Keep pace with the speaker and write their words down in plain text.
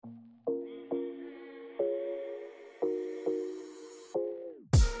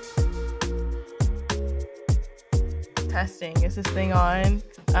Testing. Is this thing on?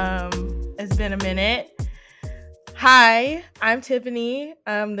 It's been a minute. Hi, I'm Tiffany.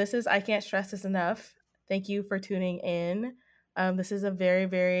 This is I Can't Stress This Enough. Thank you for tuning in. This is a very,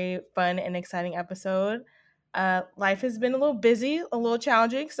 very fun and exciting episode. Life has been a little busy, a little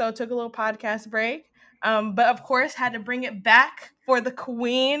challenging, so I took a little podcast break. But of course, had to bring it back for the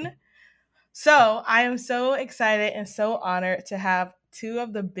queen. So I am so excited and so honored to have two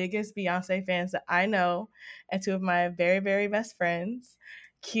of the biggest Beyonce fans that I know and two of my very, very best friends,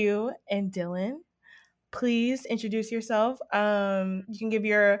 Q and Dylan. Please introduce yourself. You can give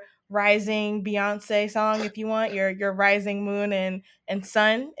your rising Beyonce song if you want, your rising moon and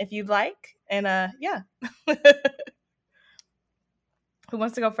sun if you'd like. And yeah. Who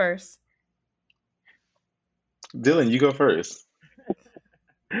wants to go first? Dylan, you go first.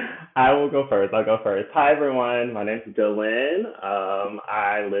 I will go first. I'll go first. Hi, everyone. My name is Dylan.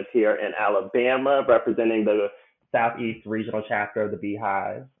 I live here in Alabama, representing the Southeast Regional Chapter of the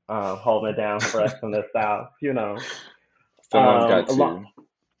Beehive, holding it down for us from the South. Someone's got A, to.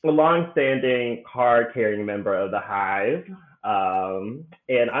 a long-standing card-carrying member of the Hive.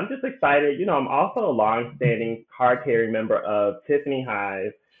 And I'm just excited. I'm also a long-standing card-carrying member of Tiffany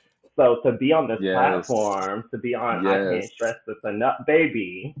Hive. So to be on this Yes. platform, to be on I Can't Yes. Stress This Enough,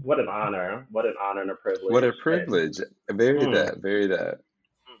 baby, what an honor. What an honor and a What a privilege. privilege. Very Mm, that. Very that.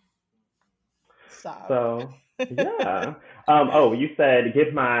 Stop. so yeah. You said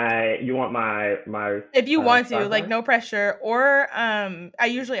you want my If you want to, star like, card? no pressure. Or I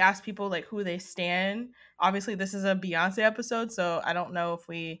usually ask people like who they stan. Obviously, this is a Beyonce episode, so I don't know if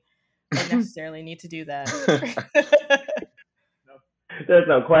we like necessarily need to do that. There's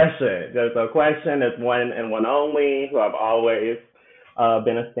no question. There's no question. It's one and one only who I've always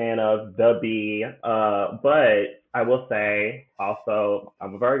been a fan of, the Bee. But I will say also,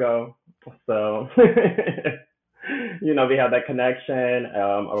 I'm a Virgo. So, we have that connection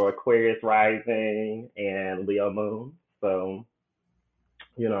of Aquarius rising and Leo moon. So,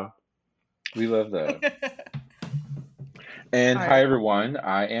 you know. We love that. And All hi, right. everyone.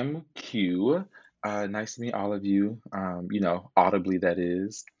 I am Q. Nice to meet all of you. Audibly, that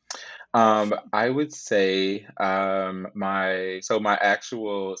is. I would say my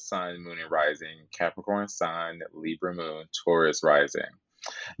actual sun, moon, and rising, Capricorn sun, Libra moon, Taurus rising.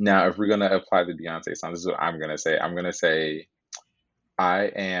 Now, if we're gonna apply the Beyonce song, this is what I'm gonna say. I'm gonna say I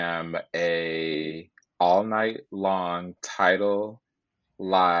am a all night long title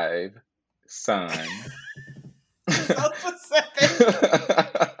live sun. So specific.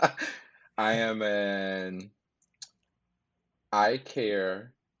 I am an I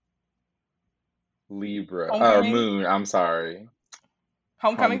care Libra or Homecoming. moon, I'm sorry.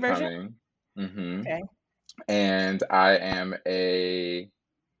 Homecoming version. Homecoming. Mm-hmm. Okay. And I am a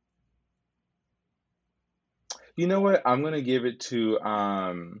you know what? I'm gonna give it to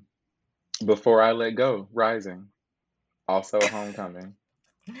Before I Let Go, Rising. Also a homecoming.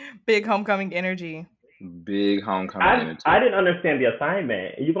 Big homecoming energy. Big homecoming I energy. didn't understand the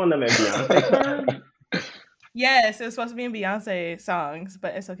assignment. You going them in Beyonce terms? Yes, it was supposed to be in Beyonce songs,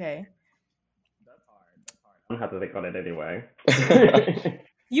 but it's okay. I'm gonna have to think on it anyway.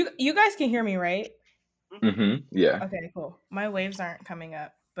 You guys can hear me, right? Yeah. Okay, cool. My waves aren't coming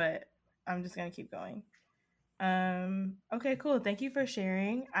up, but I'm just gonna keep going. Okay, cool. Thank you for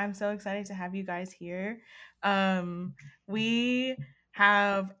sharing. I'm so excited to have you guys here. We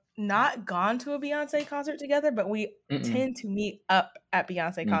have not gone to a Beyonce concert together, but we Mm-mm. tend to meet up at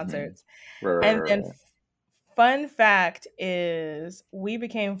Beyonce Mhm. concerts. Right, And right, then right. fun fact is we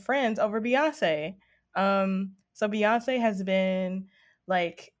became friends over Beyonce. So Beyonce has been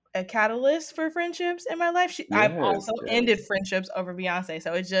like a catalyst for friendships in my life. I've Yes, also ended yes. friendships over Beyonce,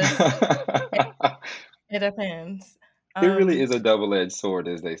 so it depends. It really Um, is a double-edged sword,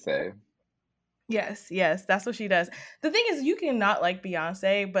 as they say. yes, that's what she does. The thing is, you can not like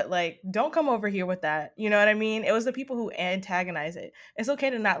Beyonce, but like, don't come over here with that. You know what I mean? It was the people who antagonize it. It's okay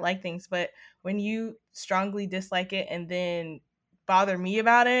to not like things, but when you strongly dislike it and then bother me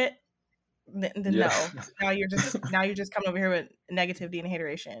about it, then Yeah. no. Now you're just coming over here with negativity and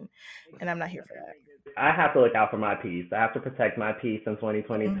hateration, and I'm not here for that. I have to look out for my peace. I have to protect my peace in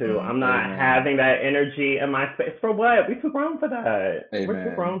 2022. Mhm. I'm not Amen. having that energy in my space. For what? We're too grown for that. We're too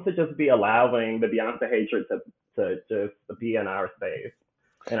Amen. grown to just be allowing the Beyonce hatred to just be in our space,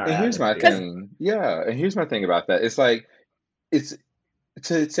 in our And here's my atmosphere. thing. Yeah, and here's my thing about that. It's like it's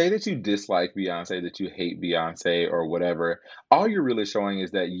to say that you dislike Beyonce, that you hate Beyonce or whatever, all you're really showing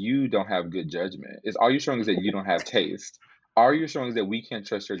is that you don't have good judgment. It's all you're showing is that you don't have taste. All you're showing is that we can't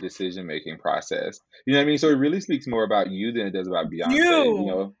trust your decision making process. You know what I mean? So it really speaks more about you than it does about Beyonce.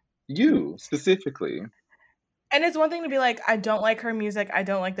 You. You specifically. And it's one thing to be like, I don't like her music, I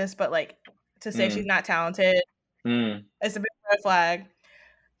don't like this, but like to say she's Mm, not talented, mm, it's a big red flag.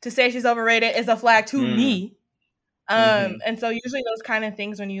 To say she's overrated is a flag to mm, me. mm-hmm. And so usually those kind of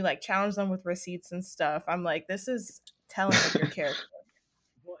things when you like challenge them with receipts and stuff, I'm like, this is telling of your character.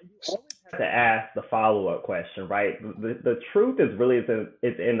 Well, you always have to ask the follow up question, right? The truth is really is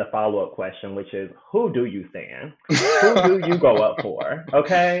in the follow up question, which is who do you stand? Who do you go up for?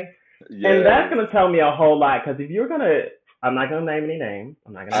 Okay, and that's Yes, gonna tell me a whole lot because if you're gonna, I'm not gonna name any names.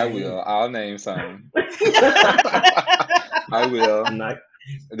 I'm not gonna I name any will. names. I'll name some. I will. I'm not.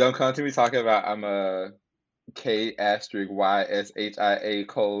 Don't come to me talking about I'm a K asterisk YSHIA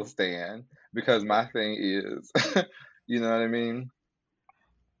Cole stan because my thing is, you know what I mean?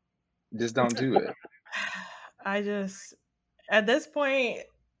 Just don't do it. I just at this point,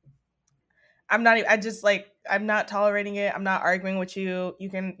 I'm not. I just like I'm not tolerating it. I'm not arguing with you. You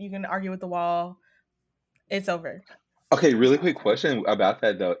can argue with the wall. It's over. Okay, really quick question about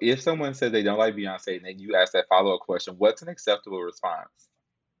that though. If someone says they don't like Beyonce and then you ask that follow-up question, what's an acceptable response?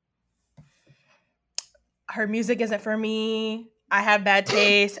 Her music isn't for me. I have bad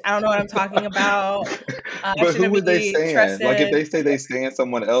taste. I don't know what I'm talking about. I But who shouldn't would they be stand? Like if trusted. they say they stand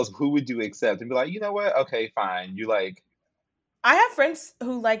someone else, who would you accept? And be like, you know what? Okay, fine. You like, I have friends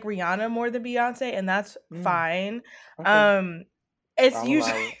who like Rihanna more than Beyonce, and that's mm, fine. okay, Um, it's I'll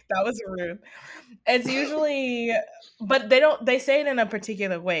usually allow it. that was rude. It's usually, but they don't. They say it in a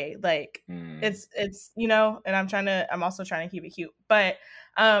particular way. Like Mm. it's and I'm also trying to keep it cute. But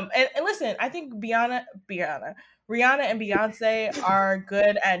and listen, I think Rihanna and Beyonce are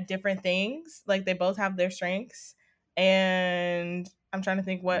good at different things. Like they both have their strengths, and I'm trying to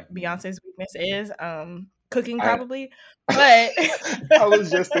think what Mhm. Beyonce's weakness is. Cooking I probably, but I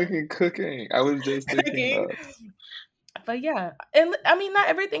was just thinking cooking. I was just thinking cooking. that. But yeah, and I mean, not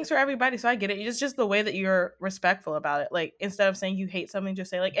everything's for everybody, so I get it. It's just the way that you're respectful about it. Like instead of saying you hate something, just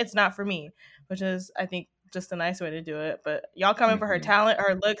say like it's not for me, which is I think just a nice way to do it. But y'all coming for her Hmm. talent,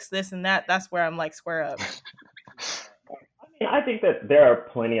 her looks, this and that. That's where I'm like square up. I think that there are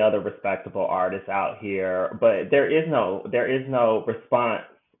plenty other respectable artists out here, but there is no response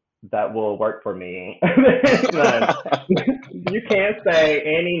that will work for me. There's none. You can't say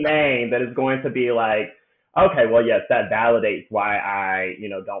any name that is going to be like, okay, well, yes, that validates why I,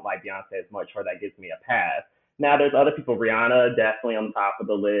 don't like Beyonce as much, or that gives me a pass. Now, there's other people. Rihanna definitely on the top of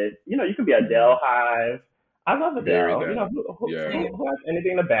the list. You could be Mhm. Adele Hive. I love Very Adele. that. Yeah. Same. Who has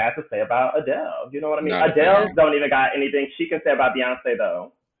anything bad to say about Adele? You know what I mean? Not a Adele thing. don't even got anything she can say about Beyonce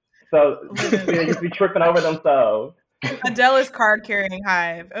though. So people Literally, used to be tripping over themselves. Adele is card carrying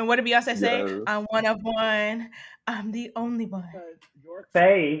Hive, and what did Beyonce say? Yes. I'm one of one. I'm the only one. Your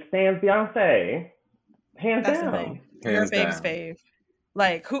fave stands Beyonce, hands That's the thing. down. Your Hands fave's down. fave.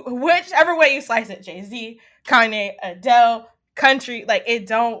 Like whichever way you slice it, Jay Z, Kanye, Adele, country, like it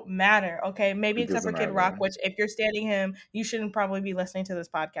don't matter. Okay, maybe It except for doesn't Kid Rock, matter. which if you're standing him, you shouldn't probably be listening to this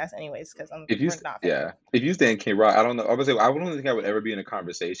podcast anyways, because we're not fans. Yeah, if you stand Kid Rock, I don't know. I would say I don't think I would ever be in a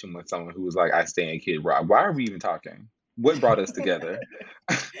conversation with someone who was like, I stand Kid Rock. Why are we even talking? What brought us together?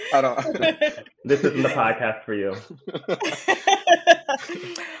 I don't. This isn't the podcast for you.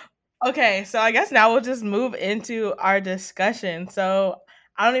 Okay, so I guess now we'll just move into our discussion. So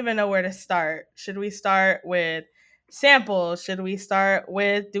I don't even know where to start. Should we start with samples? Should we start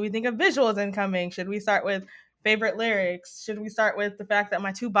with do we think of visuals incoming? Should we start with favorite lyrics? Should we start with the fact that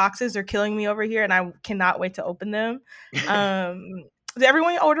my two boxes are killing me over here and I cannot wait to open them? Um, did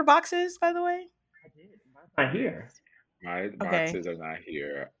everyone order boxes, by the way? I did. Mine's not Yes, here. my Okay. boxes are not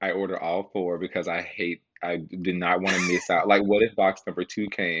here. I ordered all four because I did not want to miss out. Like, what if box number two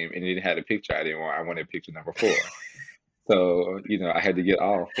came and it had a picture I didn't want? I wanted picture number four. So, I had to get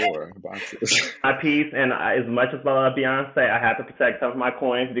all four boxes. My piece, and as much as I love Beyonce, I have to protect some of my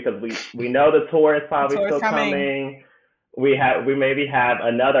coins because we know the tour is The probably tour is still coming. coming. We maybe have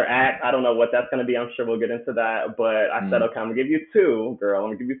another act. I don't know what that's going to be. I'm sure we'll get into that. But I said, Mm. okay, I'm gonna give you two, girl. I'm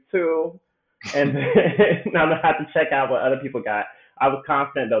gonna give you two, and then I'm gonna have to check out what other people got. I was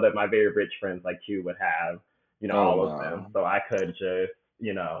confident though that my very rich friends like Q would have, Oh all of them, no. so I could just,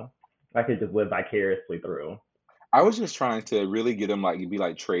 I could just live vicariously through. I was just trying to really get them like be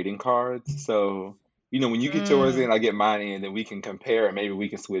like trading cards. So, when you get yours Mm. in, I get mine in, then we can compare and maybe we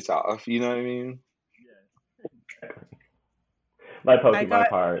can switch off. You know what I mean? Like I Pokemon got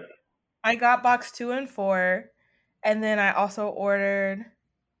cards. I got box 2 and 4, and then I also ordered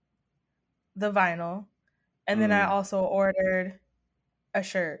the vinyl, and then I Mm, also ordered a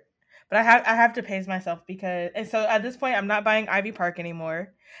shirt. But I have to pace myself because and so at this point I'm not buying Ivy Park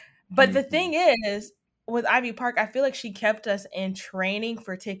anymore. But the hmm. thing is, with Ivy Park, I feel like she kept us in training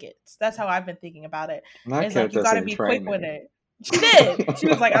for tickets. That's how I've been thinking about it. Not It's like kept you us got to in be quick with training. it. She did. She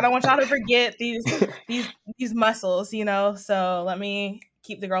was like, I don't want y'all to forget these muscles, you know. So let me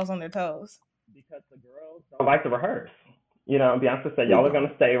keep the girls on their toes. Because the girls don't like to rehearse. You know, Beyonce said They y'all are gonna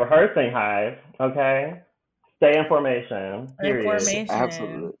don't. stay rehearsing, Hive. Okay, stay in formation. Period. Information.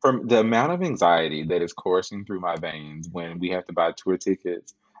 Absolutely. From the amount of anxiety that is coursing through my veins when we have to buy tour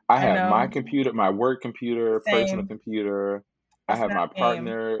tickets, I I have my know. computer, my work computer, personal Same. computer. I It's have not my same.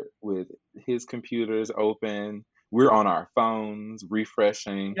 partner with his computers open. We're on our phones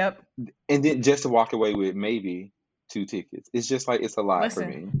refreshing. Yep. And then just to walk away with maybe 2 tickets. It's just like it's a lot for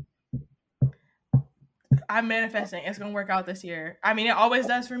me. Listen, I'm manifesting. It's gonna work out this year. I mean, it always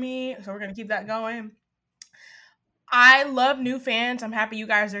does for me. So we're gonna keep that going. I love new fans. I'm happy you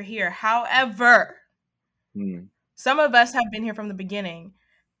guys are here. However, Hmm. some of us have been here from the beginning,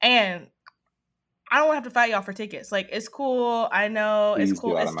 and I don't want to have to fight y'all for tickets. Like, it's cool. I know it's Please get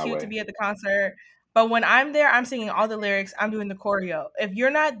cool. out It's of my cute to way. be at the concert. But when I'm there, I'm singing all the lyrics. I'm doing the choreo. If you're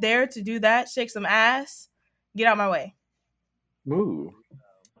not there to do that, shake some ass, get out my way. Move.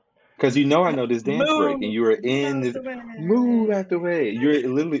 Because you know I know this dance break and Move you are in out this the move out the way. way. You're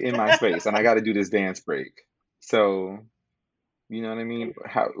literally in my space and I gotta do this dance break. So, you know what I mean?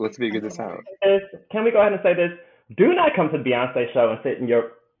 Let's figure this out. Can we go ahead and say this? Do not come to the Beyonce show and sit in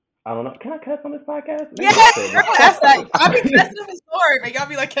your. I don't know. Can I cuss on this podcast? Yeah, Maybe I shouldn't. girl, that's like, I'll be cussing in the store, but y'all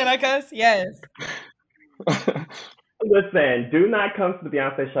be like, can I cuss? Yes. Listen, do not come to the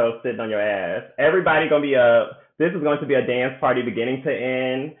Beyonce show sitting on your ass. Everybody gonna be a. This is going to be a dance party beginning to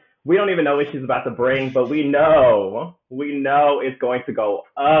end. We don't even know what she's about to bring, but we know it's going to go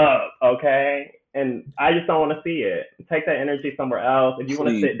up. Okay, and I just don't want to see it. Take that energy somewhere else. If you want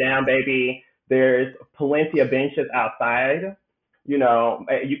to Please. sit down, baby, there's plenty of benches outside. You know,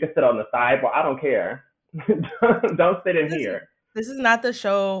 you can sit on the sidewalk. I don't care. Don't sit in here. This is not the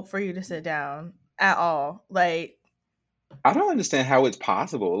show for you to sit down at all. Like, I don't understand how it's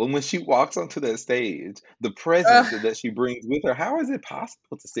possible. And when she walks onto that stage, the presence ugh. that she brings with her, how is it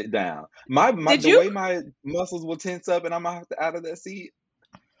possible to sit down? Did The you? way my muscles will tense up and I'm out of that seat.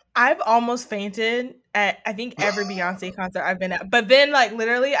 I've almost fainted at, I think, every Beyonce concert I've been at. But then, like,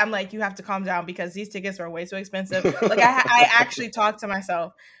 literally, I'm like, you have to calm down because these tickets are way too expensive. Like, I actually talked to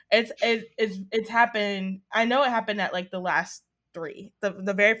myself. It's happened. I know it happened at like the last three,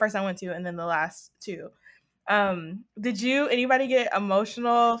 the very first I went to, and then the last two. Did anybody get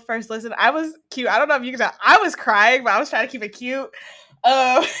emotional first listen? I was cute. I don't know if you can tell. I was crying, but I was trying to keep it cute.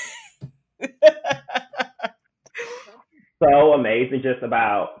 Um, So amazing just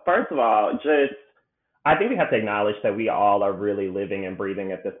about, first of all, just I think we have to acknowledge that we all are really living and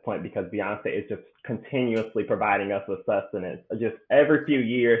breathing at this point because Beyonce is just continuously providing us with sustenance. Just every few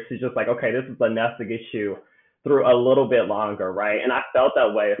years, she's just like, okay, this is enough to get you through a little bit longer, right? And I felt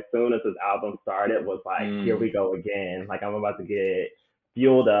that way as soon as this album started. Was like, here we Mm, go again. Like I'm about to get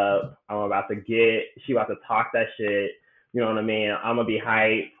fueled up. She about to talk that shit. You know what I mean? I'm gonna be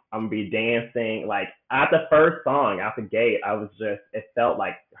hyped. I'm gonna be dancing. Like at the first song, out the gate, it felt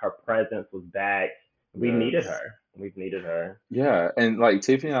like her presence was back. We needed yes. her. We've needed her. Yeah, and like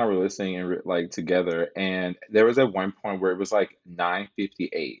Tiffany and I were listening and like together, and there was at one point where it was like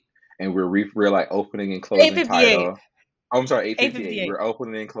 9:58, and we're like opening and closing 8:58. title. Oh, I'm sorry, 8:58. 8:58. We're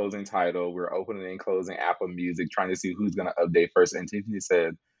opening and closing title. We're opening and closing Apple Music, trying to see who's gonna update first. And Tiffany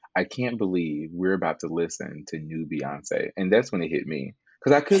said, "I can't believe we're about to listen to new Beyonce," and that's when it hit me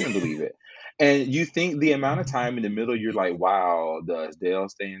because I couldn't believe it. And you think the amount of time in the middle, you're like, "Wow, the Adele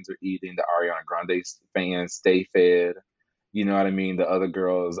fans are eating, the Ariana Grande fans stay fed." You know what I mean? The other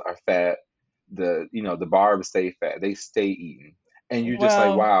girls are fat. The Barbs stay fat. They stay eating. And you're just like,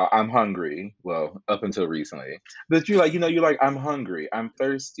 Well, wow, I'm hungry. Well, up until recently. But you're like, I'm hungry. I'm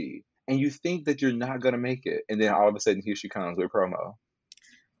thirsty. And you think that you're not gonna make it. And then all of a sudden here she comes with promo.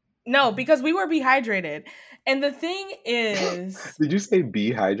 no, because we were dehydrated. And the thing is, Did you say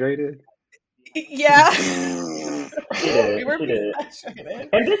be hydrated? yeah, She did. we were She did. dehydrated.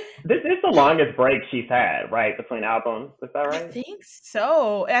 And this is the longest break she's had, right, between albums. Is that I right? think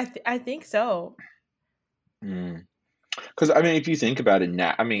so. I think so. Because I mean, if you think about it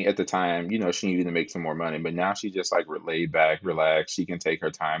now, I mean, at the time, she needed to make some more money, but now she just like laid back, relaxed. She can take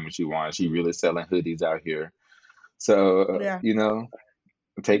her time when she wants. She really selling hoodies out here. So, Yeah.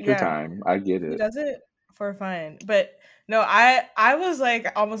 take your Yeah. time. I get She it. does it for fun. But no, I was like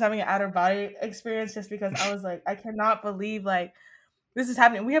almost having an out of body experience just because I was like, I cannot believe like this is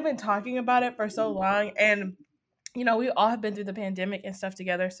happening. We have been talking about it for so long, and we all have been through the pandemic and stuff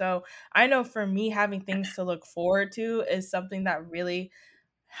together. So I know for me, having things to look forward to is something that really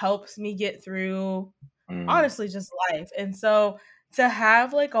helps me get through Mm. honestly just life. And so to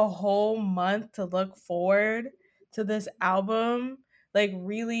have like a whole month to look forward to this album like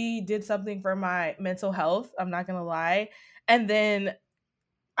really did something for my mental health. I'm not gonna lie. And then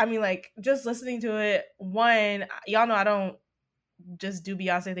I mean, like, just listening to it, one, y'all know I don't just do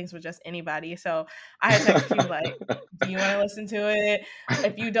Beyonce things with just anybody. So I had texted you like, do you want to listen to it?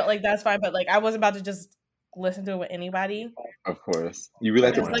 If you don't, like, that's fine. But like, I wasn't about to just listen to it with anybody. Of course. You really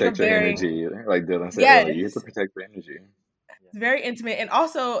have to It's like a protect your very, energy. Like Dylan said yes, earlier, you have to protect your energy. it's very intimate. And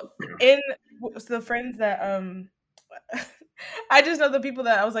also in the friends that, I just know the people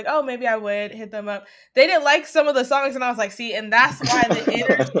that I was like, oh, maybe I would hit them up. They didn't like some of the songs, and I was like, see, and that's why the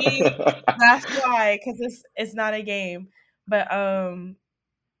energy. That's why, because it's not a game. But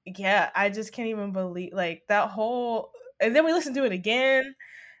yeah, I just can't even believe like that whole. And then we listened to it again.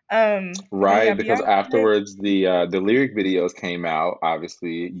 And then yeah, Right, because Beyonce. afterwards the lyric videos came out.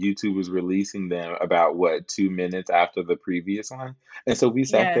 Obviously, YouTube was releasing them about what 2 minutes after the previous one, and so we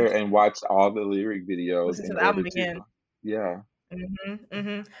sat there Yes, and watched all the lyric videos listen to in the order album to, again. yeah,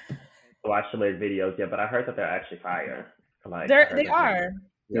 Hmm. Watch the lyric videos yet, but I heard that they're actually fire. Like I heard They they're pretty good. are.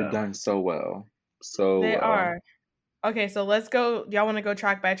 they're Yeah. done so well, so They well. are. Okay, so let's go. Y'all want to go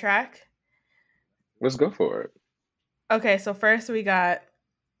track by track? Let's go for Okay, so first we got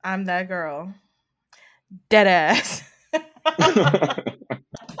 "I'm That Girl." Dead ass.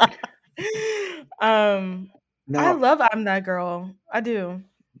 it. I Now, love "I'm That Girl." I do.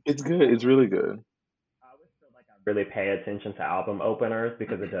 it's good. It's really good. I always feel like I really pay attention to album openers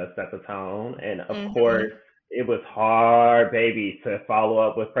because it does set the tone. And of Hmm. course, it was hard, baby, to follow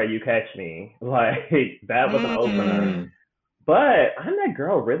up with Pray You Catch Me. Like, that was an opener. Mm. Mm, But I'm That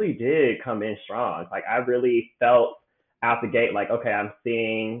Girl really did come in strong. Like, I really felt out the gate, like, okay, I'm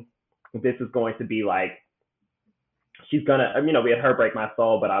seeing this is going to be like, she's gonna, we had Her Break My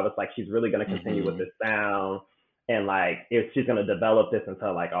Soul, but I was like, she's really gonna continue with hmm this sound. And like, if she's gonna develop this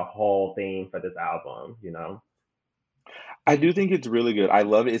into like a whole theme for this album. I do think it's really good. I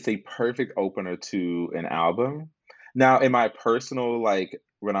love it. It's a perfect opener to an album. Now, in my personal, like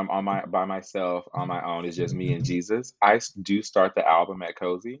when I'm on my by myself on my own, it's just me and Jesus. Do start the album at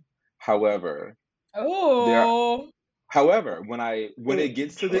Cozy. However, there. Oh. However, when it Wait,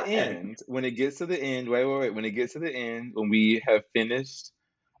 gets to the trend. end, when it gets to the end, when we have finished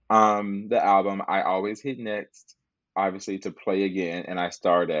the album, I always hit next, obviously to play again, and I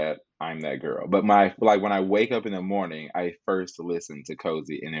start at I'm That Girl. But my like when I wake up in the morning, I first listen to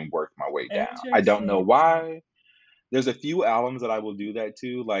Cozy and then work my way down. I don't know Interesting. why. There's a few albums that I will do that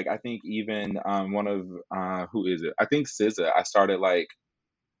to. Like I think even one of who is it? I think SZA.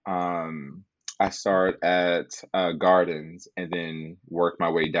 Um I start at Gardens and then work my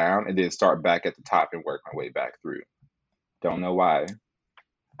way down and then start back at the top and work my way back through. Don't know why.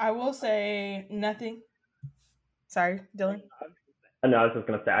 I will say nothing. Sorry, Dylan. No, I was just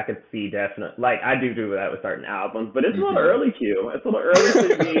gonna say I could see definitely like I do that with certain albums, but it's a little Hmm. early, Q. It's a little early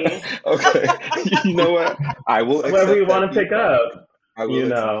to be Okay. You know what? I will whatever you accept want that to pick feedback. up. I will You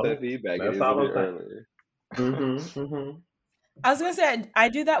accept know, that feedback. It that's is a all bit I'm saying. early. Mhm. I was gonna say I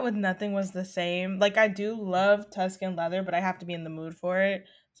do that with nothing was the same. Like I do love Tuscan leather, but I have to be in the mood for it.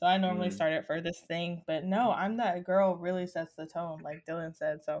 So I normally Mm. start it for this thing. But no, I'm That Girl really sets the tone, like Dylan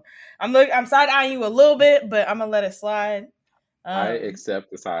said. So I'm side eyeing you a little bit, but I'm gonna let it slide. I Um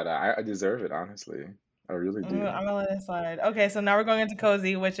accept the side eye. I deserve it, honestly. I really do. I'm gonna let it slide. Okay, so now we're going into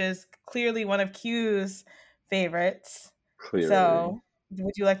Cozy, which is clearly one of Q's favorites. Clearly. So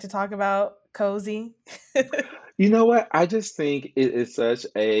would you like to talk about Cozy? You know what? I just think it is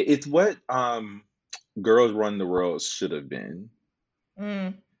it's what Girls Run the World should have been.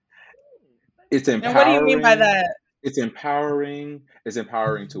 Mm. It's And what do you mean by empowering. that? It's empowering. It's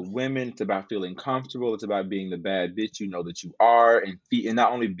empowering to women. It's about feeling comfortable. It's about being the bad bitch you know that you are, and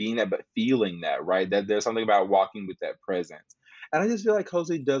not only being that, but feeling that. Right? That there's something about walking with that presence. And I just feel like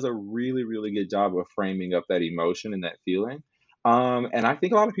Jose does a really, really good job of framing up that emotion and that feeling. And I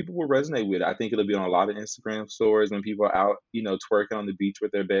think a lot of people will resonate with it. I think it'll be on a lot of Instagram stories when people are out, twerking on the beach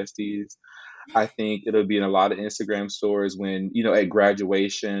with their besties. I think it'll be in a lot of Instagram stories when, at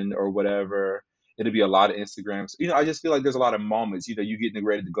graduation or whatever. It'll be a lot of Instagrams. I just feel like there's a lot of moments, you getting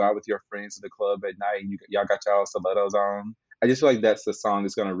ready to go out with your friends to the club at night and y'all got y'all stilettos on. I just feel like that's the song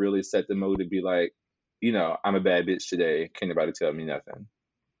that's going to really set the mood to be like, I'm a bad bitch today. Can't nobody tell me nothing.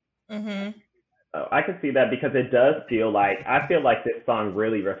 Mm-hmm. Oh, I can see that because it does feel like I feel like this song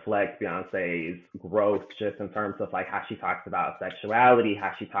really reflects Beyonce's growth just in terms of like how she talks about sexuality,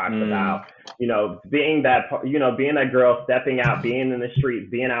 how she talks Mm, about, being being that girl stepping out, being in the streets,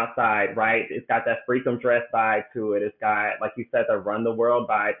 being outside, right? It's got that freedom dress vibe to it. It's got, like you said, the run the world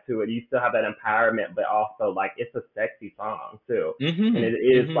vibe to it. You still have that empowerment, but also like it's a sexy song too. And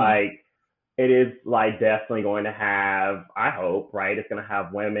mm-hmm, mm-hmm. it is like definitely going to have, I hope, right? It's going to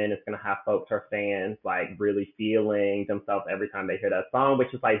have women, it's going to have folks, her fans, like really feeling themselves every time they hear that song,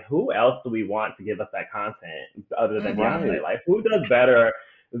 which is like, who else do we want to give us that content other than Mm-hmm. Beyonce? Right. Like, who does better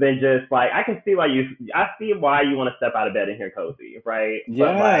than just like, I see why you want to step out of bed and hear Cozy, right?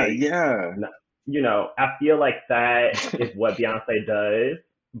 But Yeah, like, yeah. I feel like that is what Beyonce does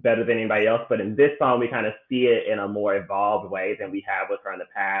better than anybody else. But in this song, we kind of see it in a more evolved way than we have with her in the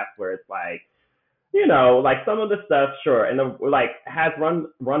past, where it's like, like some of the stuff, sure, and like has Run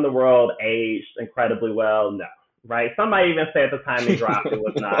the World aged incredibly well? No, right? Some might even say at the time it dropped, it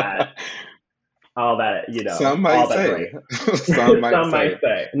was not all that, Some might all that say. great. Some might Some might say.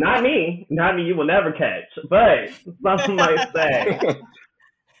 say, not me. You will never catch, but some might say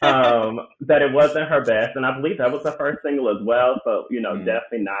that it wasn't her best, and I believe that was the first single as well. So Mm.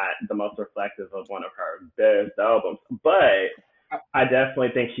 definitely not the most reflective of one of her best albums, but I definitely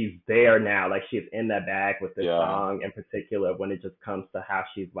think she's there now. Like she's in that bag with this Yeah. song in particular when it just comes to how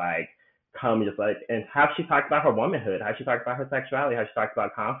she's like come just like and how she talked about her womanhood, how she talked about her sexuality, how she talked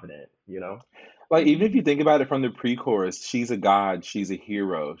about confidence. Like, even if you think about it from the pre-chorus, she's a god, she's a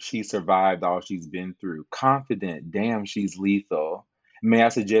hero, she survived all she's been through. Confident, damn, she's lethal. May I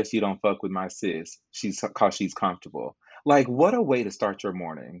suggest you don't fuck with my sis? Cause she's comfortable. Like, what a way to start your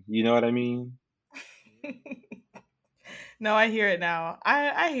morning. You know what I mean? No, I hear it now.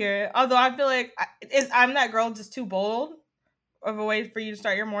 I hear it. Although I feel like is I'm that girl just too bold of a way for you to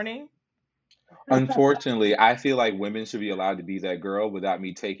start your morning? Unfortunately, I feel like women should be allowed to be that girl without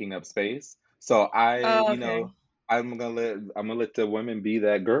me taking up space. So Oh, okay. I'm gonna let the women be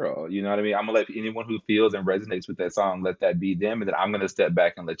that girl. You know what I mean? I'm gonna let anyone who feels and resonates with that song let that be them, and then I'm gonna step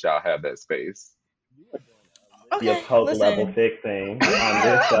back and let y'all have that space. Your Okay, post level listen. fixing on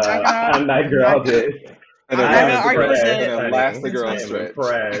this I'm not gonna on that I'm not girl this. And I'm then not I am gonna last the argue with girl, and impressed, it. then last honey. the girl I Listen. am stretch.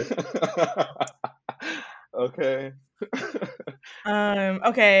 impressed. Okay.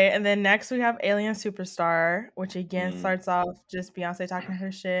 Okay, and then next we have Alien Superstar, which again Mm, starts off just Beyonce talking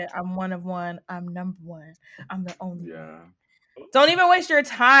her shit. I'm one of one. I'm number one. I'm the only one. yeah. Don't even waste your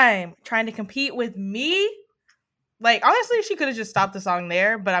time trying to compete with me. Like, honestly, she could have just stopped the song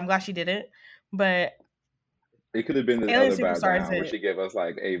there, but I'm glad she didn't. But It could have been the Alien other bow Superstar is down where it. she gave us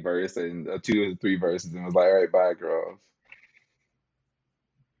like a verse and two or three verses and was like, all right, bye, girls.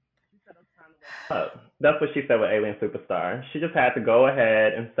 That's what she said with Alien Superstar. She just had to go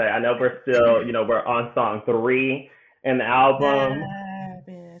ahead and say, I know we're still, we're on song 3 in the album, That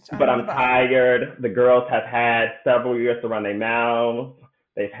bitch. but I'm I'm about. tired. The girls have had several years to run their mouths.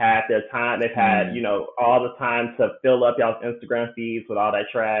 They've had their time. They've had, Hmm. all the time to fill up y'all's Instagram feeds with all that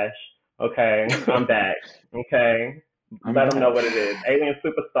trash. Okay, I'm back. Okay, I'm let them back. know what it is. Alien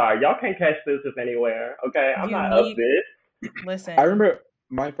Superstar. Y'all can't catch this just anywhere. Okay, I'm You not of need this. I listen. remember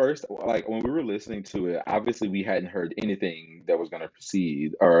my first, like, when we were listening to it, obviously we hadn't heard anything that was going to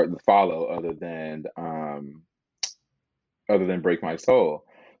proceed or follow other than Break My Soul.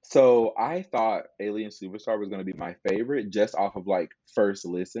 So I thought Alien Superstar was going to be my favorite just off of like first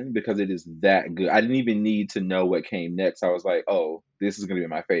listen because it is that good. I didn't even need to know what came next. I was like, oh, this is going to be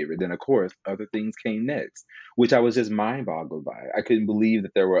my favorite. Then, of course, other things came next, which I was just mind boggled by. I couldn't believe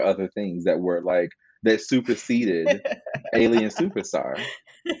that there were other things that were like, that superseded Alien Superstar.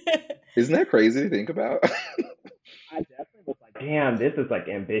 Isn't that crazy to think about? I definitely was like, damn, this is like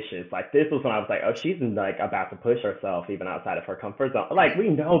ambitious. Like this was when I was like, oh, she's like about to push herself even outside of her comfort zone. Like we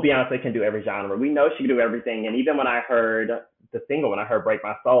know Beyonce can do every genre. We know she can do everything. And even when I heard the single, when I heard Break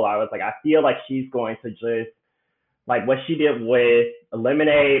My Soul, I was like, I feel like she's going to just like what she did with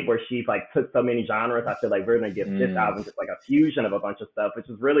Lemonade, where she like took so many genres. I feel like we're gonna get this Mm, album just like a fusion of a bunch of stuff, which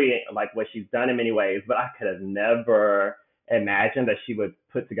is really like what she's done in many ways. But I could have never imagined that she would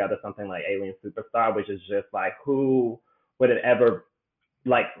put together something like Alien Superstar, which is just like who would it ever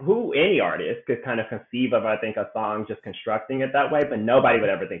like who any artist could kind of conceive of, I think, a song just constructing it that way, but nobody would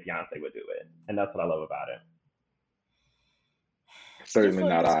ever think Beyonce would do it. And that's what I love about it. I just certainly feel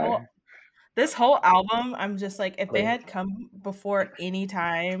like not I. this whole album, I'm just like, if they Please. had come before any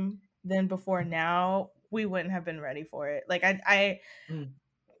time than before now, we wouldn't have been ready for it. Like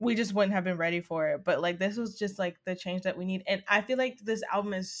we just wouldn't have been ready for it. But like this was just like the change that we need. And I feel like this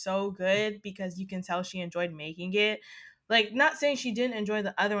album is so good because you can tell she enjoyed making it. Like, not saying she didn't enjoy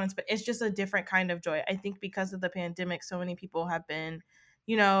the other ones, but it's just a different kind of joy. I think because of the pandemic, so many people have been,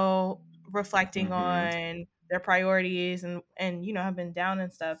 reflecting Mm-hmm. on their priorities and have been down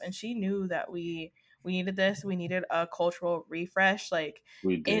and stuff. And she knew that we needed this. We needed a cultural refresh, like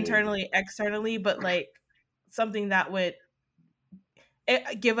We did. internally, externally, but like something that would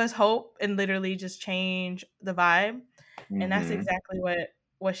give us hope and literally just change the vibe. And that's Mm-hmm. exactly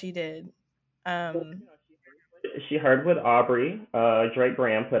what she did. Um, She heard what Aubrey, Drake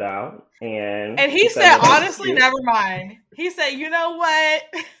Graham put out, and and she he said, said, "Well, this is honestly, cute." never mind. He said, you know what?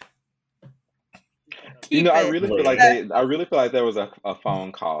 You know, Keep it. I really feel like there was a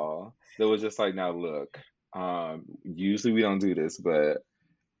phone call that was just like, now look, usually we don't do this, but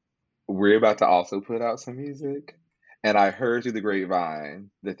we're about to also put out some music. And I heard through the grapevine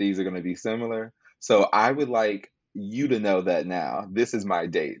that these are going to be similar. So I would like you to know that now. This is my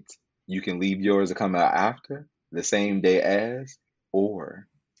date. You can leave yours to come out after, the same day as, or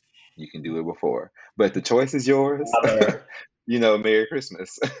you can do it before. But the choice is yours. Father, Merry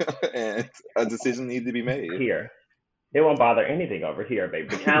Christmas. And a decision needs to be made. here. It won't bother anything over here, baby.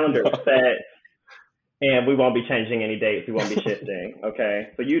 The calendar is No. set, and we won't be changing any dates. We won't be shifting. Okay,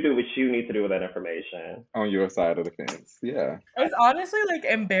 so you do what you need to do with that information. On your side of the fence. Yeah. It's honestly like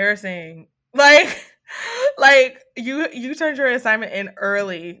embarrassing. Like you turned your assignment in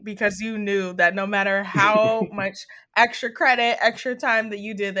early because you knew that no matter how much extra credit, extra time that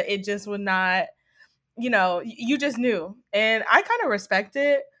you did, that it just would not, you just knew. And I kind of respect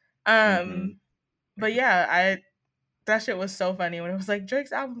it. Hmm. But yeah, that shit was so funny when it was like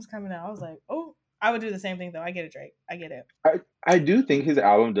Drake's album's coming out. I was like, oh, I would do the same thing though. I get it, Drake. I get it. I do think his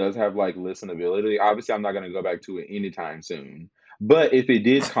album does have like listenability. Obviously, I'm not gonna go back to it anytime soon. But if it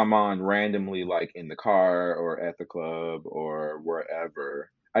did come on randomly, like in the car or at the club or wherever,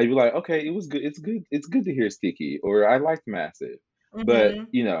 I'd be like, okay, it was good. It's good. It's good to hear Sticky, or I liked Massive. But Hmm.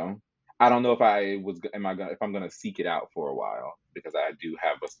 I don't know if I was. Am I gonna if I'm gonna seek it out for a while because I do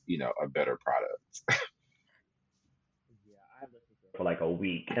have a better product. I listened to it for like a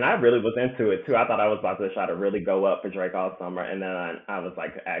week, and I really was into it too. I thought I was about to try to really go up for Drake all summer, and then I was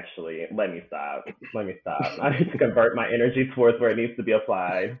like, actually, let me stop. Let me stop. I need to convert my energy towards where it needs to be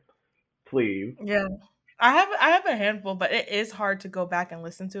applied. Please. Yeah. I have a handful, but it is hard to go back and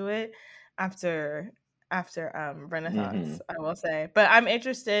listen to it after Hmm. Renaissance, I will say. But I'm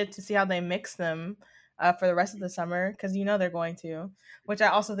interested to see how they mix them for the rest of the summer because they're going to, which I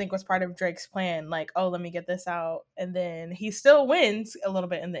also think was part of Drake's plan. Like, oh, let me get this out, and then he still wins a little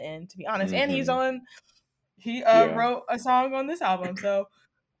bit in the end, to be honest. And Hmm. he Yeah. wrote a song on this album, so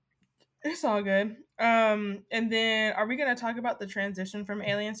it's all good. And then are we gonna talk about the transition from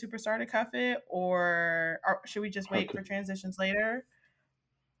Alien Superstar to Cuff It, or should we just wait Okay. for transitions later?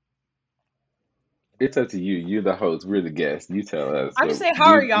 It's up to you. You're the host. We're the guest. You tell us. I'm just But saying,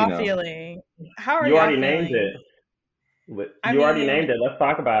 how are you y'all know. feeling? How are You y'all already named feeling? it. I You already mean, named it. Let's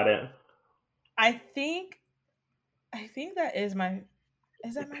talk about it. I think I think that is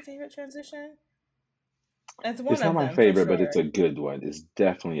that my favorite transition? It's one It's not of my them for favorite, but it's sure. a good one. It's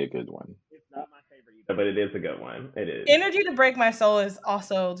definitely a good one. It's not my favorite either, but it is a good one. It is. Energy to Break My Soul is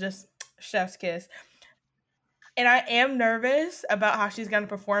also just chef's kiss. And I am nervous about how she's going to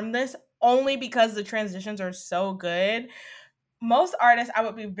perform this only because the transitions are so good. Most artists, I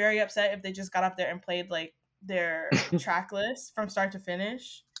would be very upset if they just got up there and played like their track list from start to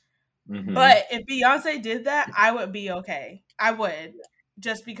finish. Hmm. But if Beyonce did that, I would be okay. I would,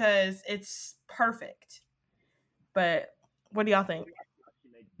 just because it's perfect. But what do y'all think?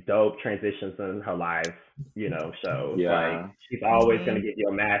 Dope transitions in her live, shows. Like Yeah. she's always gonna Hmm. give you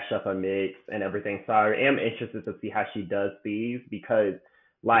a mashup, a mix, and everything. So I am interested to see how she does these because,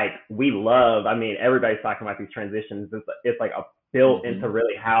 like, we love. I mean, everybody's talking about these transitions. It's like a built into Hmm.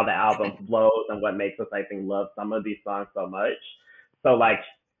 really how the album flows and what makes us, I think, love some of these songs so much. So like,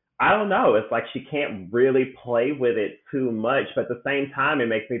 I don't know. It's like she can't really play with it too much, but at the same time, it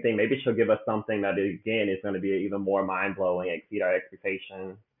makes me think maybe she'll give us something that again is going to be even more mind blowing, exceed our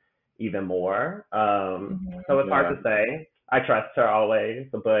expectations even more. So it's hard Yeah. to say. I trust her always,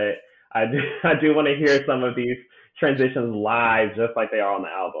 but I do I do want to hear some of these transitions live, just like they are on the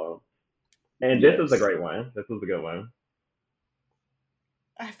album. And this is a Yes. great one. This was a good one.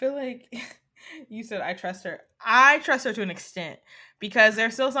 I feel like you said I trust her. I trust her to an extent because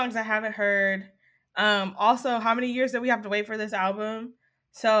there's still songs I haven't heard. Also, how many years did we have to wait for this album?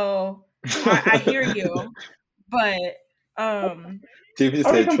 So I hear you, but um, Tiffany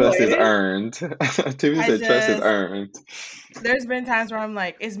Are we said trust is complaining? earned. Tiffany I said trust is just earned. there's been times where I'm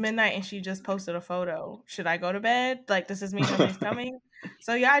like, it's midnight and she just posted a photo. Should I go to bed? Like, does this mean nobody's coming?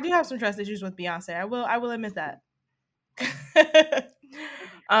 So yeah, I do have some trust issues with Beyonce. I will admit that.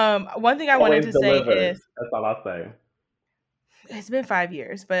 One thing I wanted Always to say delivered. is That's all I'll say. it's been 5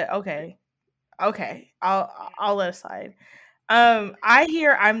 years, but okay, I'll let it slide. I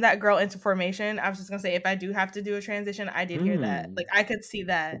hear I'm that girl into formation. I was just gonna say if I do have to do a transition, I did hear that. Mm, Like I could see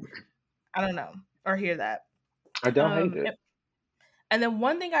that. I don't know or hear that. I don't hate Um, it. and then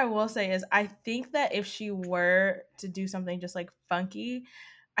one thing I will say is I think that if she were to do something just like funky,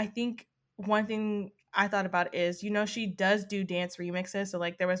 I think one thing I thought about is, she does do dance remixes. So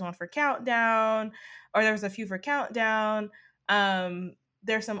like there was one for Countdown, or there was a few for Countdown.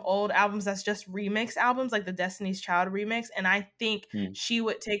 There's some old albums that's just remix albums, like the Destiny's Child remix. And I think Mm, she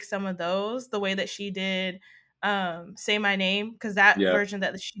would take some of those the way that she did Say My Name, because that yeah. version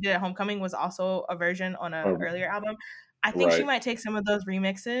that she did at Homecoming was also a version on a Oh, earlier album. I think she right. might take some of those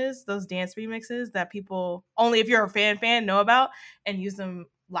remixes, those dance remixes that people only if you're a fan know about, and use them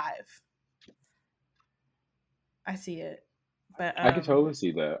live. I see it. But I could totally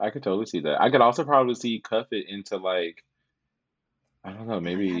see that. I could totally see that. I could also probably see Cuff It into like, I don't know,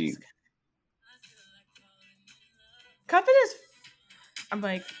 yeah, that's maybe. Cup It is I'm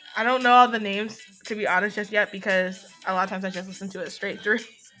like, I don't know all the names to be honest just yet because a lot of times I just listen to it straight through.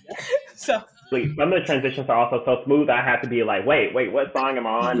 So Like, some of the transitions are also so smooth. I have to be like, wait, what song am I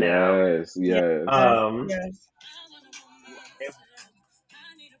on now? Yes, yes, yes. Um, yes.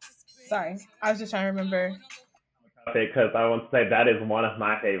 Sorry. I was just trying to remember. because I want to say that is one of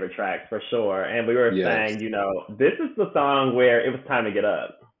my favorite tracks for sure. And we were Yes. saying, this is the song where it was time to get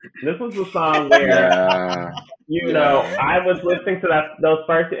up. This was the song where Yeah. Yeah. I was listening to those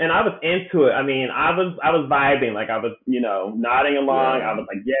first, and I was into it. I mean, I was vibing, like I was, nodding along. I Yeah. was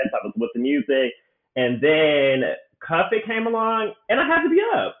like, yes, I was with the music, and then Cuff It came along, and I had to be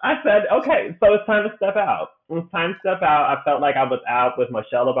up. I said, okay, so it's time to step out. It's time to step out. I felt like I was out with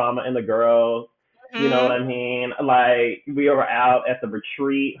Michelle Obama and the girls. You know what Mm, I mean? Like we were out at the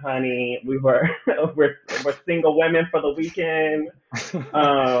retreat, honey. We were we're single women for the weekend.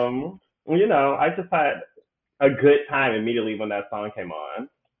 I just had a good time immediately when that song came on.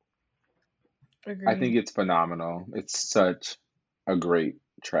 I think agreed. it's phenomenal. It's such a great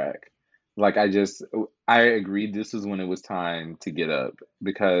track. Like I agreed this was when it was time to get up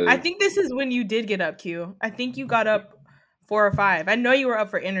I because think this is when you did get up, Q. I think you got up 4 or 5. I know you were up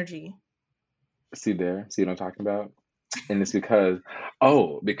for energy. see what I'm talking about? And it's because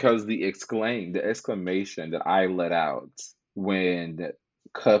the exclamation that I let out when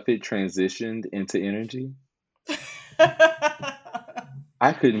Cuff It transitioned into energy,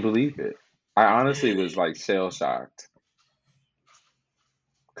 I couldn't believe it. I honestly was like shell shocked.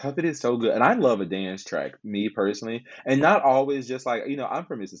 Cuff It is so good. And I love a dance track, me personally. And not always just like, I'm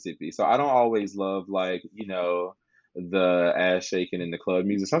from Mississippi, so I don't always love like, the ass shaking in the club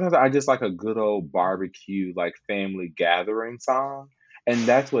music. Sometimes I just like a good old barbecue, like family gathering song. And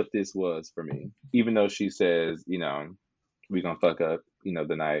that's what this was for me. Even though she says, we gonna fuck up,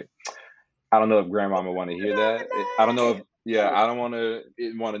 the night. I don't know if grandmama want to hear that. I don't know if yeah, I don't want to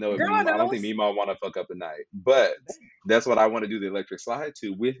know if Grandma Mima. I don't think knows. Mima want to fuck up the night, but that's what I want to do the electric slide to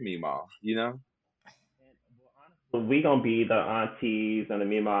with Mima. We gonna be the aunties and the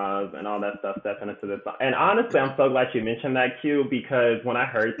mimas and all that stuff stepping into this song. And honestly, I'm so glad you mentioned that, Q, because when I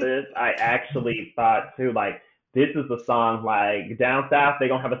heard this, I actually thought too, like, this is the song like down south they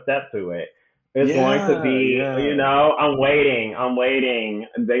gonna have a step to it. It's going to Yeah, be, yeah. I'm waiting.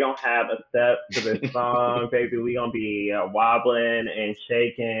 They gonna have a step to this song, baby. We gonna be wobbling and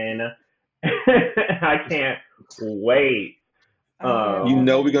shaking. I can't wait. I hear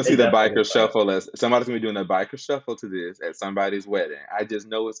that. We're gonna see It the definitely biker is up. shuffle as somebody's gonna be doing a biker shuffle to this at somebody's wedding. I just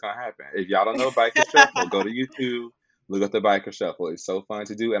know it's gonna happen. If y'all don't know biker shuffle, go to YouTube, look up the biker shuffle. It's so fun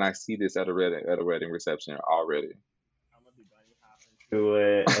to do, and I see this at a wedding reception already. Do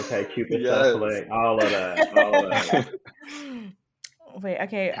it. Okay, Cupid Yes. shuffling, all of that, all of that. Wait,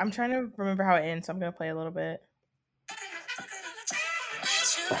 okay. I'm trying to remember how it ends, so I'm gonna play a little bit.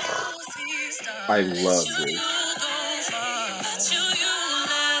 I love this.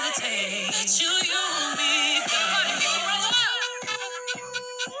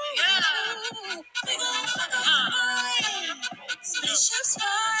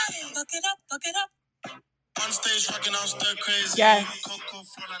 On stage rocking out stir crazy. Yes. Coco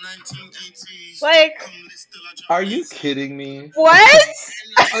for the 1980s. Like Are you kidding me? what?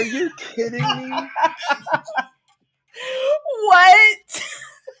 Are you kidding me? What?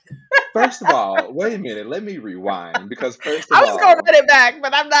 First of all, wait a minute. Let me rewind because first I of was gonna all, run it back,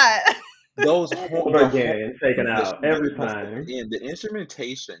 but I'm not. those horn, Over the horn, again, taken out every at time. the end, the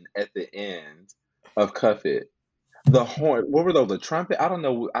instrumentation at the end of Cuff It, the horn. What were those? The trumpet? I don't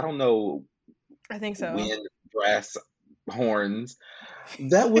know. I think so. Wind, brass. horns.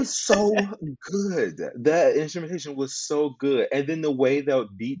 That was so good. That instrumentation was so good. And then the way the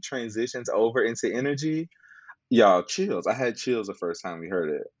beat transitions over into energy, y'all, chills. I had chills the first time we heard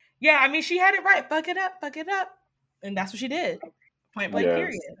it. Yeah, I mean, she had it right. Fuck it up. And that's what she did. Point blank, Yes.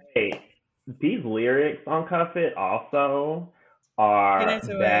 period. Hey, these lyrics on Cuff It also Get are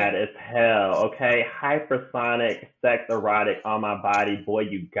into bad it. as hell, okay? Hypersonic, sex erotic on my body, boy,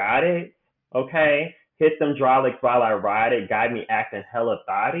 you got it, okay? Hit them hydraulics while I ride it, got me acting hella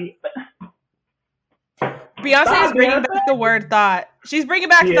thotty. Beyonce Stop, is bringing Beyonce. back the word thought. She's bringing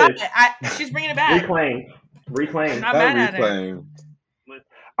back She thought. is. She's bringing it back. Reclaim. I'm Reclaim. not That mad at her. replay.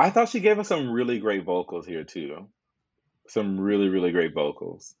 I thought she gave us some really great vocals here too. Some really, really great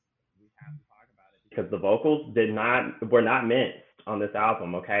vocals. Because the vocals were not minced on this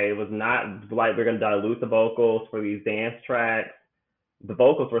album, okay? It was not like we're gonna dilute the vocals for these dance tracks. The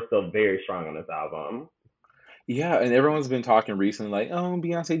vocals were still very strong on this album. Yeah, and everyone's been talking recently like, oh,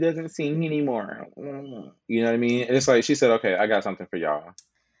 Beyonce doesn't sing anymore. You know what I mean? And it's like she said, okay, I got something for y'all.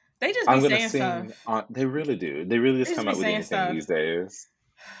 They just be I'm gonna saying sing stuff. on. They really do. They really They just just come be out with saying anything stuff. these days.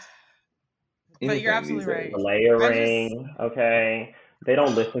 But you're Anything these absolutely right. days. The I layering, okay? They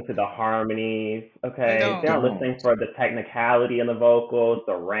don't listen to the harmonies, They okay? don't. They aren't listening for the technicality in the vocals,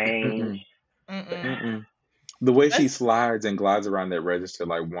 the range. Mm-mm. Mm-mm. The way she Let's slides and glides around that register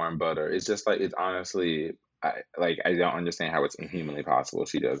like warm butter, it's just like it's honestly, I don't understand how it's inhumanly possible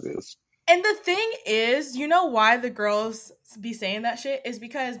she does this. And the thing is, you know why the girls be saying that shit is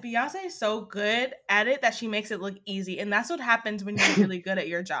because Beyonce is so good at it that she makes it look easy. And that's what happens when you're really good at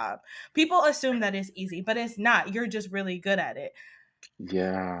your job. People assume that it's easy, but it's not. You're just really good at it.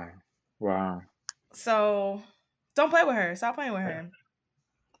 Yeah. Wow. So don't play with her. Stop playing with her.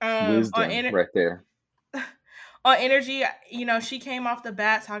 Wisdom right there. On Energy, you know, she came off the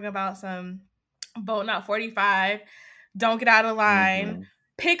bat talking about some vote not 45, don't get out of line,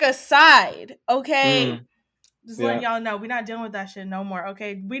 pick a side, okay? Just letting y'all know we're not dealing with that shit no more,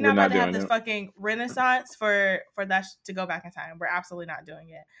 okay? We're not about to have this fucking renaissance for that to go back in time. We're absolutely not doing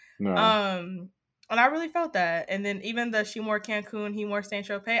it. No. And I really felt that. And then even the she more Cancun, he more Saint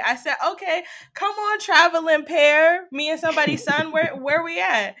Tropez. I said, okay, come on, traveling pair. Me and somebody's son, where we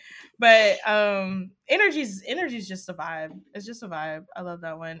at? But Energy's just a vibe. It's just a vibe. I love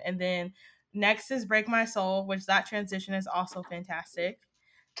that one. And then next is Break My Soul, which that transition is also fantastic.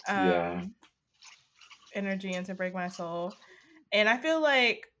 Energy into Break My Soul. And I feel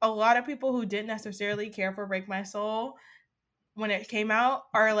like a lot of people who didn't necessarily care for Break My Soul when it came out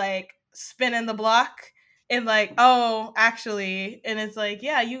are like spinning the block and like, oh, actually, and it's like,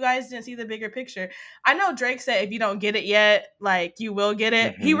 yeah, you guys didn't see the bigger picture. I know Drake said if you don't get it yet, like you will get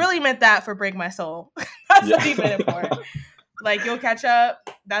it. He really meant that for Break My Soul. That's what he meant it for. Like you'll catch up.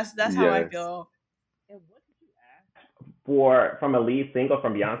 That's how I feel. And what did you ask from a lead single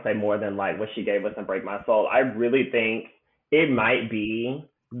from Beyonce more than like what she gave us in Break My Soul? I really think it might be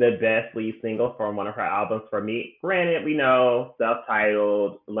the best lead single from one of her albums for me. Granted, we know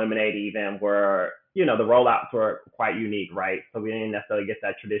self-titled, Lemonade even were, you know, the rollouts were quite unique, right? So we didn't necessarily get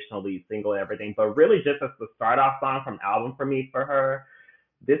that traditional lead single and everything, but really just as the start off song from album for me for her,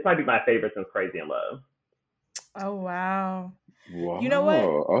 this might be my favorite since Crazy in Love. Oh, wow. Wow. You know what?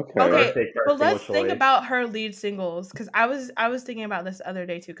 Okay. But let's think about her lead singles, because I was thinking about this the other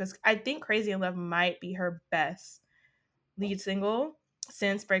day too, because I think Crazy in Love might be her best lead single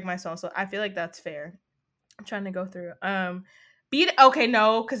since Break My Soul. So I feel like that's fair. I'm trying to go through.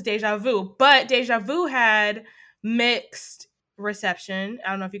 Because Deja Vu. But Deja Vu had mixed reception.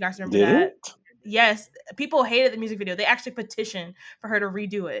 I don't know if you guys remember that. Yes. People hated the music video. They actually petitioned for her to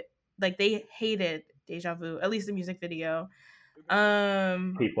redo it. Like they hated Deja Vu, at least the music video.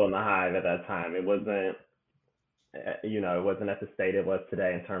 People in the Hive at that time. It wasn't it wasn't at the state it was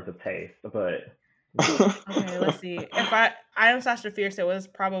today in terms of taste, but okay, let's see. If I Am Sasha Fierce, it was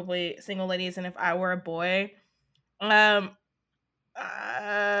probably Single Ladies, and If I Were a Boy. Those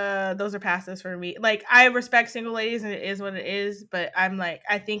are passes for me. Like I respect Single Ladies and it is what it is, but I'm like,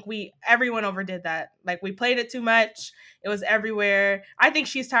 I think everyone overdid that. Like we played it too much. It was everywhere. I think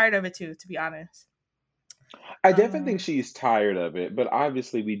she's tired of it too, to be honest. I definitely think she's tired of it, but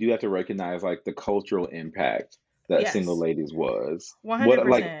obviously we do have to recognize like the cultural impact that Single Ladies was.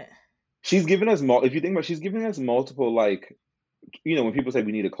 100%. She's given us if you think about it, she's giving us multiple, like, you know, when people say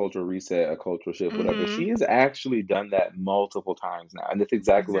we need a cultural reset, a cultural shift, whatever, she has actually done that multiple times now, and that's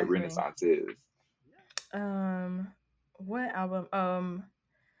exactly what Renaissance is. What album?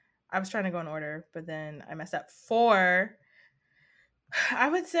 I was trying to go in order, but then I messed up. 4. I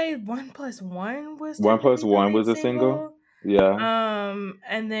would say 1+1 was 1+1 was a single. Yeah.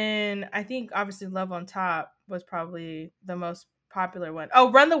 And then I think obviously Love on Top was probably the most popular one.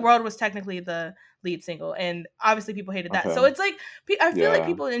 Oh, Run the World was technically the lead single, and obviously people hated that. So Okay. it's like I feel like Yeah.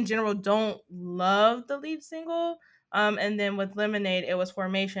 people in general don't love the lead single. And then with Lemonade, it was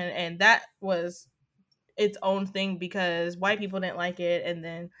Formation, and that was its own thing because white people didn't like it, and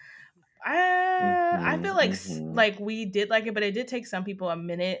then I Mhm. feel like Mhm. like we did like it, but it did take some people a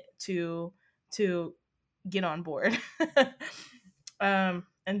minute to get on board. And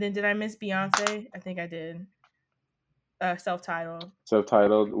then did I miss Beyonce? I think I did. Self-titled.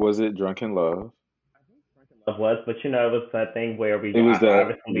 Subtitled, was it Drunken Love? Love was, but it was that thing where It was that,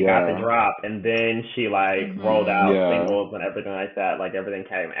 obviously we got the yeah. drop, and then she like rolled Mm-hmm. out Yeah, singles and everything like that. Like everything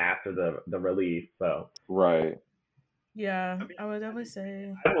came after the release. So right. Yeah, I would definitely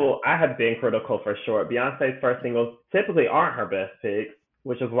say. I have been critical for sure. Beyonce's first singles typically aren't her best picks,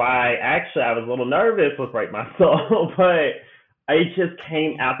 which is why actually I was a little nervous with Break My Soul, but it just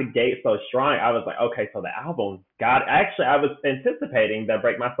came out the gate so strong. I was like, okay, so the album got actually I was anticipating that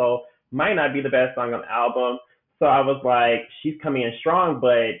Break My Soul might not be the best song on the album. So I was like, she's coming in strong,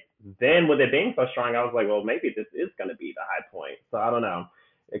 but then with it being so strong, I was like, well, maybe this is gonna be the high point. So I don't know.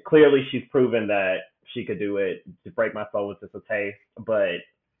 Clearly she's proven that she could do it. To Break My Soul was just a taste, but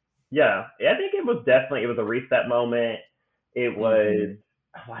yeah, I think it was a reset moment. It was Mhm.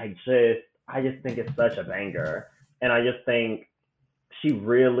 like just I just think it's such a banger, and I just think she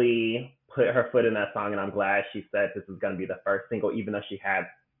really put her foot in that song, and I'm glad she said this is going to be the first single, even though she had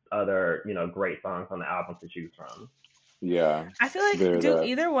other great songs on the album to choose from. Yeah. I feel like Very do that.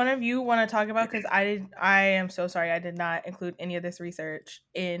 either one of you want to talk about because I am so sorry I did not include any of this research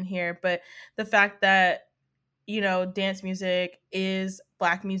in here, but the fact that dance music is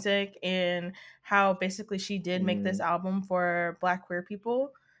black music and how basically she did make this Mm. album for black queer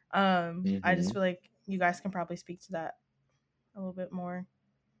people. I just Mhm. feel like you guys can probably speak to that a little bit more.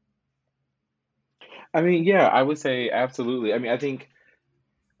 I mean, yeah, I would say absolutely. I mean, I think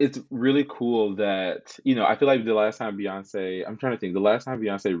it's really cool that, I feel like the last time Beyonce, I'm trying to think, the last time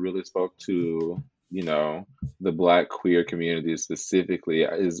Beyonce really spoke to, you know, the Black queer community specifically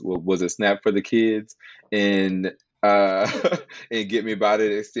was it Snap for the Kids and and Get Me About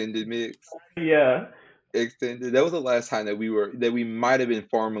It extended mix. Yeah, Extended. That was the last time that we might have been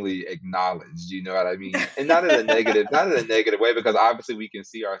formally acknowledged, you know what I mean? And not in a negative, not in a negative way, because obviously we can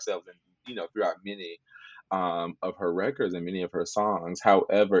see ourselves in, throughout many of her records and many of her songs.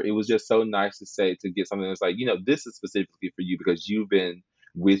 However, it was just so nice to get something that's like, this is specifically for you because you've been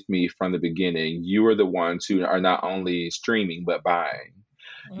with me from the beginning. You are the ones who are not only streaming but buying.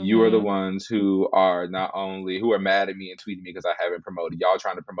 You are the Hmm. ones who are not only who are mad at me and tweeting me because I haven't promoted. Y'all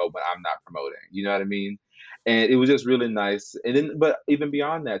trying to promote, but I'm not promoting. You know what I mean? And it was just really nice. And then, but even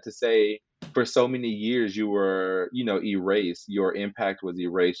beyond that, to say for so many years you were, erased. Your impact was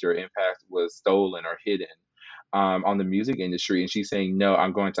erased. Your impact was stolen or hidden on the music industry. And she's saying, no,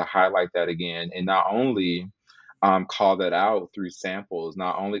 I'm going to highlight that again, and not only call that out through samples,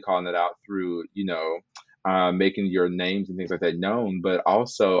 not only calling it out through, making your names and things like that known, but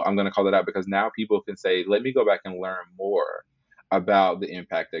also I'm going to call it out because now people can say, let me go back and learn more about the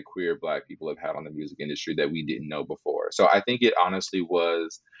impact that queer Black people have had on the music industry that we didn't know before. So I think it honestly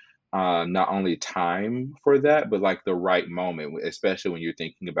was not only time for that, but like the right moment, especially when you're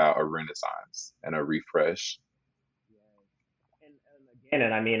thinking about a renaissance and a refresh.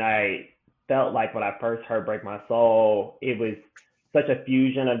 and I mean, I felt like when I first heard Break My Soul, it was such a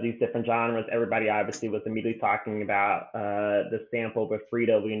fusion of these different genres. Everybody obviously was immediately talking about the sample with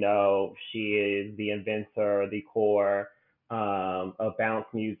Frida. We know she is the inventor, the core of bounce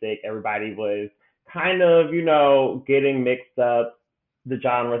music. Everybody was kind of, getting mixed up the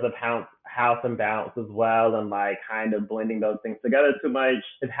genres of house and bounce as well, and like kind of blending those things together too much.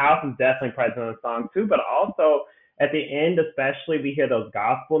 And house is definitely present in the song too, but also at the end, especially, we hear those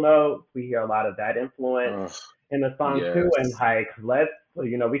gospel notes. We hear a lot of that influence Ugh, in the song too. And yes. like,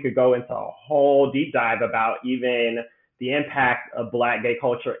 we could go into a whole deep dive about even the impact of Black gay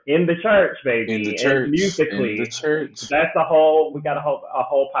culture in the church, In the baby, and church, in the musically. church. That's a whole. We got a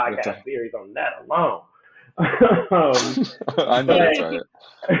whole That's podcast a, series on that alone. um, I know that's but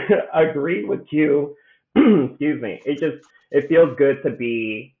right. agree with you. Excuse me. It feels good to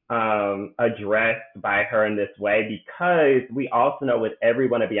be addressed by her in this way because we also know with every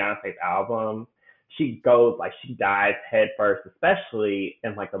one of Beyonce's albums, she dives headfirst, especially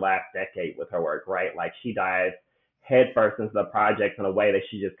in like the last decade with her work, right? Like she dives headfirst into the project in a way that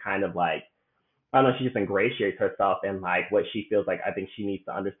she just kind of like I don't know, she just ingratiates herself in like what she feels like I think she needs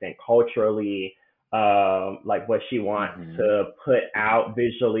to understand culturally, like what she wants Hmm. to put out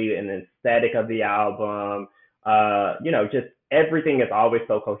visually and the aesthetic of the album. just everything is always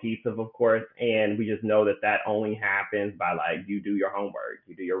so cohesive, of course, and we just know that only happens by like you do your homework,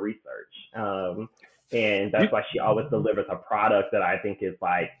 you do your research, and You, that's why she always delivers a product that I think is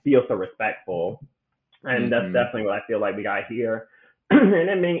like feels so respectful, and that's hmm definitely what I feel like we got here.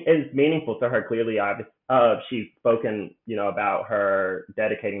 And it's meaningful to her. Clearly, she's spoken, about her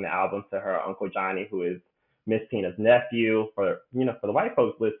dedicating the album to her uncle Johnny, who is Miss Tina's nephew. For the white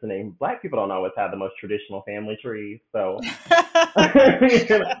folks listening, Black people don't always have the most traditional family trees. So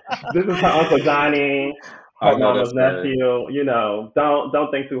this is her uncle Johnny, I her know mama's that's right. nephew.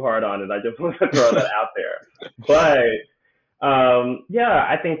 Don't think too hard on it. I just want to throw that out there. But yeah,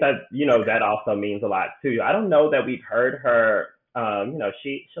 I think that that also means a lot too. I don't know that we've heard her.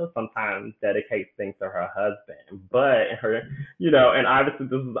 She'll sometimes dedicate things to her husband, but and obviously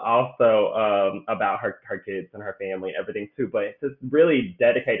this is also about her kids and her family and everything too. But it's just really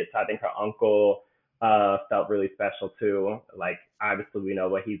dedicated to, I think, her uncle. Felt really special too. Like obviously we know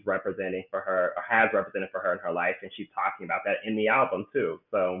what he's representing for her or has represented for her in her life, and she's talking about that in the album too.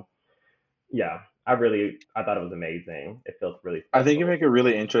 So yeah, I thought it was amazing. It feels really I think you special. make a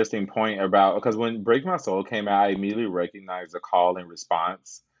really interesting point about because when Break My Soul came out, I immediately recognized the call and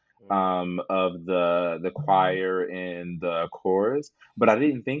response of the choir and the chorus, but I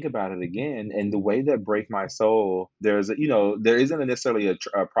didn't think about it again. And the way that Break My Soul, there isn't necessarily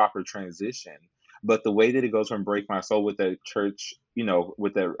a proper transition, but the way that it goes from Break My Soul with the church,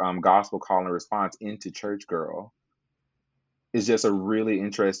 with the gospel call and response into Church Girl is just a really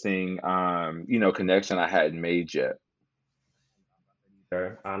interesting, connection I hadn't made yet.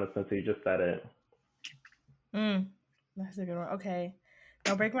 Sure, honestly, so you just said it. Mm, that's a good one. Okay.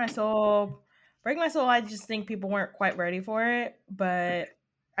 Now, Break My Soul. Break My Soul, I just think people weren't quite ready for it, but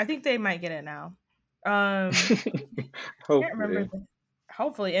I think they might get it now. I can't remember. Hopefully.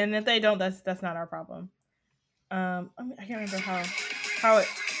 Hopefully, and if they don't, that's not our problem. I can't remember how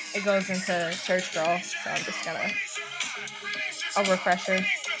it goes into Church Girl, so I'm just gonna a refresher.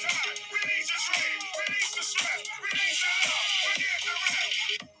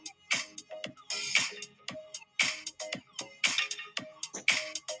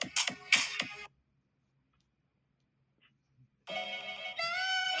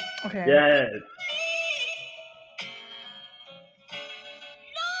 Okay. Yes.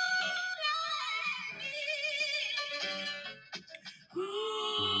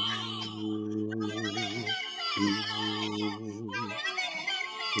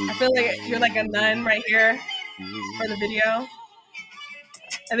 I feel like you're like a nun right here for the video,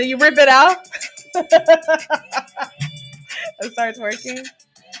 and then you rip it out. It starts working.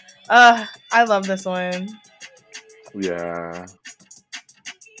 I love this one. Yeah.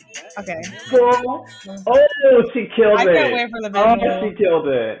 Okay. Girl. Oh, she killed I can't it. wait for the Oh, visual. she killed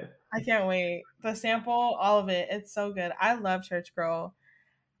it. I can't wait. The sample, all of it. It's so good. I love Church Girl.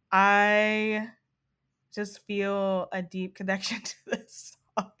 I just feel a deep connection to this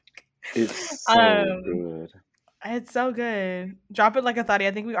song. It's so Um, good. it's so good. Drop it like a thoughty.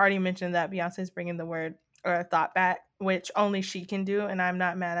 I think we already mentioned that Beyonce's bringing the word or a thought back, which only she can do, and I'm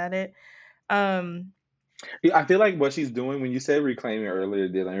not mad at it. Um, Yeah, I feel like what she's doing when you said reclaiming earlier,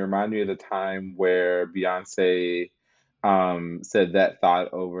 Dylan, it reminded me of the time where Beyonce said that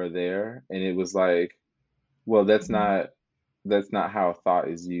thought over there, and it was like, well, that's not how thought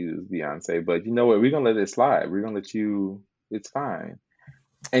is used, Beyonce. But you know what? We're gonna let it slide. We're gonna let you. It's fine.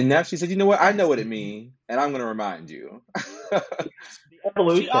 And now she said, you know what? I know what it absolutely. means, and I'm gonna remind you. The She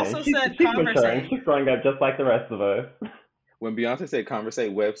evolution. also She's said she's maturing. conversate. She's growing up just like the rest of us. When Beyonce said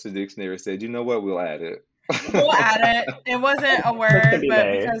conversate, Webster Dictionary said, you know what? We'll add We'll it. add it. It wasn't a Push can word, be but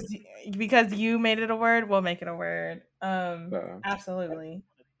made. because you made it a word, we'll make it a word. So, Absolutely.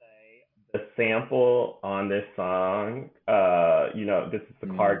 The sample on this song, this is the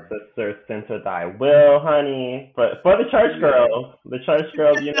Clark mm. sisters, Center Thy Will, honey. But for Yeah. the church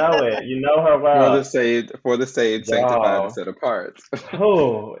girls, you know it. You know her well. For the saved, sanctified, and Y'all. set apart.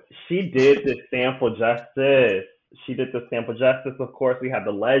 Oh, she did this sample justice. She did the sample justice. Of course, we have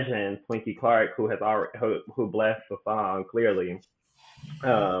the legend, Twinkie Clark, who has already who blessed the song clearly.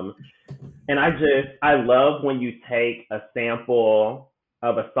 Um, and I love when you take a sample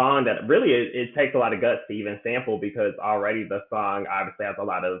of a song that really it takes a lot of guts to even sample because already the song obviously has a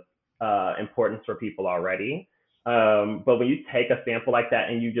lot of importance for people already. But when you take a sample like that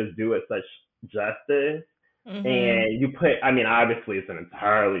and you just do it such justice Mm-hmm. and you put, I mean, obviously it's an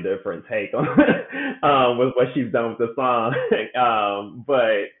entirely different take on with what she's done with the song.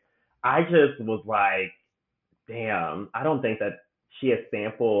 But I just was like, damn, I don't think that she has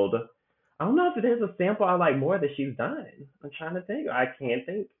sampled. I don't know if there's a sample I like more that she's done. I'm trying to think. I can't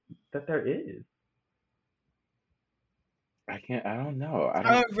think that there is. I don't know. I I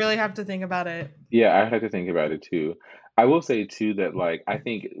don't. would really have to think about it. Yeah, I had to think about it too. I will say too that like I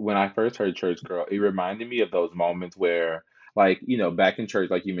think when I first heard Church Girl, it reminded me of those moments where like, back in church,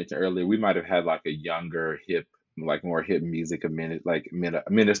 like you mentioned earlier, we might have had like a younger, hip, like more hip music,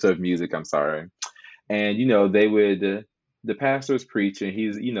 minister of music, I'm sorry. And they would the pastor's preaching,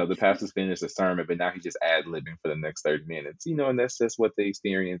 the pastor's finished the sermon, but now he's just ad-libbing for the next 30 minutes, and that's just what the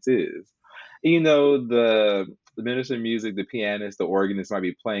experience is. The minister of music, the pianist, the organist might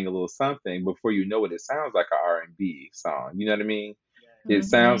be playing a little something. Before you know it, it sounds like a R&B song. You know what I mean? It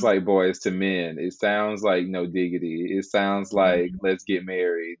sounds Mhm. like Boys to Men. It sounds like No Diggity. It sounds like Mhm. Let's Get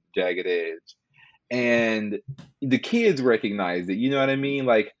Married, Jagged Edge. And the kids recognize it. You know what I mean?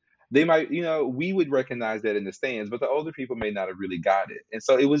 Like they might, we would recognize that in the stands, but the older people may not have really got it. And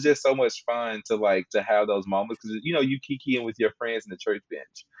so it was just so much fun to have those moments because you kiki in with your friends in the church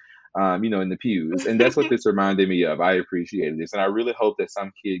bench, in the pews, and that's what this reminded me of. I appreciated this, and I really hope that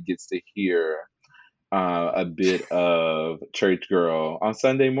some kid gets to hear a bit of Church Girl on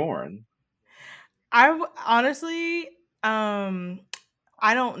Sunday morn. Honestly, I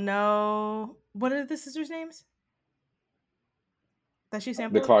don't know. What are the sisters' names that she The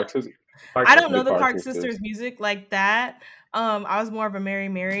sampled? Clark sisters. I don't The know the Clark Clark sisters. sisters' music like that. I was more of a Mary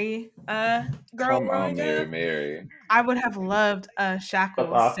Mary girl Come on, growing Mary, up. Mary. I would have loved a Up Shackles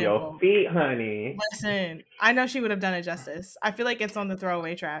off your sample. feet, honey. Listen, I know she would have done it justice. I feel like it's on the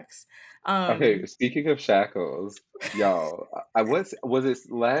throwaway tracks. Okay, speaking of Shackles, y'all, I was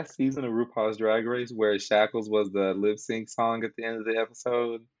it last season of RuPaul's Drag Race where Shackles was the lip sync song at the end of the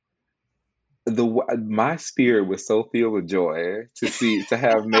episode? My spirit was so filled with joy to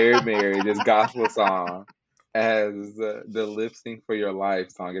have Mary Mary, this gospel song, as the lip sync for your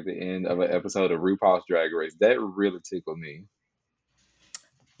life song at the end of an episode of RuPaul's Drag Race. That really tickled me.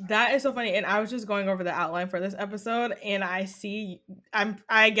 That is so funny. And I was just going over the outline for this episode and I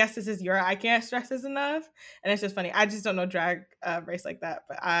guess this is your I can't stress this enough. And it's just funny. I just don't know drag race like that,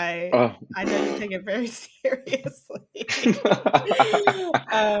 but Oh. I know you take it very seriously.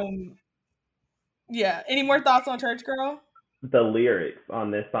 Yeah. Any more thoughts on Church Girl? The lyrics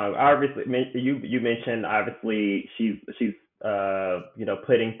on this song, obviously, you mentioned obviously she's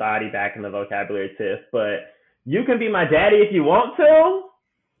putting thotty back in the vocabulary test, but you can be my daddy if you want to.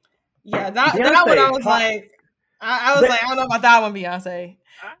 Yeah, that Beyonce, one I was like, I was like, I don't know about that one, Beyonce.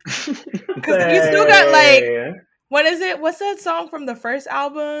 Because you still got like, what is it? What's that song from the first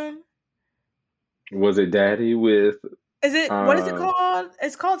album? Was it Daddy with? What is it called?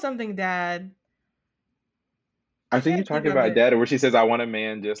 It's called something Dad. I think you're talking about Daddy, where she says, "I want a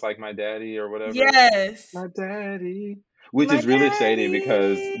man just like my daddy" or whatever. Yes, my daddy. Which is really shady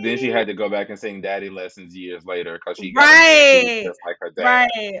because then she had to go back and sing Daddy Lessons years later because she got a man who was just like her dad.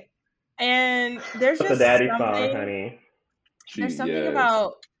 Right. And there's just the daddy something, song, honey. There's something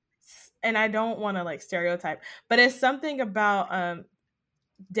about, and I don't want to like stereotype, but it's something about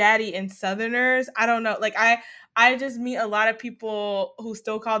daddy and Southerners. I don't know. Like I just meet a lot of people who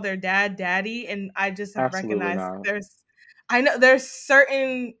still call their dad daddy, and I just have recognized there's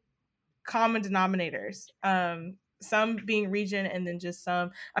certain common denominators. Some being region, and then just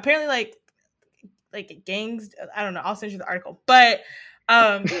some apparently like gangs. I don't know. I'll send you the article, but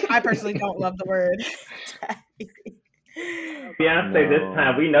I personally don't love the word daddy. Beyonce, this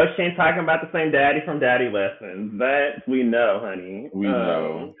time we know she ain't talking about the same daddy from Daddy Lessons. That we know, honey. We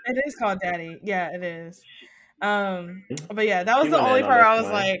know. It is called Daddy. Yeah, it is. But yeah, that was the only part I was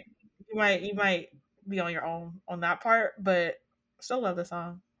like, you might be on your own on that part, but still love the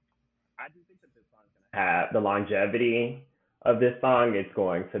song. I do think that this song's gonna have the longevity of this song. It's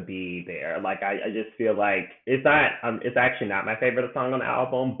going to be there. Like I just feel like it's not. It's actually not my favorite song on the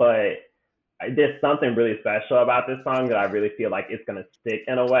album, but there's something really special about this song that I really feel like it's gonna stick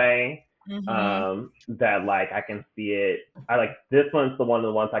in a way. That like I can see it. I like this one's one of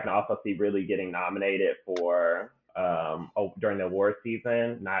the ones I can also see really getting nominated for during the award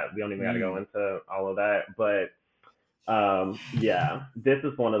season. We don't even got to go into all of that, but yeah, this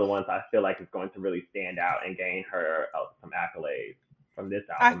is one of the ones I feel like is going to really stand out and gain her some accolades from this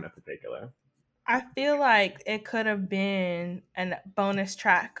album in particular. I feel like it could have been a bonus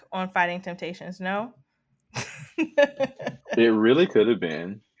track on Fighting Temptations, no? It really could have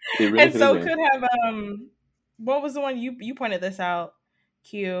been. It really and so could have what was the one you pointed this out,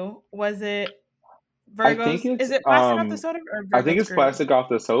 Q? Was it Virgo's? Is it Plastic Off the Sofa or Virgo's I think it's Groove? Plastic Off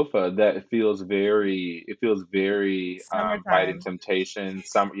the Sofa that feels very Fighting Temptations.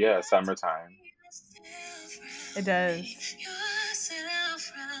 Summertime. It does.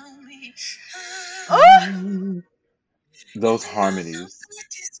 Oh! Those harmonies.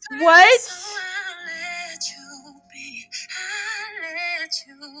 What?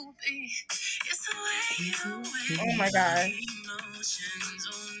 Oh my god.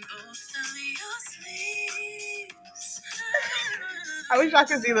 I wish I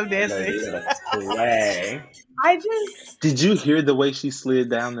could see them dancing. Baby, you gotta slay. I just Did you hear the way she slid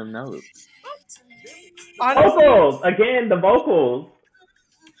down them notes? honestly, Vocals again, the vocals.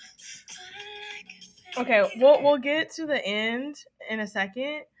 okay, we'll get to the end in a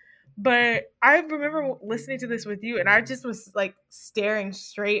second, but I remember listening to this with you, and I just was like staring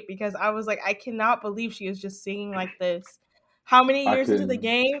straight because I was like, I cannot believe she is just singing like this. How many I years into the couldn't.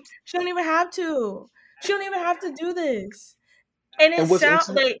 game? She don't even have to. She don't even have to do this. And it And what's sound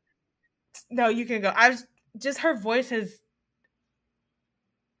interesting? like no, you can go. I just her voice is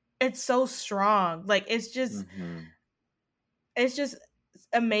it's so strong. Like Hmm. it's just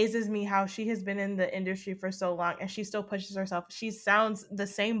amazes me how she has been in the industry for so long and she still pushes herself. She sounds the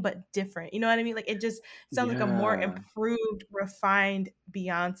same but different. You know what I mean? Like it just sounds like a more Yeah. improved, refined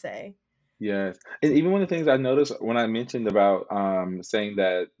Beyonce. Yes. And even one of the things I noticed when I mentioned about saying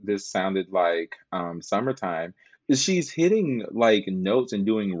that this sounded like summertime is she's hitting like notes and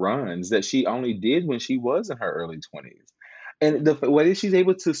doing runs that she only did when she was in her early 20s. And the way that she's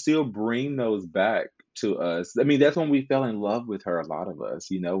able to still bring those back to us, I mean, that's when we fell in love with her, a lot of us,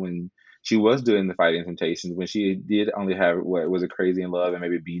 when she was doing the Fighting Temptations, when she did only have, what was it, Crazy in Love and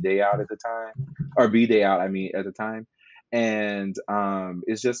maybe B Day Out at the time, or B Day Out, I mean, at the time. And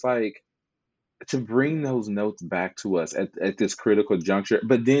it's just like, to bring those notes back to us at this critical juncture,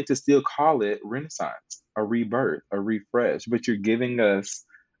 but then to still call it Renaissance, a rebirth, a refresh, but you're giving us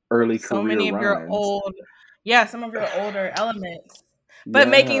early So career many of your runs. old yeah, some of your older elements, but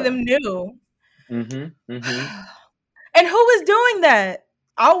making Yeah. them new. Mhm. Mhm. And who is doing that?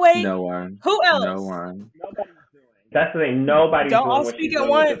 I'll wait. No one. Who No else? one. That's the thing. Nobody's Don't all doing what speak she's at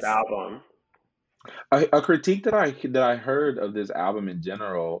doing with this once. album. A critique that I heard of this album in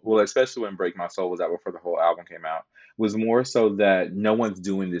general, well, especially when Break My Soul was out before the whole album came out, was more so that no one's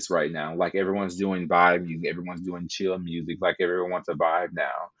doing this right now. Like everyone's doing vibe music, everyone's doing chill music, like everyone wants a vibe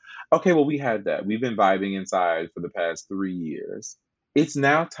now. Okay, well, we had that. We've been vibing inside for the past 3 years. It's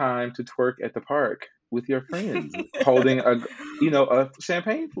now time to twerk at the park with your friends, holding a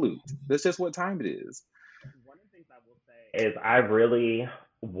champagne flute. That's just what time it is. One of the things I will say is I really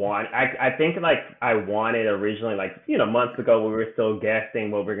I think like I wanted originally, like, months ago when we were still guessing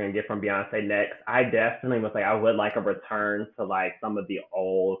what we're gonna get from Beyonce next. I definitely was like, I would like a return to like some of the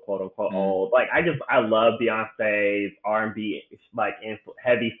old, quote unquote Mm, old. Like I love Beyonce's R&B, like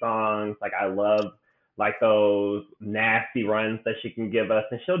heavy songs. Like I love like those nasty runs that she can give us,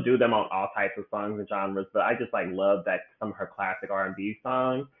 and she'll do them on all types of songs and genres. But I just like love that some of her classic R&B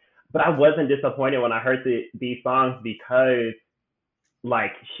songs. But I wasn't disappointed when I heard these songs because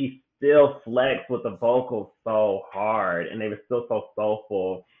like she still flexed with the vocals so hard, and they were still so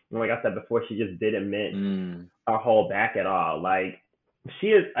soulful. And like I said before, she just didn't miss mm, or hold back at all. Like she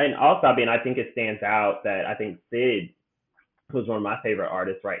is, and also, I mean, I think it stands out that I think Sid, who's one of my favorite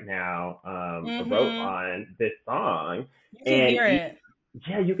artists right now, wrote Mm-hmm. on this song, You can and hear it.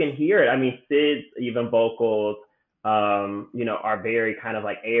 yeah, you can hear it. I mean, Sid's even vocals, are very kind of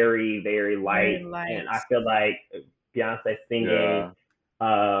like airy, very light, Very and light. I feel like Beyonce singing yeah.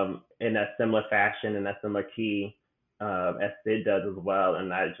 in a similar fashion, in a similar key, as Sid does as well,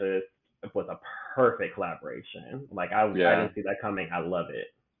 and that just was a perfect collaboration. Like I Yeah. didn't see that coming. I love it.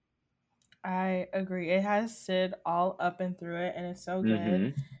 I agree. It has Sid all up and through it, and it's so good.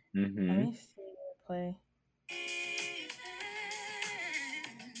 Mhm. Let Mhm. me see it play.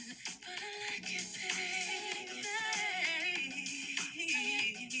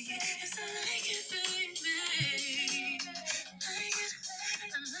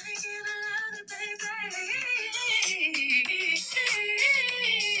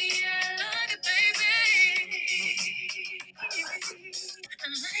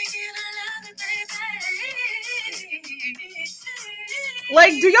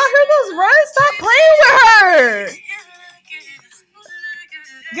 Like, do y'all hear those runs? Stop playing with her.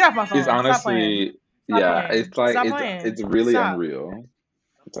 Get off my It's phone. Stop playing. honestly, Stop yeah, playing. it's like Stop it's playing. it's really Stop. unreal.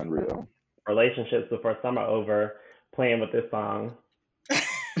 It's unreal. Relationships before summer over, playing with this song.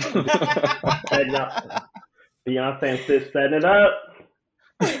 Setting up, Beyonce and Sid setting it up.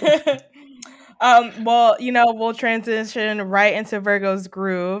 Well, we'll transition right into Virgo's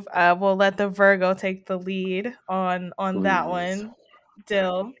groove. We'll let the Virgo take the lead on that Please. one.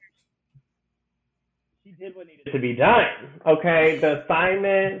 Dill. She did what needed to be done. Okay, the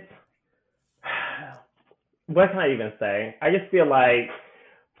assignment. What can I even say? I just feel like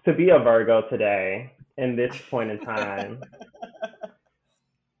to be a Virgo today, in this point in time,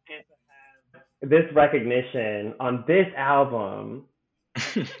 this recognition on this album,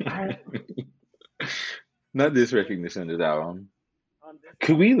 I, Not this recognition of this album.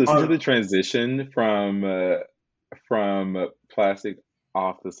 Could we listen to On the transition from Plastic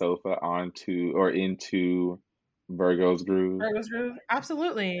off the sofa onto or into Virgo's Groove? Virgo's Groove?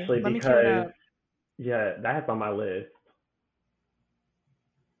 Absolutely. actually Let me cue it because up. yeah, that's on my list.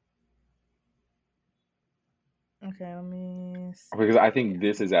 Okay, let me Because I see. think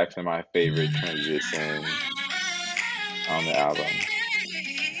this is actually my favorite transition on the album.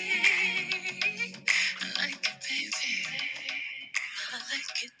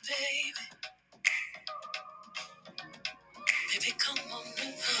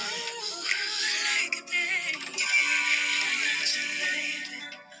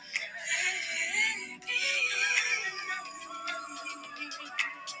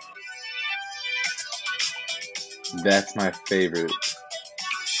 That's my favorite.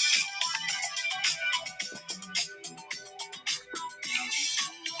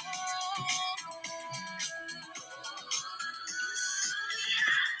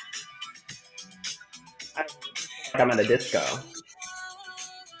 I like I'm at a disco.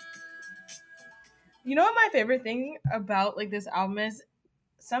 You know what my favorite thing about like this album is?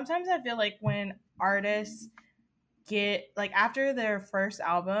 Sometimes I feel like when artists get like after their first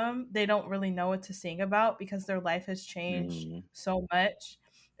album, they don't really know what to sing about because their life has changed Hmm. so much.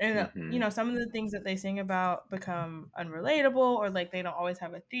 And Hmm. some of the things that they sing about become unrelatable or like they don't always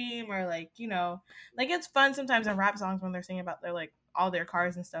have a theme or like, like it's fun sometimes in rap songs when they're singing about their like all their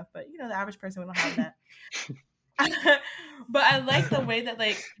cars and stuff, but the average person we don't have that. But I like the way that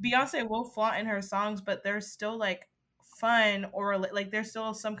like Beyonce will flaunt in her songs, but there's still like fun or like there's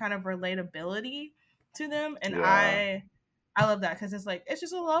still some kind of relatability to them, and Yeah. I love that because it's like it's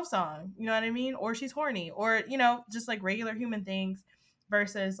just a love song, you know what I mean? Or she's horny, or just like regular human things,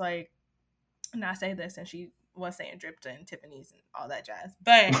 versus like not say this, and she was saying Dripta and Tiffany's and all that jazz,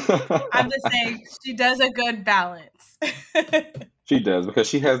 but I'm just saying she does a good balance. She does because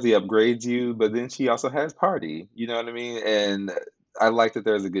she has the upgrades you, but then she also has party. You know what I mean? And I like that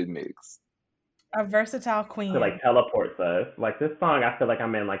there's a good mix. A versatile To like queen. teleports us. Like this song, I feel like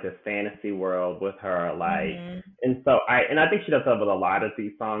I'm in like this fantasy world with her. Like, Hmm. and I think she does that with a lot of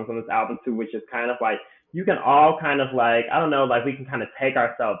these songs on this album too, which is kind of like you can all kind of like I don't know, like we can kind of take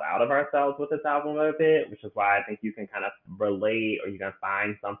ourselves out of ourselves with this album a bit, which is why I think you can kind of relate or you can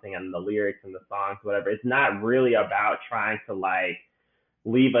find something in the lyrics and the songs, whatever. It's not really about trying to like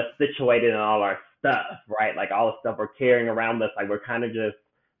leave us situated in all our stuff, right? Like all the stuff we're carrying around us, like we're kind of just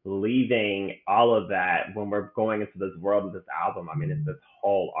leaving all of that when we're going into this world of this album. I mean, it's this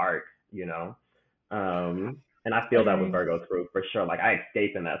whole arc, you know. And I feel that with Agree. Virgo's Groove for sure. Like I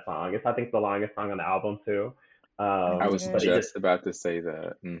escape in that song. It's I think the longest song on the album too. I was But it It is. just just about to say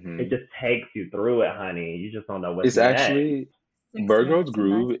that. it just takes you through it, honey. You just don't know what's It's next. actually 6 minutes Virgo's and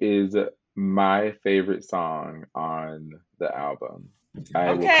nine. Groove is my favorite song on the album. I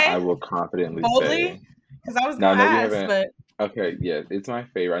Okay, will confidently boldly, say. because I was Now I gonna know we ask, haven't. but Okay, yeah, it's my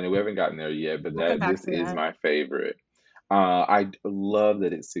favorite. I know we haven't gotten there yet, but we'll come that back this to is that. my favorite. Love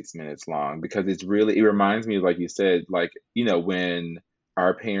that it's 6 minutes long because it reminds me, like you said, like when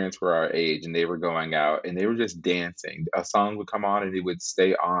our parents were our age and they were going out and they were just dancing. A song would come on and it would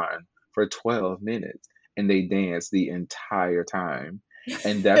stay on for 12 minutes and they danced the entire time.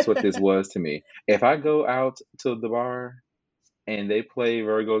 And that's what this was to me. If I go out to the bar and they play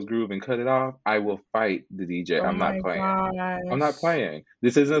Virgo's Groove and cut it off, I will fight the DJ. Oh I'm not my playing. I'm not gosh. playing.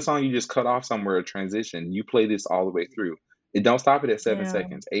 This isn't a song you just cut off somewhere or transition. You play this all the way through. It don't stop it at seven Yeah.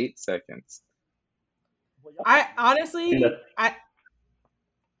 seconds, 8 seconds. I In the honestly, I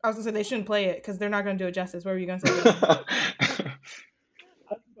was gonna say they shouldn't play it because they're not gonna do it justice. What were you gonna say, Dylan?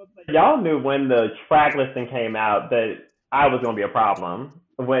 y'all knew when the track listing came out that I was gonna be a problem.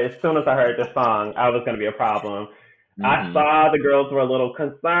 When as soon as I heard the song, I was gonna be a problem. I Hmm. saw the girls were a little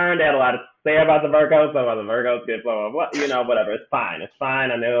concerned. They had a lot to say about the Virgos, about the Virgos get blah blah blah. Whatever. It's fine. It's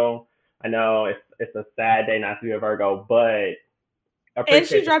fine. I know. It's a sad day not to be a Virgo, but And she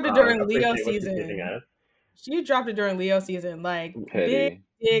appreciate the dropped it song. during Leo Appreciate what she's giving season. us. She dropped it during Leo season, like big,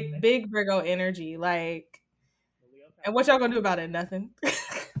 Petty. big Virgo energy. Like, and what y'all gonna do about it? Nothing.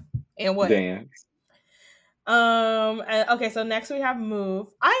 And what? Dance. Okay, so next we have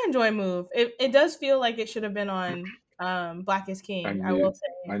Move. I enjoy Move. It does feel like it should have been on Black is I King, I will knew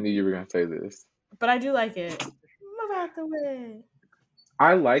say. I knew you were gonna say this. But I do like it. Move out the way.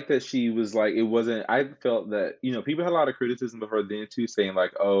 I like that she was like it wasn't I felt that, people had a lot of criticism of her then too, saying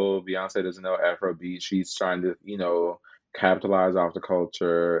like, oh, Beyonce doesn't know Afrobeat. She's trying to, capitalize off the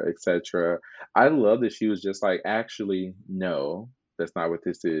culture, etc. I love that she was just like, actually, no, That's not what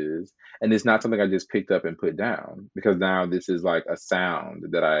this is. And it's not something I just picked up and put down, because now this is like a sound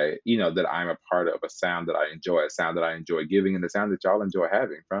that that I'm a part of, a sound that I enjoy, a sound that I enjoy giving, and the sound that y'all enjoy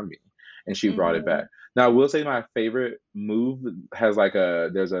having from me. And she brought it Mm-hmm. back. Now, I will say my favorite move has like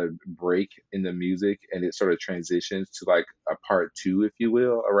there's a break in the music, and it sort of transitions to like a part two, if you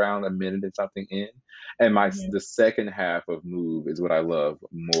will, around a minute and something in. And Mm-hmm. the second half of Move is what I love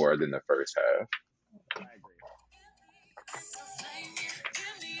more than the first half. I agree.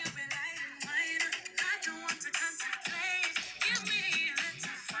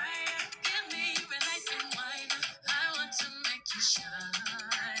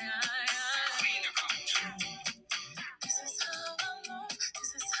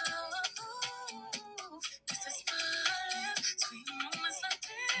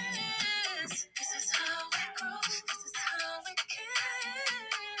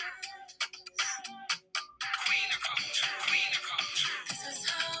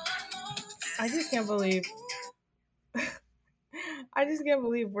 I just can't believe I just can't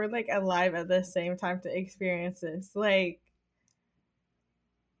believe we're like alive at the same time to experience this. Like,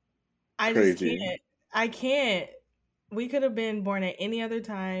 I just Crazy. can't. I can't. We could have been born at any other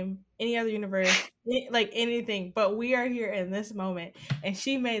time, any other universe, like anything, but we are here in this moment, and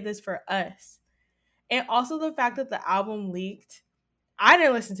she made this for us. And also the fact that the album leaked, I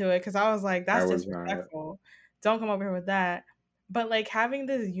didn't listen to it because I was like, I that's was not. disrespectful. Don't come over here with that. But like having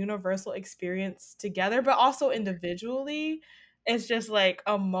this universal experience together, but also individually, it's just like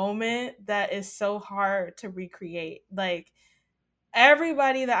a moment that is so hard to recreate. Like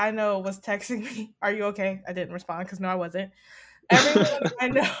everybody that I know was texting me, "Are you okay?" I didn't respond because no, I wasn't. Everyone I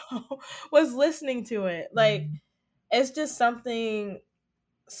know was listening to it. Like it's just something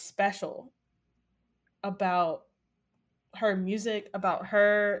special about her music, about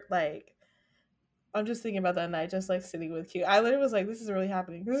her. Like I'm just thinking about that night, just like sitting with Q. I literally was like, "This is really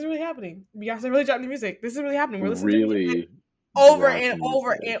happening. This is really happening. Beyonce really dropped new music. This is really happening. We're listening to music Really over dropped and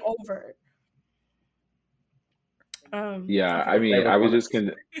over music. and over." Yeah, I I forgot. They mean, was I was one of just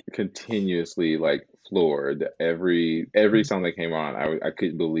continuously like floored. Every song that came on, I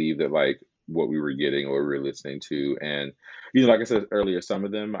couldn't believe that like what we were getting or we were listening to. And like I said earlier, some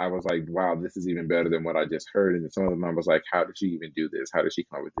of them I was like, wow, this is even better than what I just heard. And some of them I was like, how did she even do this? How did she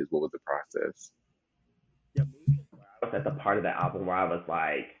come up with this? What was the process? yeah, I was at the part of the album where I was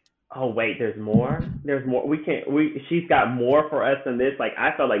like, oh wait, there's more. There's more. We can't. We she's got more for us than this. Like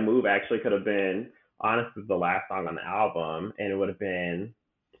I felt like Move actually could have been honestly the last song on the album, and it would have been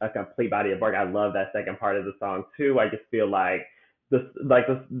a complete body of work. I love that second part of the song too. I just feel like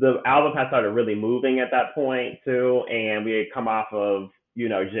the album had started really moving at that point too, and we had come off of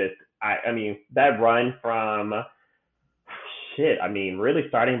just I mean that run from shit, I mean, really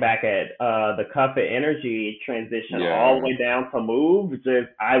starting back at the Cuff It Energy transition all the Yeah, way down to Move, just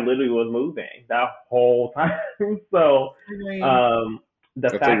I literally was moving that whole time. So Agreed. um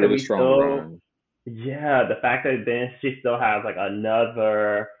the that's a fact that really we strong still run. yeah, the fact that then she still has like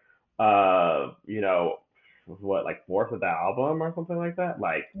another what, like fourth of the album or something like that.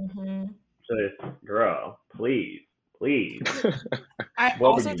 Like Mhm. just girl, please, please. I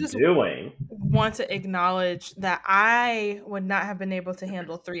What were also you just doing? want to acknowledge that I would not have been able to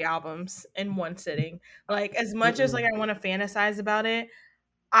handle 3 albums in one sitting. Like, as much as, like, Mm-mm. I wanna fantasize about it,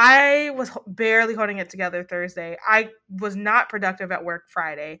 I was h barely holding it together Thursday. I was not productive at work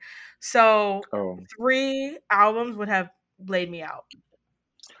Friday. So, Oh, 3 albums would have laid me out.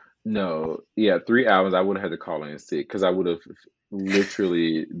 no. Yeah, 3 hours I would have had to call in sick because I would have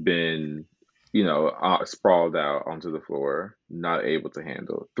literally been, sprawled out onto the floor, not able to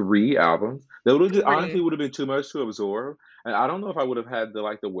handle 3 albums. That would have just, honestly 3. would have been too much to absorb, and I don't know if I would have had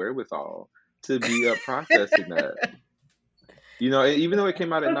the wherewithal to be up processing that. And even though it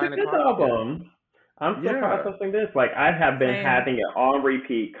came out at But it's a nine good o'clock, album. I'm still yeah, processing this. Like I have been Same. having it on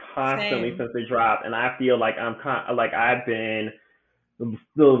repeat constantly Same. since it dropped, and I feel like like I've been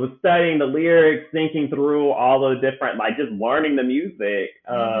still studying the lyrics, thinking through all the different, like just learning the music,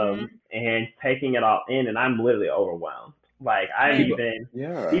 Mhm. and taking it all in, and I'm literally overwhelmed. Like I'm Same. people, even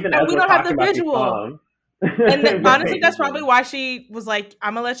yeah. even And as we we're don't have the talking about these visual. songs, And honestly, right? that's probably why she was like,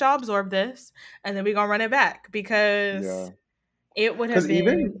 "Imma let y'all absorb this, and then we gonna run it back," because Yeah. it would have Because been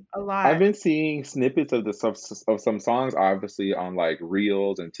even a I've lot. been seeing snippets of some songs, obviously on like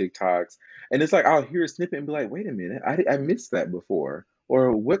reels and TikToks, and it's like I'll hear a snippet and be like, "Wait a minute, I missed that before,"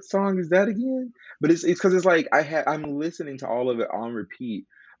 or "What song is that again?" But it's because it's like I'm listening to all of it on repeat,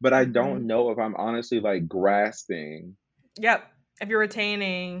 but I don't Mhm. know if I'm honestly like grasping. Yep. If you're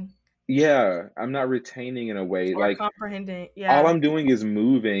retaining Yeah, I'm not retaining in a way or like comprehending, all yeah. I'm doing is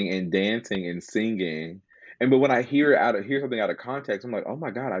moving and dancing and singing. but when I hear something out of context, I'm like, oh my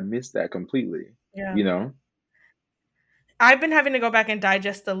God, I missed that completely. Yeah. You know? I've been having to go back and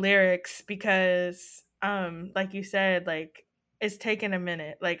digest the lyrics because, like you said, like it's taken a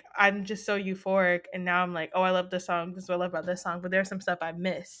minute. Like I'm just so euphoric, and now I'm like, oh, I love this song. This is what I love about this song. But there's some stuff I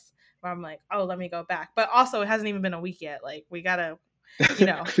missed where I'm like, oh, let me go back. But also, it hasn't even been a week yet. Like we gotta,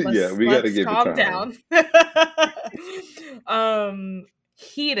 Yeah, we got to let's give it calm time. down.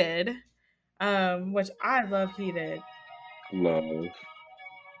 Heated, which I love. Heated. Love.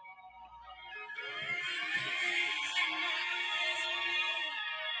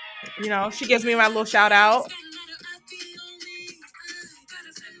 She gives me my little shout out.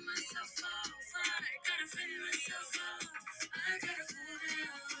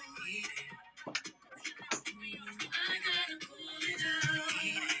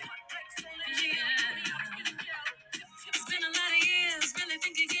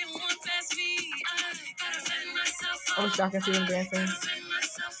 I wish y'all can see him dancing.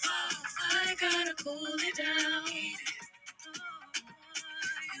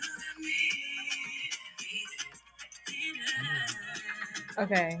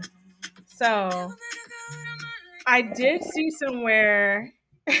 Okay, so I did see somewhere.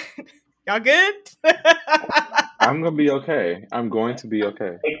 Y'all good? I'm gonna be okay. I'm going to be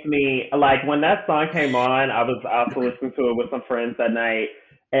okay. Makes me like when that song came on, I was also listening to it with some friends that night,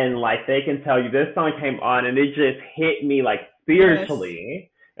 and like they can tell you this song came on and it just hit me like Yes.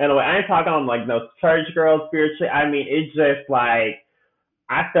 spiritually. And I ain't talking on like no church girl spiritually. I mean, it just like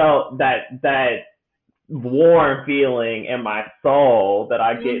I felt that warm feeling in my soul that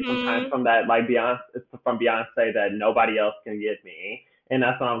I get sometimes Mm-hmm. from that like Beyonce that nobody else can give me. And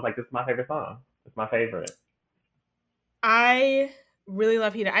that's when I was like, this is my favorite song. It's my favorite. I really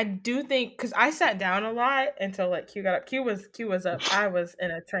love Heater. I do think because I sat down a lot until like Q got up. Q was up. I was in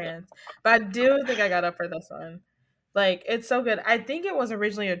a trance, but I do think I got up for this one. Like it's so good. I think it was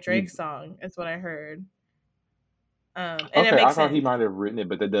originally a Drake You song. Is what I heard. And it okay? I makes thought he sense. might have written it,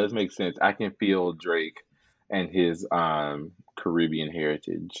 but that does make sense. I can feel Drake and his Caribbean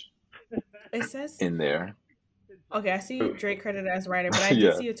heritage It says in there. okay. I see Drake credited as writer, but I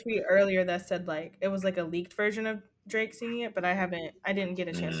did Yeah. see a tweet earlier that said like it was like a leaked version of Drake singing it, but I didn't get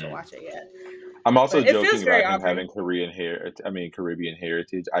a chance to Mm. watch it yet. I'm also But it feels joking very about him Aubrey. having Caribbean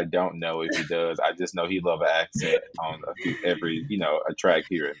heritage. I don't know if he does. I just know he love an accent on every, a track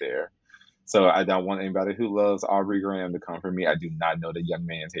here and there. So I don't want anybody who loves Aubrey Graham to come for me. I do not know the young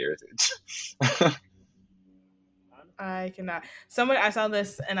man's heritage. I cannot. Someone I saw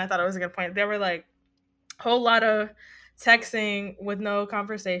this and I thought it was a good point. They were like whole lot of texting with no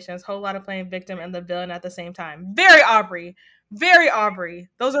conversations, whole lot of playing victim and the villain at the same time. Very Aubrey. Very Aubrey.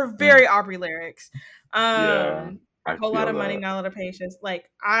 Those are Mm, very Aubrey lyrics. yeah, I Whole lot feel of money, that. not a lot of patience. Like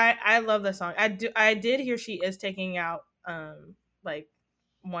I love the song. I did hear she is taking out like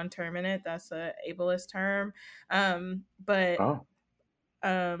one term in it. That's a ableist term. But Oh,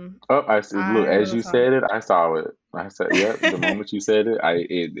 oh, I see. Look, I love as the you song. said it, I saw it. I said, "Yep." The moment you said it,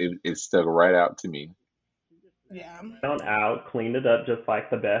 it stuck right out to me. Yeah. Found out, cleaned it up just like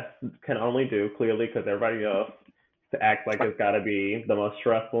the best can only do, clearly, because everybody else to act like it's got to be the most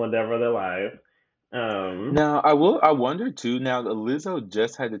stressful endeavor of their life. Um, Now, I will. I wonder too. Now, Lizzo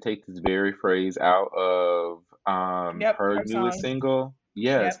just had to take this very phrase out of Yep. her Her newest song. single.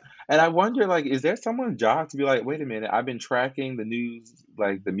 Yes, Yep. and I wonder, like, is there someone's job to be like, wait a minute, I've been tracking the news,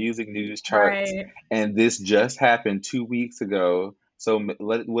 like the music news charts, Right. and this just happened 2 weeks ago. So,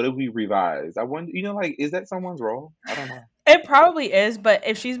 what if we revise? I wonder, like, is that someone's role? I don't know. It probably is, but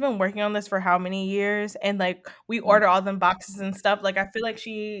if she's been working on this for how many years and like we Mm, order all them boxes and stuff, like I feel like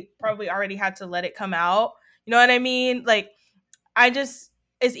she probably already had to let it come out. You know what I mean? Like I just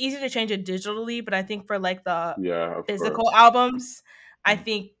it's easy to change it digitally, but I think for like the yeah, of physical course. albums, I Mm.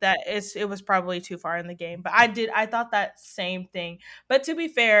 think that it was probably too far in the game. But I thought that same thing. But to be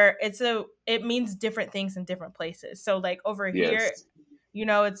fair, it means different things in different places. So like over here, Yes.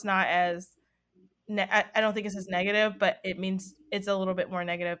 it's not as I don't think it's as negative, but it means it's a little bit more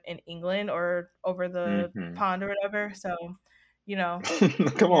negative in England or over the Hmm. pond or whatever. So, you know,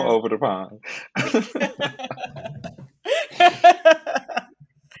 Come on yeah. over the pond.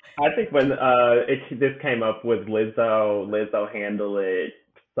 I think when this came up with Lizzo handled it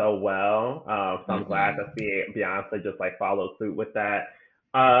so well. So I'm glad to Hmm. see Beyonce just like follow suit with that.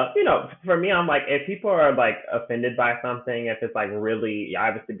 For me, I'm like, if people are like offended by something, if it's like really, yeah,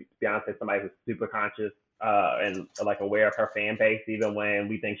 obviously Beyonce, somebody who's super conscious and like aware of her fan base, even when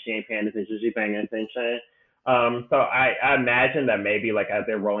we think she ain't paying attention, she's paying attention. So I imagine that maybe like as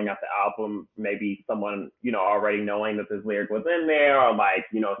they're rolling out the album, maybe someone, already knowing that this lyric was in there, or like,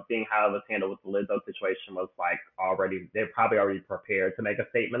 seeing how it was handled with the Lizzo situation was like they're probably already prepared to make a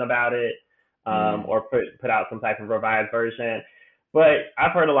statement about it, or put out some type of revised version. But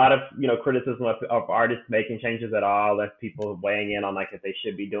I've heard a lot of, criticism of artists making changes at all. There's people weighing in on like if they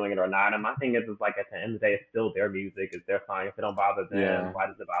should be doing it or not. And my thing is like at the end of the day, it's still their music, it's their song. If it don't bother them, Yeah. why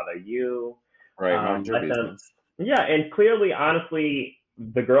does it bother you? Right, mind your business. Yeah, and clearly, honestly,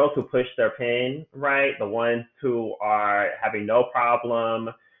 the girls who push their pen, right, the ones who are having no problem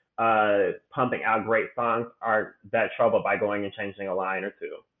pumping out great songs aren't that troubled by going and changing a line or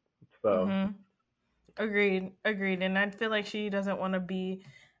two. So Agreed. And I feel like she doesn't want to be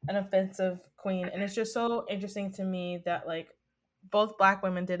an offensive queen. And it's just so interesting to me that like both Black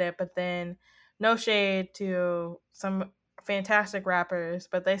women did it, but then no shade to some fantastic rappers,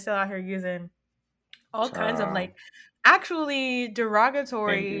 but they still out here using all kinds of like actually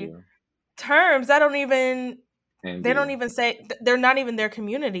derogatory terms that don't even say, they're not even their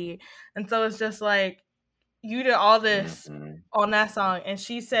community. And so it's just like, you did all this on that song, and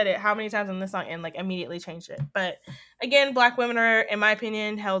she said it how many times on this song and like immediately changed it. But again, Black women are, in my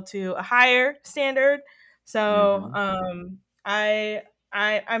opinion, held to a higher standard. So I'm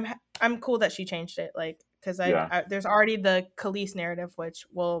cool that she changed it, like, because I there's already the Khalees narrative, which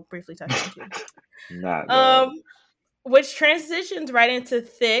we'll briefly touch on too. Which transitions right into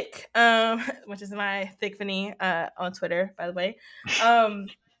Thick, which is my Thickfany on Twitter, by the way.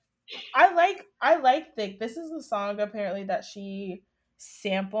 I like Thick. This is the song apparently that she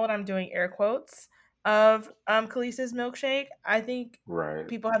sampled, I'm doing air quotes, of Khalees's Milkshake. I think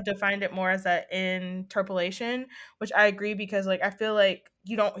people have defined it more as an interpolation, which I agree, because like I feel like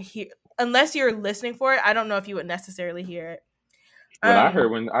you don't hear, unless you're listening for it, I don't know if you would necessarily hear it. When I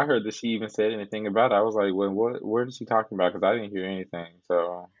heard that she even said anything about it, I was like, well, where is she talking about? Because I didn't hear anything.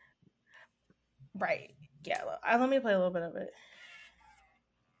 So right. Yeah, let me play a little bit of it.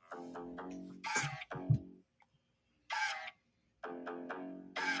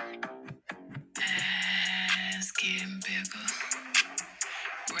 Ass getting bigger,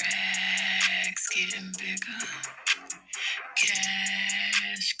 racks getting bigger,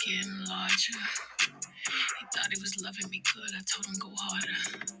 cash getting larger. He thought he was loving me good, I told him go harder.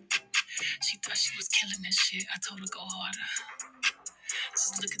 She thought she was killing this shit, I told her go harder.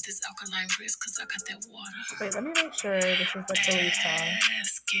 Just look at this alkaline wrist, cause I got that water. Wait, let me make sure this is the Khalees song.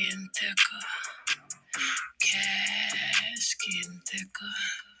 Cash getting thicker, cash getting thicker.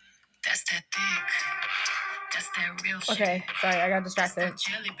 That's that thick. That's that real shit. Okay, sorry, I got distracted.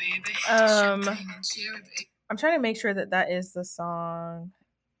 Jelly, baby. I'm trying to make sure that is the song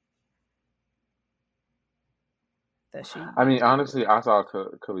that she... I mean, honestly, I thought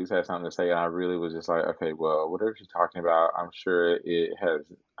Khalees had something to say, and I really was just like, okay, well, whatever she's talking about, I'm sure it has,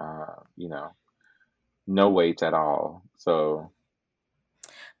 no weight at all. So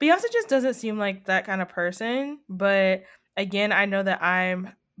Beyonce just doesn't seem like that kind of person. But again, I know that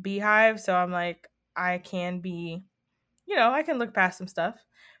I'm Beehive, so I'm like, I can be, I can look past some stuff.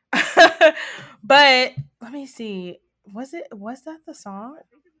 But let me see. Was that the song?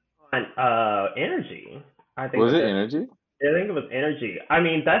 On Energy. I think was it Energy? I think it was Energy. I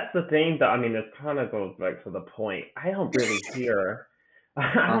mean, that's the thing that, I mean, this kind of goes back to the point. I don't really hear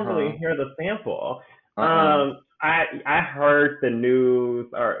the sample. I heard the news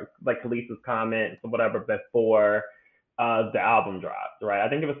or like Khalees's comments or whatever before the album dropped, right? I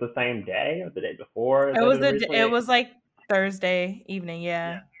think it was the same day or the day before. It was like Thursday evening,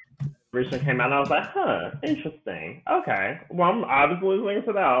 yeah. Originally came out and I was like, interesting. Okay. Well, I'm obviously listening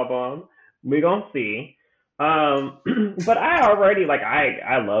to the album. We gonna see. But I already, like,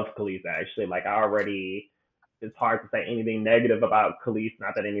 I love Khalees, actually. Like, it's hard to say anything negative about Khalees,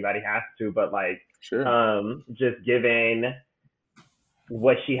 not that anybody has to, but, like, just given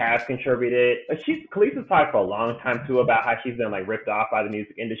what she has contributed. Khalees has talked for a long time, too, about how she's been, like, ripped off by the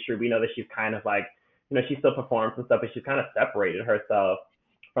music industry. We know that she's kind of, like, she still performs and stuff, but she's kind of separated herself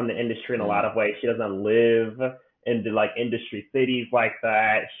from the industry in a lot of ways. She doesn't live in the like industry cities like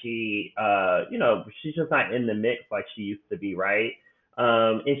that. She she's just not in the mix like she used to be, right?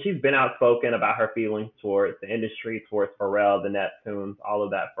 And she's been outspoken about her feelings towards the industry, towards Pharrell, the Neptunes, all of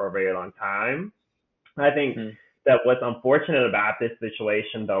that for a very long time. I think that what's unfortunate about this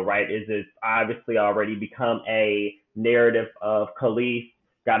situation, though, right, is it's obviously already become a narrative of Khalees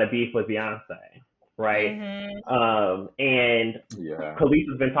got a beef with Beyonce. Right. And Khalees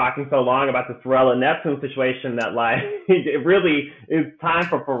has been talking so long about the Pharrell and Neptune situation that, like, it really is time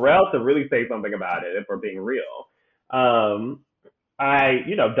for Pharrell to really say something about it, if we're being real. I,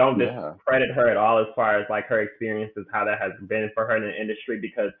 don't Yeah. discredit her at all as far as like her experiences, how that has been for her in the industry,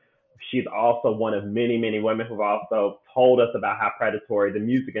 because she's also one of many, many women who've also told us about how predatory the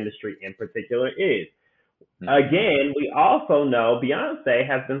music industry in particular is. Hmm. Again, we also know Beyonce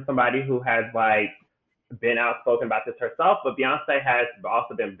has been somebody who has like been outspoken about this herself, but Beyonce has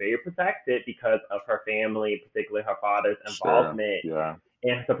also been very protected because of her family, particularly her father's Sure. involvement Yeah.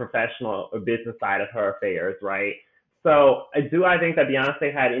 in the professional or business side of her affairs, right? So, I think that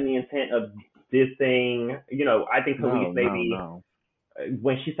Beyonce had any intent of dissing? I think Khalees No, no, maybe no.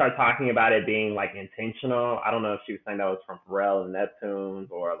 when she started talking about it being like intentional, I don't know if she was saying that was from Pharrell and Neptunes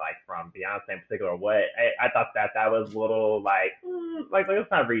or like from Beyonce in particular or what. I thought that was a little like, like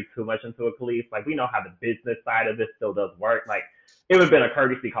let's not read too much into it, Khalees. Like we know how the business side of this still does work. Like it would have been a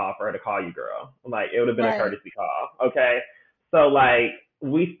courtesy call for her to call you, girl. Like it would have been a Right. courtesy call. Okay. So like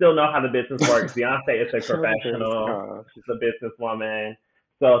we still know how the business works. Beyonce is a What a crazy professional. God. She's a businesswoman.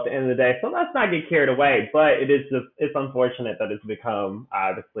 So at the end of the day, so let's not get carried away. But it's unfortunate that it's become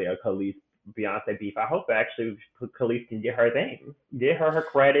obviously a Khalees Beyonce beef. I hope actually Khalees can get her thing, get her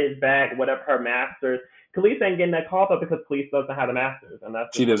credit back, whatever her masters. Khalees ain't getting that call up because Khalees doesn't have the masters, and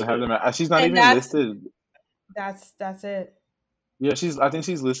that's She just what doesn't it have is. them. She's not And even listed. that's it. Yeah, I think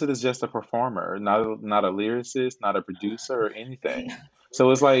she's listed as just a performer, not a lyricist, not a producer or anything. So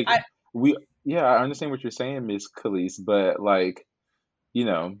it's like I we, yeah, I understand what you're saying, Miss Khalees, but like, you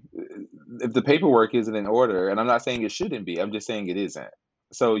know, if the paperwork isn't in order, and I'm not saying it shouldn't be, I'm just saying it isn't.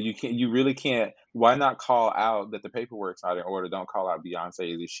 So you really can't. Why not call out that the paperwork's not in order? Don't call out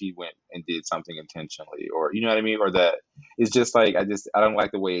Beyonce as if she went and did something intentionally, or you know what I mean, or that it's just like I don't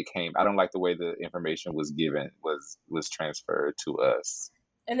like the way it came. I don't like the way the information was given was transferred to us.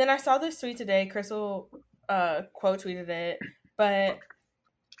 and then I saw this tweet today. Crystal quote tweeted it, but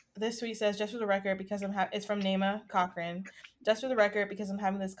this tweet says, "Just for the record, because it's from Nema Cochran. Just for the record, because I'm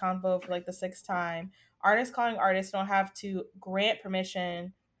having this convo for like the sixth time. Artists calling artists don't have to grant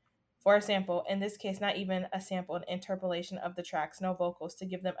permission for a sample. In this case, not even a sample, an interpolation of the tracks, no vocals, to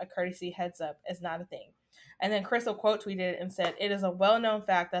give them a courtesy heads up is not a thing." And then Crystal quote tweeted and said, "It is a well-known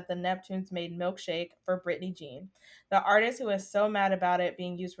fact that the Neptunes made Milkshake for Britney Jean. The artist who is so mad about it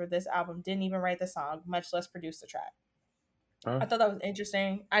being used for this album didn't even write the song, much less produce the track." Huh? I thought that was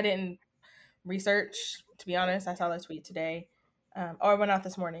interesting. I didn't research, to be honest. I saw that tweet today. Or I went out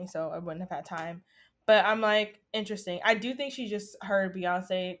this morning, so I wouldn't have had time. But I'm like, interesting. I do think she just heard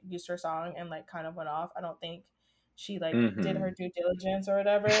Beyonce use her song and like kind of went off. I don't think she like did Mm-hmm. her due diligence or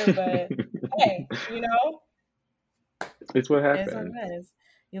whatever. But hey, It's what it is what happened. it is.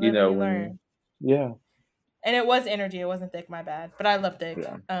 You You live and know you when. learn. Yeah, And it was Energy. It wasn't Thick. My bad. But I love Thick.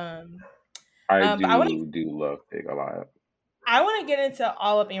 yeah. Um, I but do love Pig a lot. I want to get into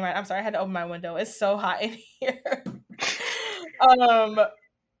All Up in Your Mind. I'm sorry, I had to open my window. It's so hot in here. All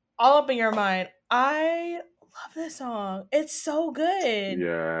Up in Your Mind. I love this song. It's so good.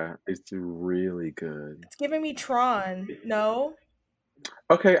 Yeah, it's really good. It's giving me Tron. No?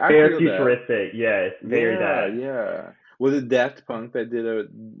 Okay, I Very feel that. futuristic, yes, very Yeah, that. yeah. Was it Daft Punk that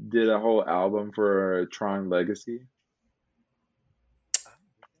did a whole album for Tron Legacy?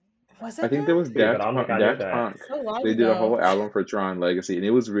 Was I it think there them? was But I don't think I knew Daft that. Punk. So long They did a ago. whole album for Tron Legacy, and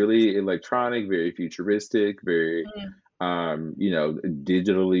it was really electronic, very futuristic, very Mm,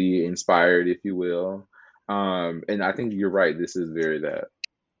 digitally inspired, if you will. And I think you're right. This is very that.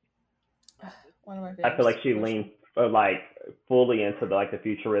 one of my I feel faves, like she for sure. leans like fully into the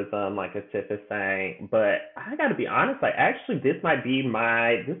futurism, like as Tiff is saying. But I got to be honest, like actually, this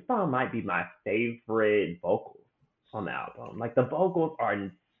song might be my favorite vocals on the album. Like the vocals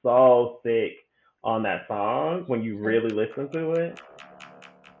are so thick on that song when you Sure. really listen to it.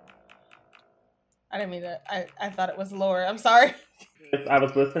 I didn't mean that. I thought it was lower. I'm sorry. I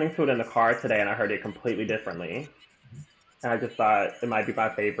was listening to it in the car today, and I heard it completely differently. And I just thought it might be my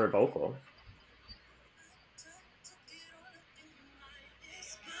favorite vocal.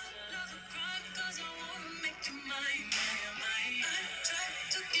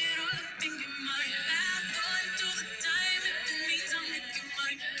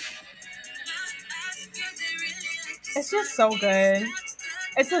 It's just so good.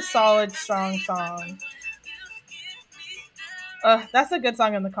 It's a solid, strong song. That's a good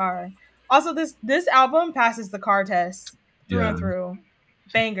song in the car. Also, this album passes the car test through and Yeah. through.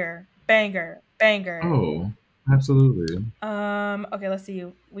 Banger, banger, banger. Oh, absolutely. Okay, let's see.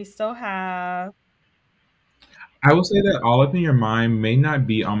 We still have, I will say that All Up in Your Mind may not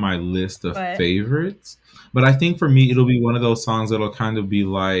be on my list of but favorites, but I think for me it'll be one of those songs that'll kind of be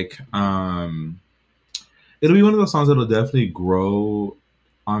like it'll be one of those songs that'll definitely grow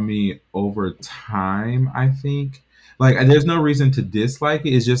on me over time, I think. Like, there's no reason to dislike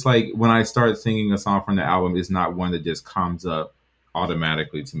it. It's just like when I start singing a song from the album, it's not one that just comes up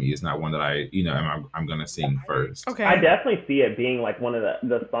automatically to me. It's not one that I'm gonna sing first. Okay. I definitely see it being like one of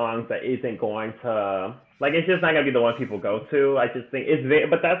the songs that isn't going to, like, it's just not gonna be the one people go to. I just think it's very,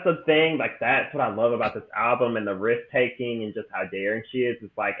 but that's the thing, like, that's what I love about this album and the risk taking and just how daring she is.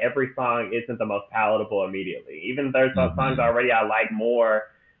 It's like every song isn't the most palatable immediately. Even there's some songs already I like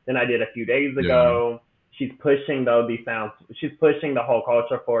more than I did a few days ago. She's pushing these sounds. She's pushing the whole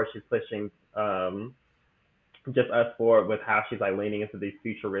culture forward. She's pushing just us forward with how she's like leaning into these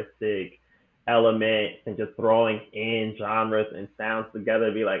futuristic elements and just throwing in genres and sounds together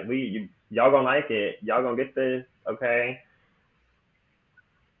to be like, y'all gonna like it. Y'all gonna get this, okay?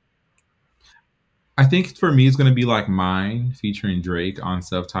 I think for me, it's going to be like Mine featuring Drake on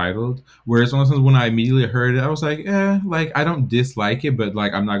Self-Titled. Whereas when I immediately heard it, I was like, like, I don't dislike it, but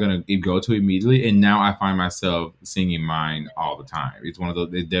like, I'm not going to go to it immediately. And now I find myself singing Mine all the time. It's one of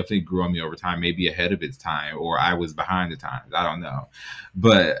those, it definitely grew on me over time, maybe ahead of its time, or I was behind the times. I don't know.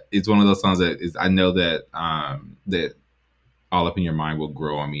 But it's one of those songs I know that, that All Up in Your Mind will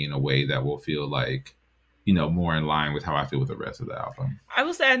grow on me in a way that will feel like, more in line with how I feel with the rest of the album. I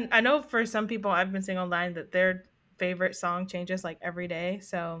will say, I know for some people I've been seeing online that their favorite song changes like every day.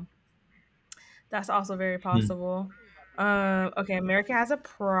 So that's also very possible. Okay, America Has a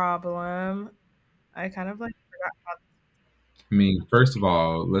Problem. I kind of like forgot about. I mean, first of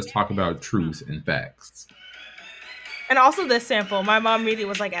all, let's talk about truth and facts. And also this sample. My mom immediately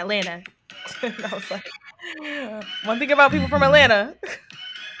was like, Atlanta. And I was like, one thing about people from Atlanta.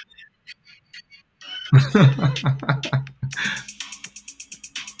 I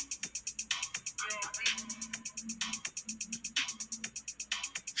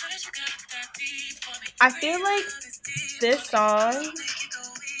feel like this song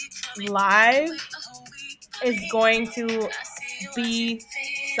live is going to be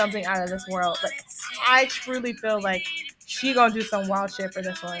something out of this world. Like, I truly feel like she gonna do some wild shit for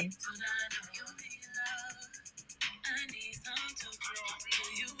this one.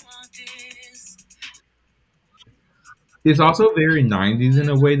 It's also very 90s in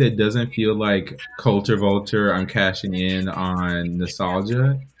a way that doesn't feel like Culture Vulture, I'm cashing in on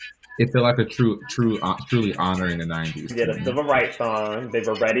nostalgia. It felt like a truly honoring the 90s. Did a civil rights song. They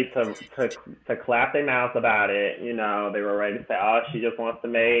were ready to clap their mouths about it. They were ready to say, oh, she just wants to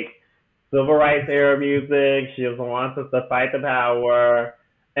make civil rights era music. She just wants us to fight the power.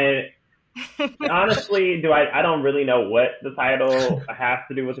 And honestly, I don't really know what the title has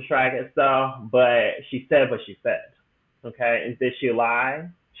to do with the track itself, but she said what she said. Okay, and did she lie?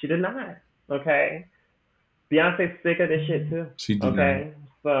 She did not. Okay, Beyonce's sick of this shit too. She did okay,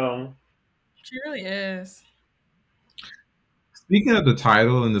 not. So she really is. Speaking of the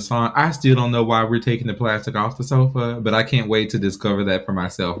title and the song, I still don't know why we're taking the plastic off the sofa, but I can't wait to discover that for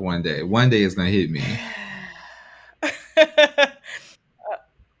myself one day. One day it's gonna hit me.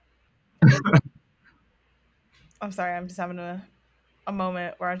 I'm sorry, I'm just having a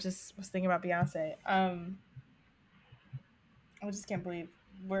moment where I just was thinking about Beyonce. I just can't believe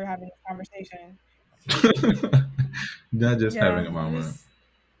we're having a conversation. Not just having a moment.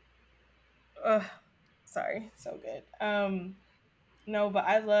 Sorry, so good. No, but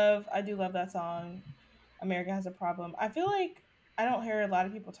I do love that song. America Has a Problem. I feel like I don't hear a lot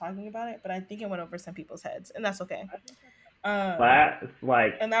of people talking about it, but I think it went over some people's heads, and that's okay. That's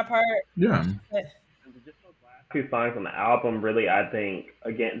like, and that part, yeah. Two songs on the album, really, I think,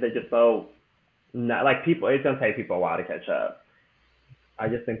 again, they're just so not like people. It's gonna take people a while to catch up. I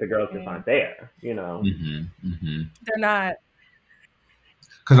just think the girls just aren't there, They're not.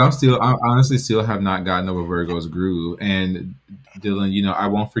 Because I honestly still have not gotten over Virgo's Groove. And Dylan, I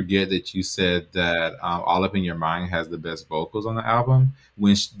won't forget that you said that All Up in Your Mind has the best vocals on the album.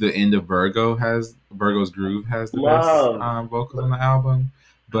 When the end of Virgo's Groove has the best vocals on the album.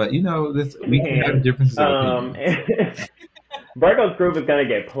 But we can have differences of opinions. Virgo's Groove is gonna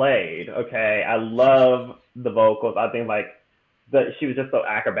get played. Okay, I love the vocals. I think she was just so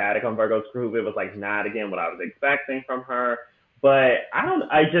acrobatic on Virgo's Groove. It was like not again what I was expecting from her. But I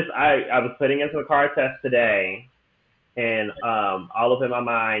was putting into the car test today, and All Up in My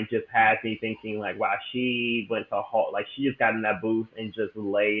Mind just had me thinking like, wow, she went to she just got in that booth and just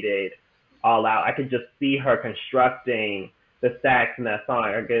laid it all out. I could just see her constructing the sax in that song.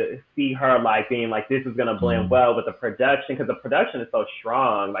 I could see her being like, this is gonna blend well with the production, because the production is so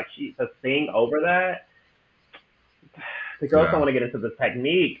strong. Like, she to sing over that. The girls don't want to get into the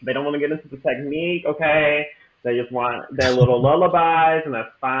technique. They don't want to get into the technique, okay? They just want their little lullabies, and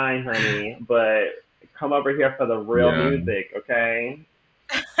that's fine, honey. But come over here for the real music, okay?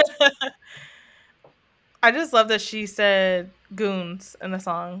 I just love that she said goons in the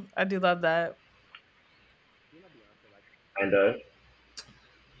song. I do love that. Kind of.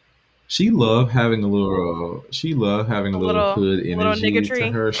 She loved having a little. She loved having a A little little hood little energy to niggatry.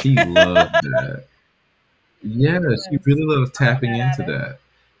 her. She loved that. Yeah, she Yes. really loves tapping Bad at into it. that,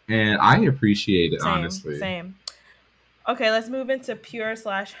 and I appreciate it Same, honestly. same. Okay, let's move into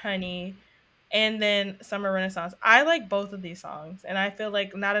Pure/Honey and then Summer Renaissance. I like both of these songs, and I feel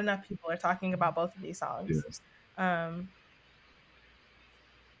like not enough people are talking about both of these songs. Yes. Um,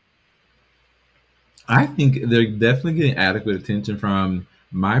 I think they're definitely getting adequate attention from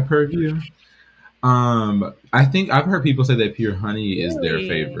my purview. I think I've heard people say that Pure Honey is their really?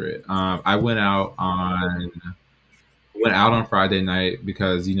 favorite. I went out on Friday night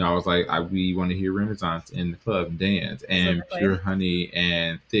because I was like, we want to hear Renaissance in the club and dance, That's what and they played. Pure Honey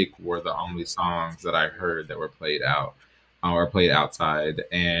and Thick were the only songs that I heard that were played out or played outside,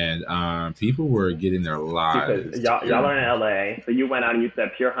 and people were getting their Because lives to y'all Pure are in Honey. LA, so you went out and you said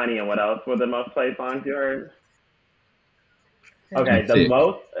Pure Honey, and what else were the most played songs you heard? Okay, And the Thick.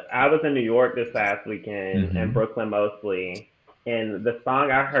 most I was in New York this past weekend and Hmm. Brooklyn mostly, and the song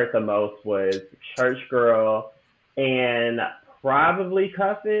I heard the most was Church Girl and probably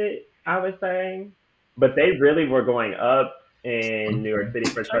Cuff It, I would say. But they really were going up in New York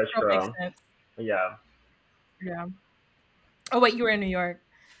City for Church Church Girl makes Girl. sense. Yeah. Yeah. Oh wait, you were in New York.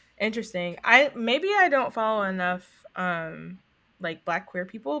 Interesting. I don't follow enough like Black queer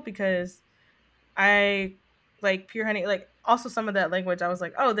people because I like Pure Honey. Like also some of that language, I was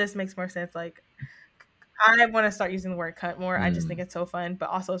like, oh, this makes more sense. Like I want to start using the word cunt more. I just think Mm. it's so fun, but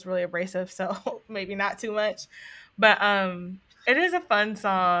also it's really abrasive, so maybe not too much. But it is a fun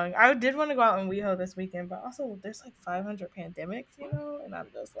song. I did want to go out in WeHo this weekend, but also there's like 500 pandemics, and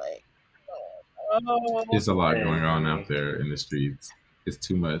I'm just like, oh, It's a lot Same going for on out me. there in the streets. It's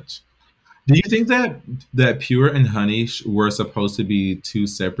too much. Do you think that Pure and Honey were supposed to be two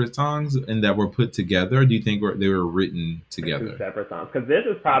separate songs and that were put together? Or do you think they were written For two together? separate songs. Because this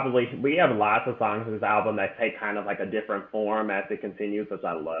is probably, we have lots of songs in this album that take kind of like a different form as it continues, which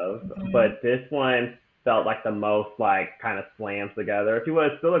I love. mhm. But this one felt like the most like kind of slams together. If you will,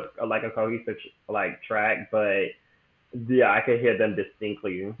 it's still like a cohesive like track, but yeah, I could hear them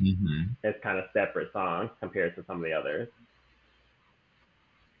distinctly Hmm. as kind of separate songs compared to some of the others.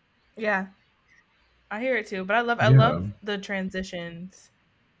 Yeah, I hear it too. But I Yeah. love the transitions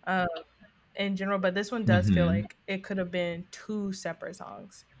uh, in general. But this one does feel Hmm. like it could have been two separate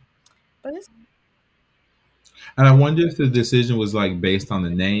songs. But it's And I wonder if the decision was like based on the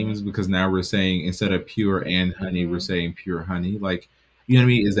names because now we're saying instead of Pure and Honey, we're mm-hmm. saying Pure Honey. Like, you know what I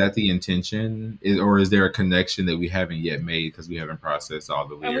mean? Is that the intention, or is there a connection that we haven't yet made because we haven't processed all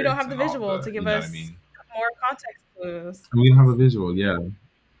the And we don't lyrics have the and all visual the, to you give know what I us mean? more context clues. We don't have a visual, yeah.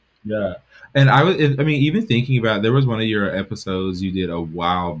 Yeah, and I mean, even thinking about there was one of your episodes you did a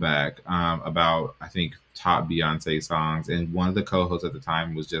while back about I think top Beyonce songs, and one of the co-hosts at the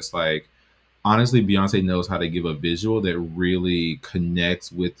time was just like, honestly, Beyonce knows how to give a visual that really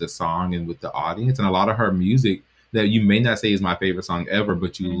connects with the song and with the audience, and a lot of her music that you may not say is my favorite song ever,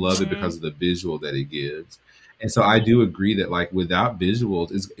 but you love it Mm-hmm. because of the visual that it gives. And so I do agree that like without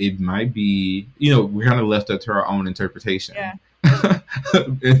visuals, it might be we're kind of left up to our own Yeah. interpretation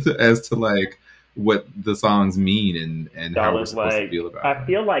as to like what the songs mean and how So we're it's supposed to like feel about I them.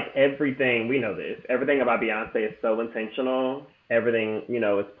 feel like everything we know this, everything about Beyonce is so intentional. Everything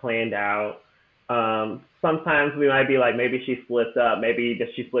is planned out. Sometimes we might be like maybe she slipped up, maybe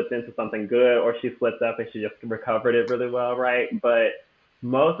just she slipped into something good, or she slipped up and she just recovered it really well, right? But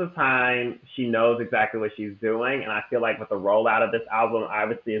most of the time she knows exactly what she's doing, and I feel like with the rollout of this album,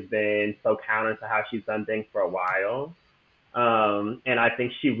 obviously has been so counter to how she's done things for a while. And I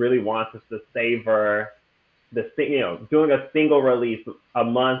think she really wants us to savor doing a single release a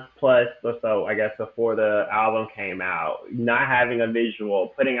month plus or so, I guess, before the album came out, not having a visual,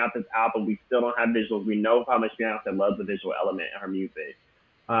 putting out this album, we still don't have visuals. We know how much Beyonce loves the visual element in her music.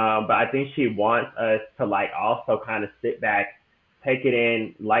 But I think she wants us to like also kind of sit back, take it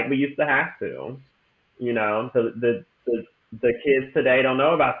in like we used to have to. The kids today don't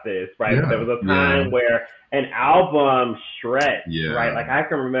know about this, right? But there Yeah, was a yeah, time where an album stretched, right? yeah. Like I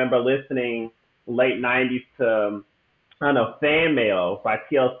can remember listening late '90s to I don't know Fan Mail by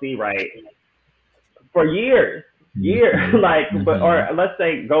TLC, right? For years, Hmm. like, but or Hmm. let's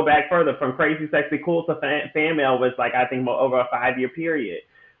say go back further from Crazy Sexy Cool to Fan Mail was like I think over a 5 year period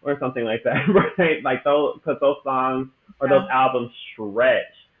or something like that, right? Like because those songs or those Yeah. albums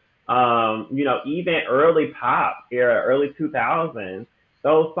stretch. Even early pop era, early 2000s,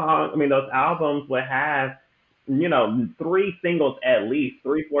 those songs, I mean, those albums would have three singles at least,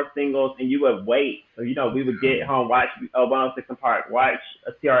 3, 4 singles, and you would wait. So, we would get home, watch 106 and Park, watch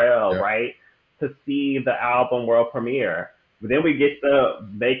a TRL, Yeah. right, to see the album world premiere. But then we get the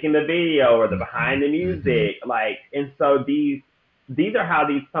making the video or the behind the music, and so these are how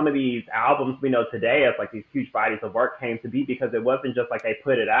some of these albums we know today as like these huge bodies of work came to be, because it wasn't just like they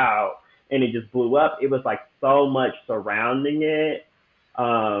put it out and it just blew up. It was like so much surrounding it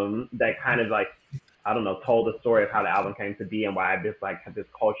that kind of like, I don't know, told the story of how the album came to be and why this this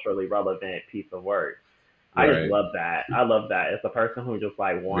culturally relevant piece of work. I just love that. I love that. As a person who just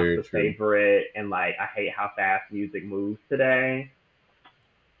like wants to savor it, and like I hate how fast music moves today.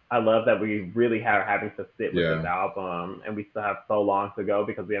 I love that we really are having to sit with this album, and we still have so long to go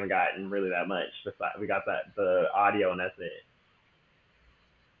because we haven't gotten really that much. We got the audio, and that's it.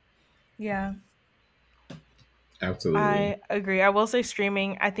 Yeah. Absolutely. I agree. I will say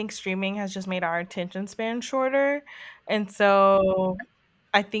I think streaming has just made our attention span shorter. And so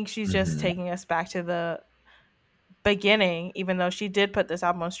I think she's just taking us back to the beginning, even though she did put this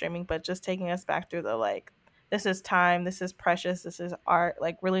album on streaming, but just taking us back through the like, this is time, this is precious, this is art,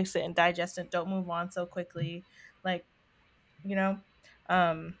 like really sit and digest it, don't move on so quickly. Like,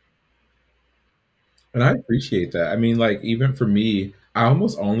 And I appreciate that. I mean, like, even for me, I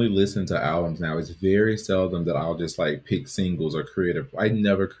almost only listen to albums now. It's very seldom that I'll just like pick singles or I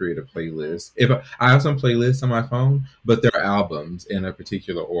never create a playlist. If I have some playlists on my phone, but they're albums in a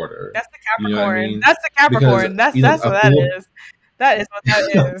particular order. That's the Capricorn. You know what I mean? That's the Capricorn. That's what that is. That is what that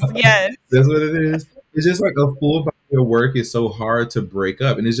is. Yes. That's what it is. It's just like a full body of work is so hard to break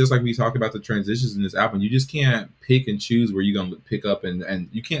up. And it's just like we talked about the transitions in this album. You just can't pick and choose where you're going to pick up, and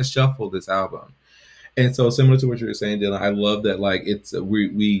you can't shuffle this album. And so, similar to what you were saying, Dylan, I love that. Like, it's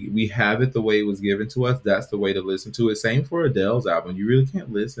we have it the way it was given to us. That's the way to listen to it. Same for Adele's album. You really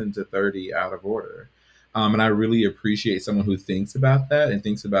can't listen to 30 out of order. And I really appreciate someone who thinks about that and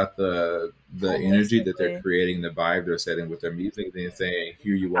thinks about the energy that they're creating, the vibe they're setting with their music, and then saying,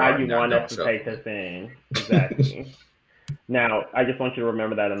 "Here you are." How you want us to take this in? Exactly. Now, I just want you to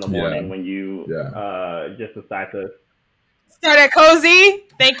remember that in the morning when you just decide to start at cozy.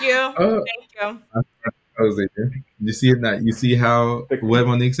 Thank you. Thank you. Cozy. You see it now. You see how what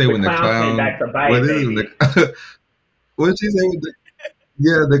Monique say when the clown came back to bite, what is it? What did she say? With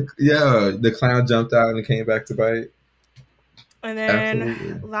the clown jumped out and came back to bite. And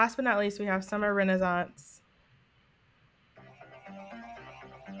then, last but not least, we have Summer Renaissance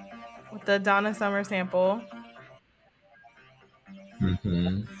with the Donna Summer sample.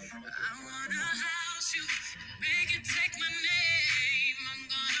 Mm-hmm.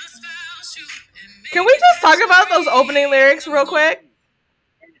 Can we just talk about those opening lyrics real quick?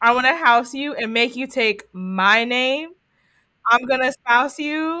 I want to house you and make you take my name. I'm going to espouse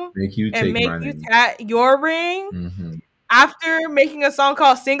you make you tat your ring after making a song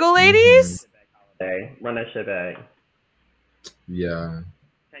called Single Ladies. Hey, run that shit back. Yeah.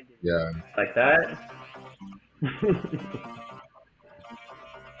 Like that?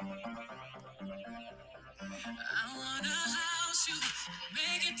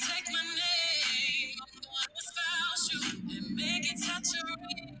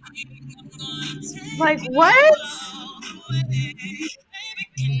 Like, what?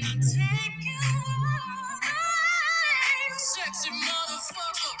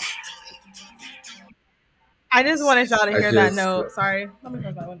 I just wanted y'all to hear that note. Sorry. Let me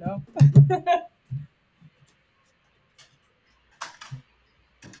close that window.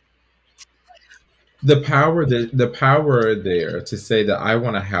 The power there to say that I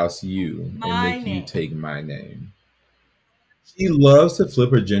want to house you and make you take my name. She loves to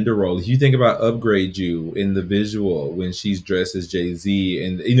flip her gender role. If you think about Upgrade You in the visual when she's dressed as Jay-Z,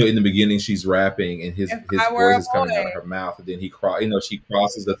 and in the beginning she's rapping and his voice is coming out of her mouth, and then she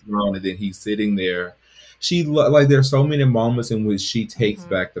crosses the throne, and then he's sitting there. There's so many moments in which she takes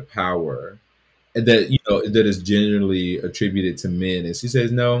back the power that that is generally attributed to men, and she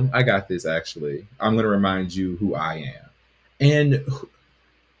says, "No, I got this. Actually, I'm going to remind you who I am." And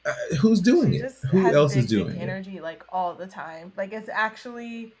who's doing it? Who else is doing it? Energy like all the time. Like it's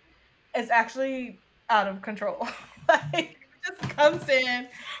actually out of control. Like just comes in,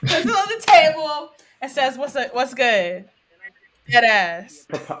 puts it on the table, and says, "What's good?" Dead ass.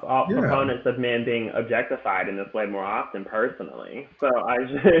 Proponents of men being objectified in this way more often, personally. So I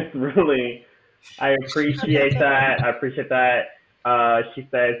just really, I appreciate that. She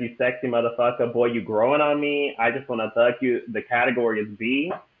says, "You sexy motherfucker, boy, you growing on me. I just want to thug you." The category is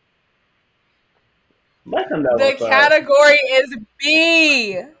B. Let them know. The category is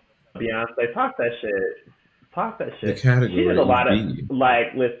B. Beyonce, talk that shit. Talk that The shit. She did a category is lot of B.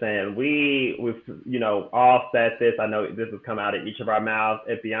 like. Listen, we've all said this. I know this has come out of each of our mouths.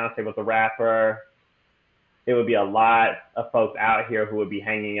 If Beyonce was a rapper, it would be a lot of folks out here who would be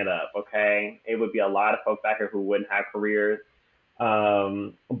hanging it up. Okay, it would be a lot of folks out here who wouldn't have careers.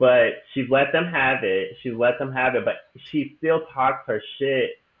 But she's let them have it. She's let them have it, but she still talks her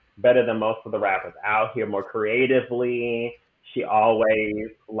shit better than most of the rappers out here, more creatively. She always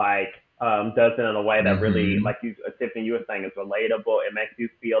does it in a way that really, Mm-hmm. like Tiffany, you were saying, is relatable. It makes you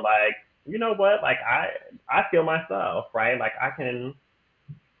feel like, you know what, like I feel myself, right? Like I can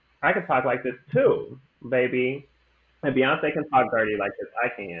talk like this too, baby. And Beyonce can talk dirty like this. I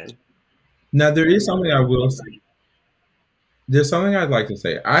can. Now there is something I will say. There's something I'd like to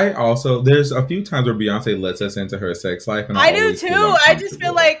say. There's a few times where Beyonce lets us into her sex life, and I I do always feel too. I just feel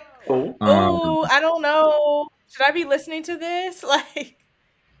uncomfortable. like, Cool. oh, I don't know. Should I be listening to this? Like,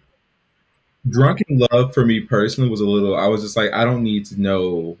 Drunken Love for me personally was a little. I was just like, I don't need to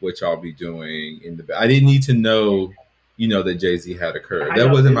know what y'all be doing in the. I didn't need to know, that Jay-Z had occurred. I That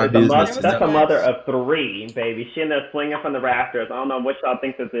know wasn't my it's a business mother. to There was That's too a know. much. mother of three, baby. She ended up swinging from the rafters. I don't know what y'all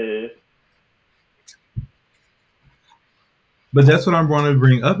think this is. But that's what I'm going to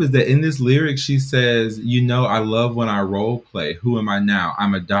bring up is that in this lyric she says, I love when I role play. Who am I now?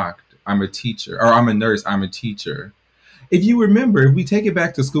 I'm a doctor. I'm a teacher. Or I'm a nurse. I'm a teacher. If you remember, if we take it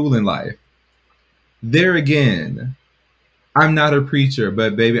back to school in life, there again, I'm not a preacher,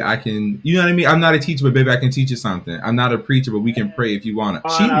 but baby, I can, you know what I mean? I'm not a teacher, but baby, I can teach you something. I'm not a preacher, but we can pray if you want it.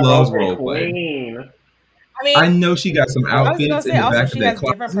 On She our loves role role play. queen. I mean, I know she got some I was gonna outfits in say the also back of she that has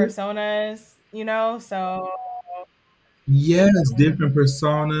different closet. personas, so Yes, different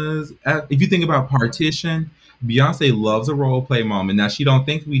personas. If you think about Partition, Beyonce loves a role play moment. Now she don't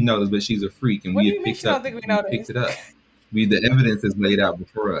think we know this, but she's a freak, and what do you mean she don't think we we picked noticed? it up. The evidence is laid out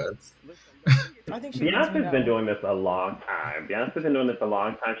before us. I think she thinks we Beyonce's been know. doing this a long time. Beyonce's been doing this a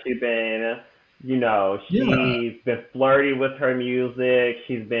long time. She's been, Yeah. she's been flirty with her music.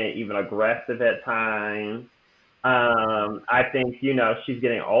 She's been even aggressive at times. I think, she's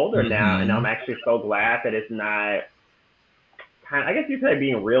getting older now, and I'm Mm-hmm. actually so glad that it's not I guess you could say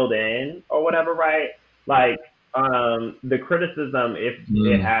being reeled in or whatever, right? Like, the criticism, if it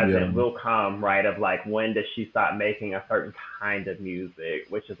Yeah. hasn't, will come, right? Of like, when does she stop making a certain kind of music,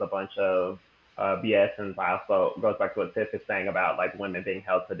 which is a bunch of BS, and also goes back to what Tiff is saying about like women being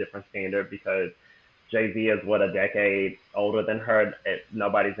held to a different standard because Jay Z is what, a decade older than her.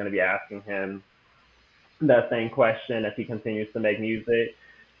 Nobody's going to be asking him that same question if he continues to make music.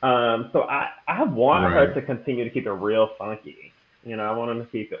 So I want her Right. to continue to keep it real funky. I want him to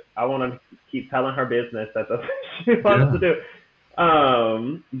keep it. I want him to keep telling her business. That's what she wants Yeah. to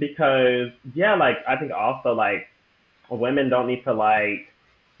do. Because yeah, like I think also like women don't need to like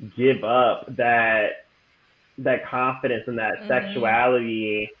give up that confidence and that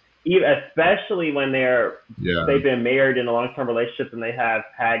sexuality, especially when Yeah. they've been married in a long term relationship and they have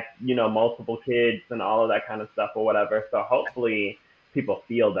had multiple kids and all of that kind of stuff or whatever. So hopefully people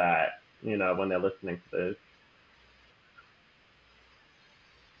feel that when they're listening to this.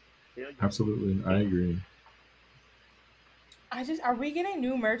 Absolutely. I agree. Are we getting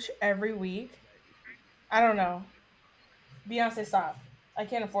new merch every week? I don't know. Beyonce, stop. I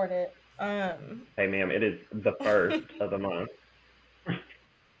can't afford it. Hey ma'am, it is the first of the month.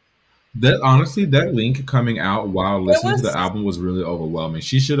 That link coming out while listening to the was album was really overwhelming.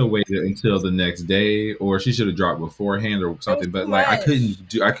 She should have waited until the next day, or she should have dropped beforehand or something. But too like I much.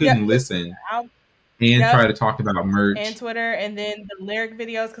 couldn't listen I'll- and Yep. try to talk about merch. and Twitter, and then the lyric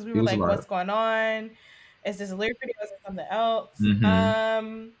videos because we It were was a like, lot. "What's going on? Is this a lyric video? Is it something else?"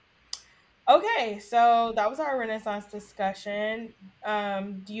 Mhm. Okay, so that was our Renaissance discussion.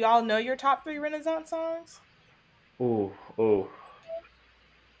 Do you all know your top 3 Renaissance songs? Ooh.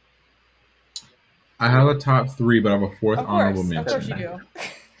 I have a top 3, but I have a fourth Of honorable course you mention do.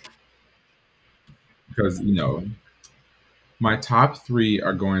 because my top 3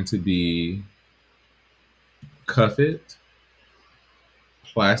 are going to be Cuff It,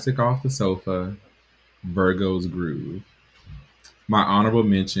 Plastic Off the Sofa, Virgo's Groove. My honorable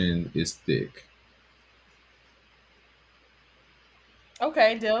mention is Thick.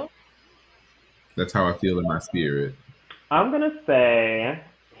 Okay, Dill. That's how I feel in my spirit. I'm gonna say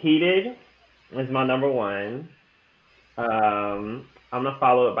Heated is my number 1. I'm gonna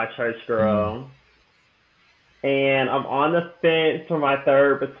follow it by Church Girl. And I'm on the fence for my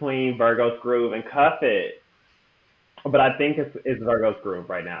third between Virgo's Groove and Cuff It. But I think it's Virgo's Groove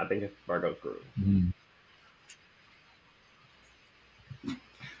right now. I think it's Virgo's Groove.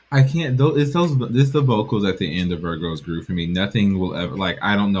 I can't. It's the vocals at the end of Virgo's Groove for me. Nothing will ever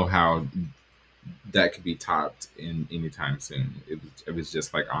I don't know how that could be topped in anytime soon. It was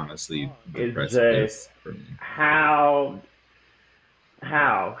just like honestly the It's just precipice for me. how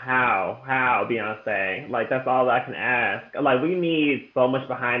Beyonce? Like that's all I can ask. Like we need so much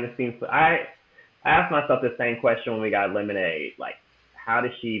behind the scenes. I asked myself the same question when we got Lemonade. Like, how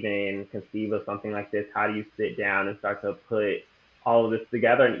did she even conceive of something like this? How do you sit down and start to put all of this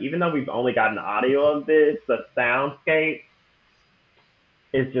together? And even though we've only gotten audio of this, the soundscape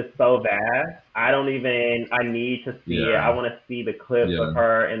is just so vast. I need to see it. I Yeah, want to see the clips yeah. of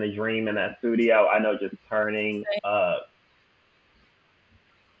her in the dream in that studio. I know just turning up.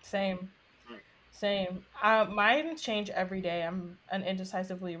 Same. Same. Mine change every day. I'm an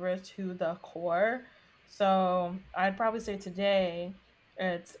indecisive Libra to the core. So I'd probably say today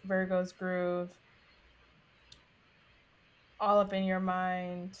it's Virgo's Groove, All Up in Your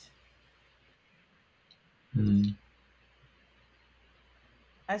Mind. Mm.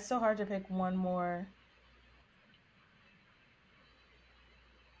 It's so hard to pick one more.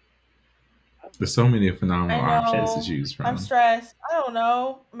 There's so many phenomenal I options to know. choose I'm from. stressed. I don't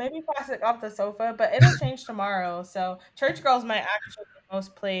know. Maybe Plastic Off the Sofa, but it'll change tomorrow. So Church Girls might actually be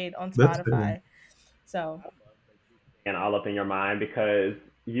most played on That's fair. Spotify. So And all up in your mind because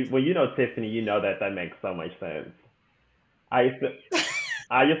when you know Tiffany, you know that that makes so much sense. I used to,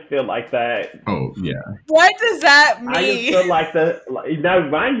 I just feel like that. Oh yeah, what does that I just mean? feel like the now,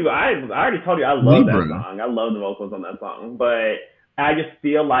 mind you, I already told you I love that Libra. song. I love the vocals on that song, but I just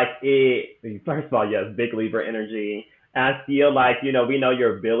feel like it. First of all, yes, big Libra energy. And I feel like we know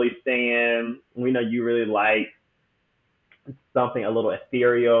you're a Billy stan. We know you really like something a little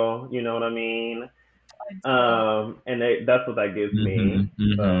ethereal. You know what I mean? And that's what that gives Mm-hmm, me.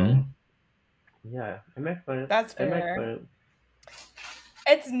 mm-hmm. So yeah, it makes sense. That's It makes fair. sense.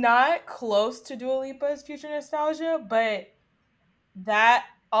 It's not close to Dua Lipa's Future Nostalgia, but that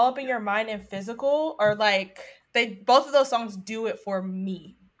All Up in Your Mind and Physical are like both of those songs do it for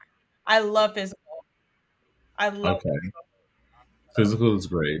me. I love Physical. I love Okay, Physical is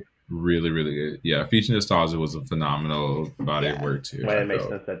great. Really, really good. Yeah, Future Nostalgia was a phenomenal body of yeah. work too. Well, I it makes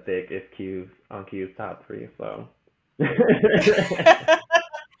felt. sense that Thick is Q's top three. So It's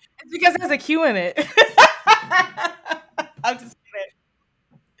because it has a Q in it. I'm just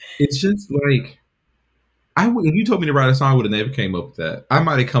kidding. It's just like if you told me to write a song, I would have never came up with that. I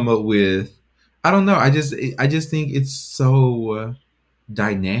might have come up with, I don't know. I just think it's so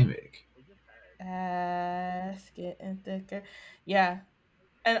dynamic. Getting thicker. Yeah.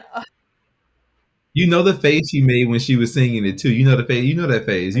 And You know the face she made when she was singing it too. You know the face. You know that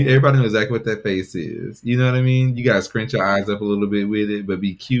face. Everybody knows exactly what that face is. You know what I mean? You gotta scrunch your eyes up a little bit with it, but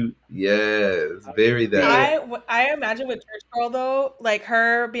be cute. Yes, very that. I imagine with Church Girl though, like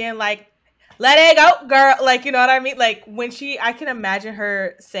her being like, "Let it go, girl," like you know what I mean. Like when I can imagine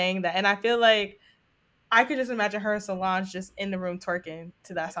her saying that, and I feel like I could just imagine her and Solange just in the room twerking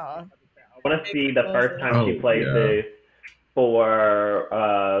to that song. I want to see the first time she Oh plays yeah. this for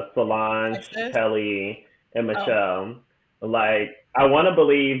Solange, Texas? Kelly, and Oh. Michelle. Like, I want to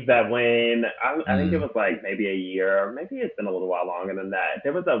believe that when I think it Mm. was like maybe a year, maybe it's been a little while longer than that.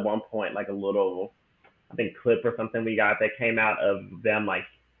 There was at one point like a little, I think, clip or something we got that came out of them like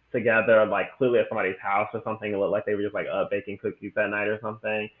together, like clearly at somebody's house or something. It looked like they were just like up baking cookies that night or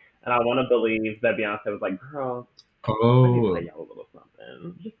something. And I want to believe that Beyonce was like, "Girl, let me Oh. play y'all a little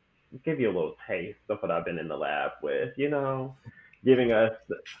something. Just give you a little taste of what I've been in the lab with, giving us,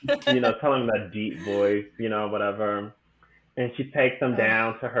 telling that deep voice, whatever." And she takes them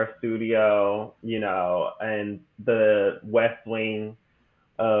down to her studio, and the west wing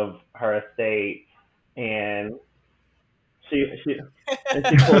of her estate, and she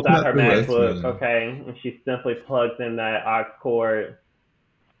pulls out her The West MacBook, Wing. okay, and she simply plugs in that aux cord.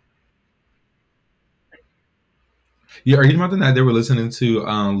 Yeah, are you about the night they were listening to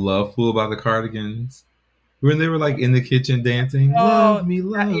 "Love Fool" by the Cardigans? When they were like in the kitchen dancing, love me,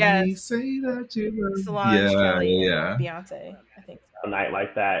 yes. say that you love me. Solange, Yeah, Kelly, yeah. and Beyonce. I think so. A night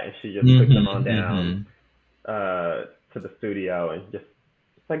like that, and she just took them on down to the studio and just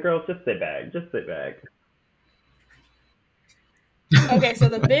it's like, girls, just sit back, Okay, so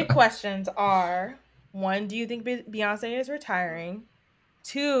the big questions are: one, do you think Beyonce is retiring?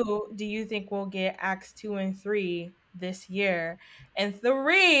 Two, do you think we'll get Acts 2 and 3 this year? And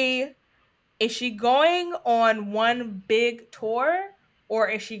three, is she going on one big tour or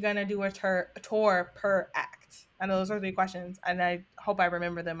is she going to do a tour per act? I know those are 3 questions and I hope I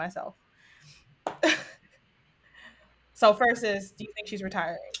remember them myself. So first is, do you think she's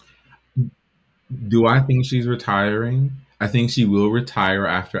retiring? Do I think she's retiring? I think she will retire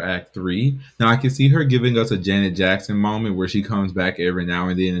after Act 3. Now, I can see her giving us a Janet Jackson moment where she comes back every now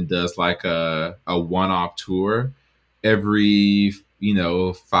and then and does like a one-off tour every,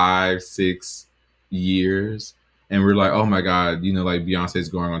 5-6 years. And we're like, oh my God, like Beyonce's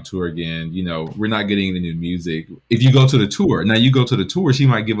going on tour again. We're not getting any new music. If you go to the tour, now you go to the tour, she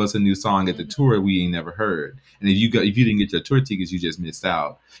might give us a new song at the tour we ain't never heard. And if you didn't get your tour tickets, you just missed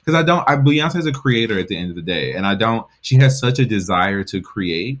out. Because Beyonce's a creator at the end of the day, and she has such a desire to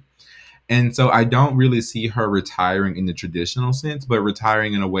create. And so I don't really see her retiring in the traditional sense, but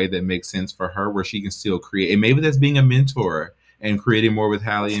retiring in a way that makes sense for her, where she can still create. And maybe that's being a mentor and creating more with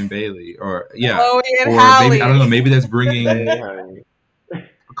Halle and Bailey, or Chloe and or Halle. maybe I don't know. Maybe that's bringing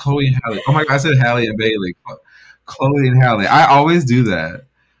Chloe and Halle. Oh my God, I said Halle and Bailey. Chloe and Halle. I always do that.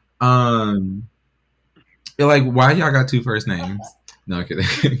 Like, why y'all got two first names? No, I'm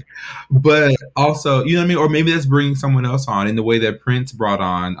kidding. But also, you know what I mean? Or maybe that's bringing someone else on in the way that Prince brought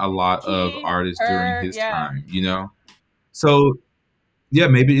on a lot of artists during his time, So, yeah,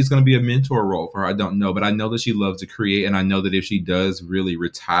 maybe it's going to be a mentor role for her. I don't know. But I know that she loves to create. And I know that if she does really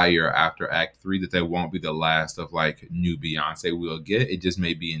retire after Act 3, that won't be the last of, like, new Beyonce we'll get. It just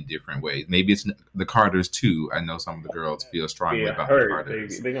may be in different ways. Maybe it's the Carters, too. I know some of the girls feel strongly about the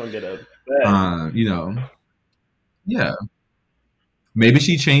Carters. They're going to get upset. Yeah. Maybe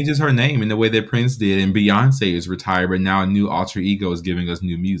she changes her name in the way that Prince did, and Beyonce is retired, but now a new alter ego is giving us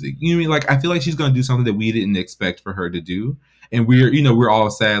new music. You know what I mean? Like, I feel like she's going to do something that we didn't expect for her to do. And we're all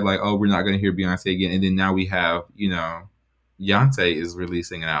sad, like, oh, we're not going to hear Beyonce again. And then now we have, Beyonce is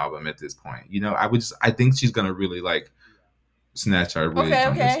releasing an album at this point. I think she's going to really, like, snatch our really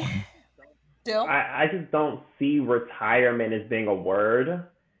from this one. Still? I just don't see retirement as being a word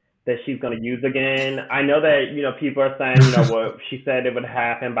that she's going to use again. I know that, people are saying, what she said it would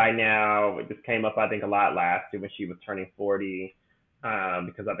happen by now. It just came up, I think, a lot last year when she was turning 40.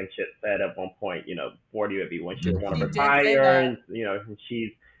 Because I think she had said at one point, 40 would be when she would want to retire. And, and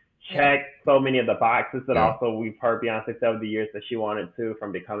she's checked so many of the boxes that also we've heard Beyonce say over the years that she wanted to,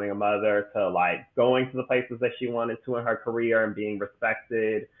 from becoming a mother to, like, going to the places that she wanted to in her career and being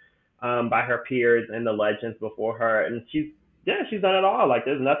respected by her peers and the legends before her. And she's done it all. Like,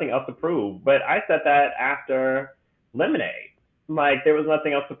 there's nothing else to prove. But I said that after Lemonade. Like, there was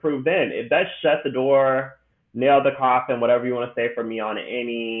nothing else to prove then. If that shut the door, nailed the coffin, whatever you want to say for me on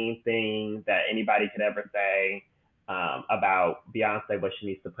anything that anybody could ever say about Beyonce, what she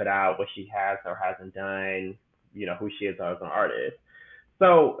needs to put out, what she has or hasn't done, who she is as an artist.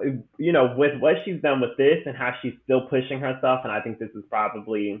 So, with what she's done with this and how she's still pushing herself, and I think this is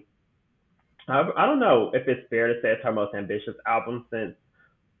probably, I don't know if it's fair to say it's her most ambitious album since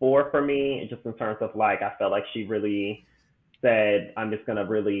 4 for me, just in terms of, like, I felt like she really said, I'm just going to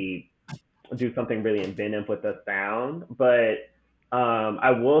really do something really inventive with the sound. But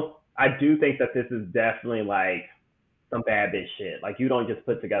I do think that this is definitely, like, some bad bitch shit. Like, you don't just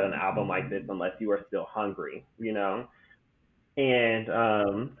put together an album like this unless you are still hungry, And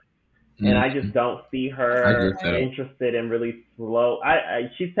I just don't see her interested in really slow.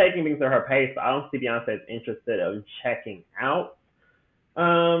 She's taking things at her pace, but I don't see Beyonce as interested in checking out.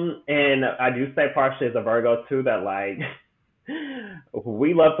 And I do say partially as a Virgo too that, like,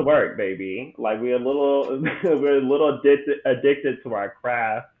 we love to work, baby. Like, we're a little addicted to our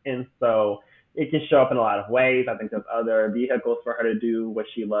craft, and so it can show up in a lot of ways. I think there's other vehicles for her to do what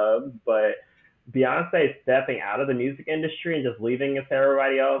she loves, but Beyonce is stepping out of the music industry and just leaving it to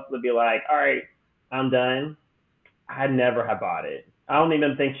everybody else to be like, all right, I'm done. I never have bought it. I don't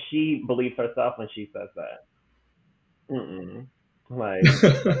even think she believes herself when she says that. Like,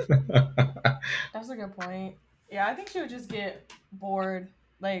 that's a good point. Yeah, I think she would just get bored.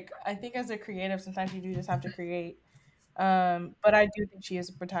 Like, I think as a creative, sometimes you do just have to create. But I do think she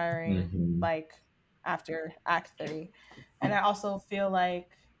is retiring, like, after Act 3. And I also feel like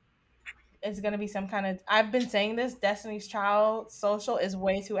it's going to be some kind of, I've been saying this, Destiny's Child social is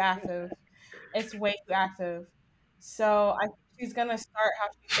way too active. It's way too active. So I think she's going to start how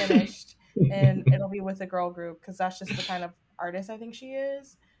she finished, and it'll be with the girl group, because that's just the kind of artist I think she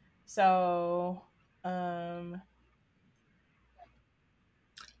is. So,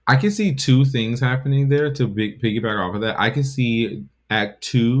 I can see two things happening there to piggyback off of that. I can see Act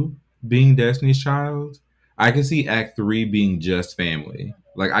 2 being Destiny's Child. I can see Act 3 being just family.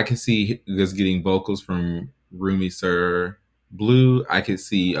 Like, I can see us getting vocals from Rumi Sir Blue. I could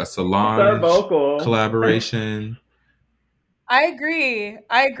see a Solange collaboration. I agree.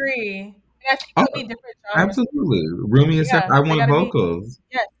 Yeah, be different genres. Absolutely. Rumi and Sir, I want vocals.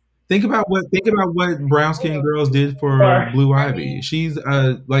 Yes. Think about what Brown Skin Girls did for Blue Ivy. She's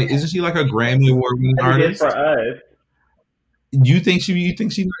like, isn't she like a Grammy Award winning artist? For us. You think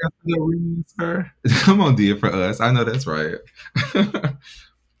she's not gonna release her? Come on, dear, for us. I know that's right.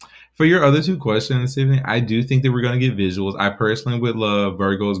 For your other two questions, Tiffany, I do think that we're gonna get visuals. I personally would love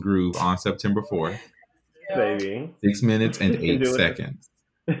Virgo's Groove on September 4th. Baby. 6 minutes and You can 8 do it. seconds.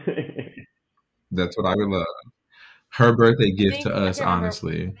 That's what I would love. Her birthday gift to I us, can't remember.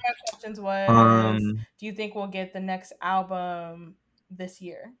 honestly. My questions was, do you think we'll get the next album this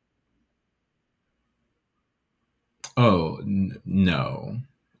year? Oh no,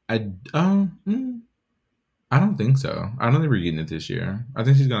 I don't think so. I don't think we're getting it this year. I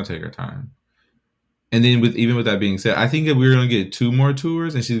think she's gonna take her time. And then with that being said, I think that we're gonna get 2 more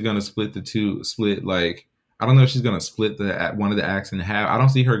tours, and she's gonna split like I don't know if she's gonna split one of the acts in half. I don't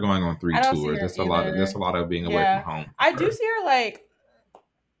see her going on 3 tours. That's a lot. That's a lot of being away from home. I do see her like.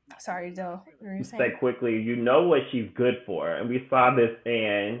 Sorry, Joe. What were you saying? Say quickly, you know what she's good for, and we saw this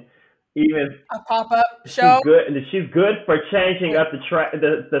in even a pop-up show. She's good for changing up the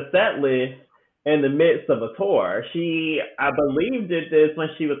set list in the midst of a tour. She, I believe, did this when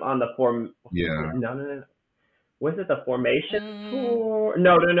she was on the No. Was it the Formation tour?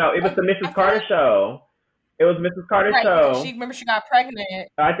 No. It was the Mrs. Carter show. It was Mrs. Carter's show. Remember she got pregnant.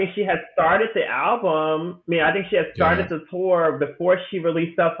 I think she had started the album. I think she had started the tour before she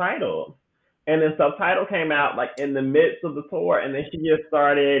released Self-Titled. And then Self-Titled came out like in the midst of the tour, and then she just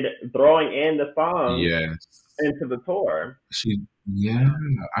started throwing in the songs into the tour.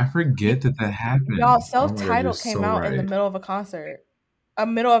 I forget that happened. Y'all, Self-Titled came out in the middle of a concert, a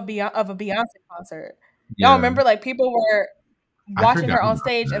Beyonce concert. Y'all remember, like, people were watching her on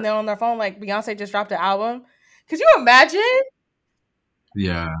stage and then on their phone, like, Beyonce just dropped an album. Could you imagine?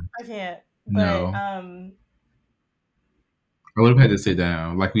 Yeah. I can't. No. But, I would have had to sit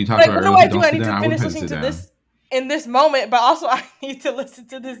down. Like we talked about earlier. I need to finish listening to this in this moment, but also I need to listen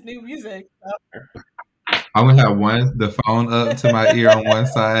to this new music. So. I'm gonna have the phone up to my ear on one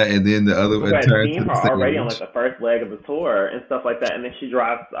side, and then the other one turned to the stage. Already on like the first leg of the tour and stuff like that, and then she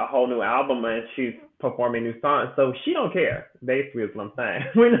drops a whole new album and she's performing new songs, so she don't care. Basically, is what I'm saying.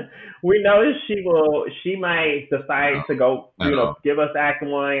 We know she might decide to go, give us Act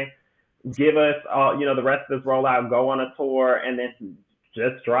 1, give us all, the rest of this rollout, go on a tour, and then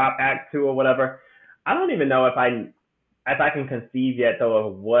just drop Act 2 or whatever. I don't even know if I can conceive yet though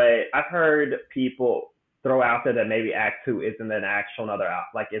of what I've heard people throw out there, that maybe Act 2 isn't an actual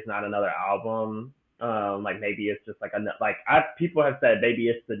it's not another album. Like maybe it's just people have said maybe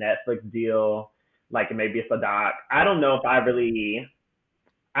it's the Netflix deal, like maybe it's a doc. I don't know if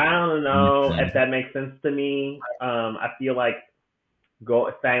if that makes sense to me. I feel like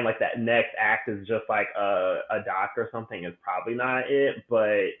saying like that next act is just like a doc or something is probably not it,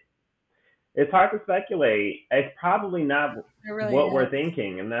 but it's hard to speculate. It's probably not what we're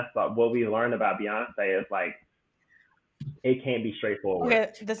thinking, and that's what we learned about Beyonce is like it can't be straightforward.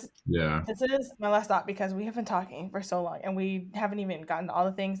 Okay, this is my last thought because we have been talking for so long and we haven't even gotten to all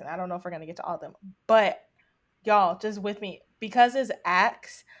the things, and I don't know if we're gonna get to all of them. But y'all, just with me, because it's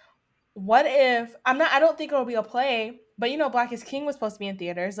acts. What if I don't think it'll be a play, but Black is King was supposed to be in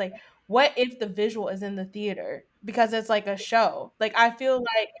theaters. Like, what if the visual is in the theater because it's like a show? Like, I feel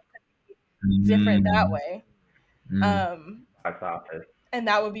like different that way. And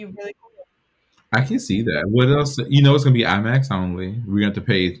that would be really cool. I can see that. What else? It's gonna be IMAX only. We have to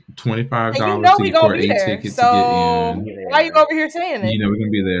pay $25 for a ticket to get in. Why are you over here saying it? We're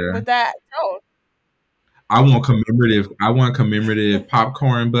gonna be there with that tone. I want commemorative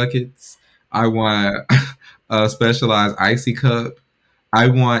popcorn buckets. I want a specialized icy cup. I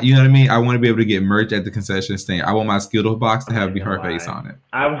want, you know what I mean? I want to be able to get merch at the concession stand. I want my Skittles box to have her face on it.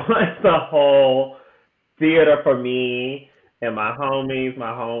 I want the whole theater for me and my homies,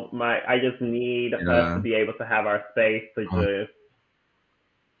 I just need us to be able to have our space to just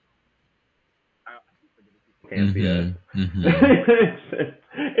can't see us.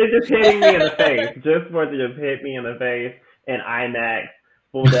 It's just hitting me in the face. Just for it to just hit me in the face in IMAX,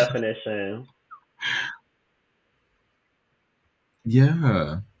 full definition.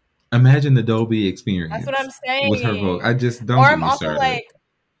 Yeah. Imagine the Dolby experience. That's what I'm saying. With her vote. I just don't. Or I'm also like,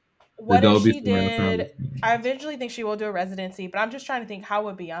 what if she did? I eventually think she will do a residency, but I'm just trying to think, how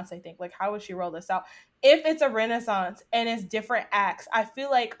would Beyonce think? Like, how would she roll this out? If it's a Renaissance and it's different acts, I feel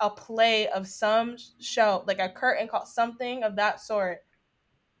like a play of some show, like a curtain call, something of that sort.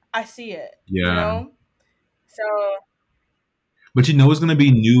 I see it. Yeah. So. But it's going to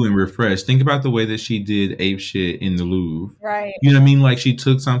be new and refreshed. Think about the way that she did Ape Shit in the Louvre. Right. You know what I mean? Like, she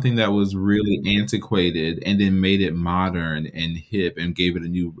took something that was really antiquated and then made it modern and hip and gave it a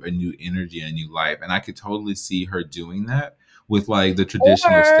new energy and a new life. And I could totally see her doing that with like the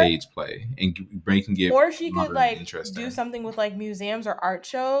traditional Or stage play and making it or she could modern and like interesting. do something with like museums or art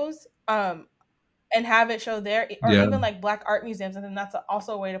shows, and have it show there, or Yeah. even like Black art museums, and then that's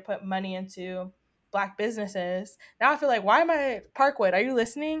also a way to put money into Black businesses. Now I feel like, why am I Parkwood? Are you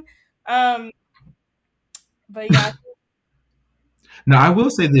listening? But yeah, Now I will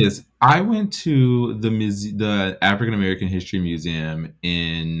say this: I went to the African American History Museum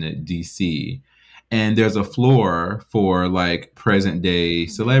in DC, and there's a floor for like present day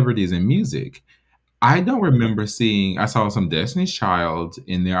celebrities and music. I don't remember seeing. I saw some Destiny's Child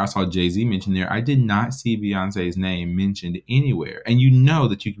in there. I saw Jay-Z mentioned there. I did not see Beyonce's name mentioned anywhere. And you know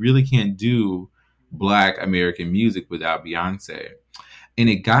that you really can't do Black American music without Beyonce. And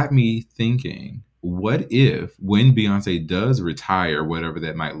it got me thinking, what if when Beyonce does retire, whatever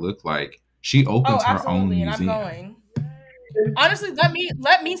that might look like, she opens her own absolutely, and I'm museum? going. Honestly,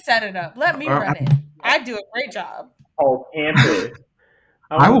 let me set it up. Let me run it. I do a great job. Whole campus.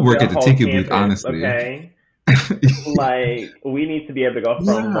 I will work the at the whole ticket booth, campus, honestly. Okay. Like, we need to be able to go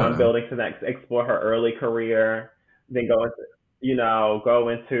from one building to the next, explore her early career, then go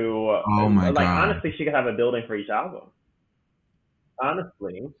into Oh my like, God. honestly, she could have a building for each album.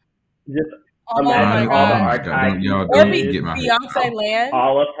 Honestly, just Oh my imagine all the God. archive Y'all Or don't get my Beyonce Land.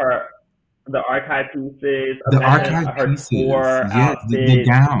 all of the archive pieces, the imagine archive her pieces. tour Yes, the outfit.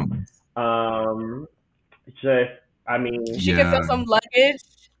 gowns. Just, I mean, She could sell some luggage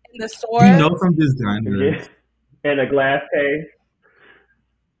in the store. You know some designers. in a glass case.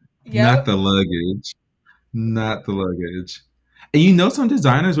 Yep. Not the luggage. Not the luggage. And you know some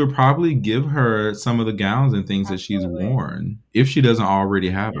designers would probably give her some of the gowns and things that she's Absolutely. worn if she doesn't already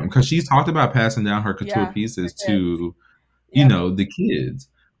have them. Because she's talked about passing down her couture Yeah, pieces her kids. to, Yep. you know, the kids.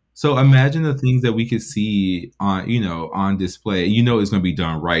 So imagine the things that we could see on, you know, on display. You know, it's going to be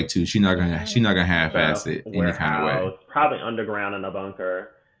done right too. She's not gonna half-ass it any kind of way. Warehouse, probably underground in a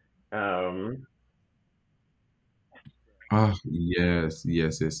bunker. Oh, yes.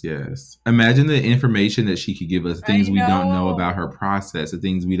 Imagine the information that she could give us, things we don't know about her process, the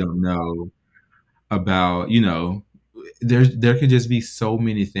things we don't know about, you know, there could just be so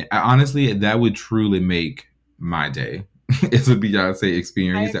many things. Honestly, that would truly make my day. It's a Beyonce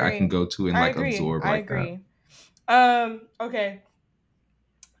experience that I can go to and like absorb like that. Okay.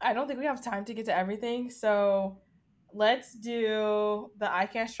 I don't think we have time to get to everything, so let's do the I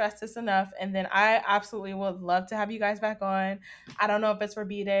Can't Stress This Enough, and then I absolutely would love to have you guys back on. I don't know if it's for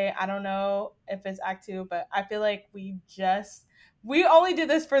B-Day. I don't know if it's Act 2, but I feel like we only did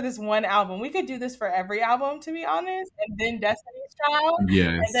this for this one album. We could do this for every album, to be honest, and then Destiny's Child,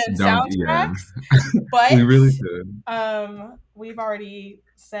 Yes, and then soundtracks. yeah. But we really could. We've already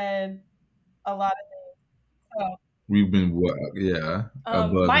said a lot of things. So, we've been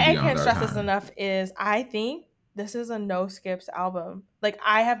above my I and beyond Can't our Stress This time. Enough is, I think this is a no skips album. Like,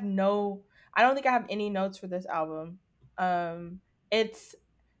 I don't think I have any notes for this album. It's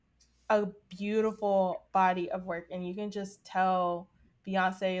a beautiful body of work, and you can just tell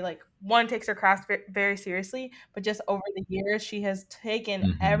Beyonce, like, one, takes her craft very seriously, but just over the years she has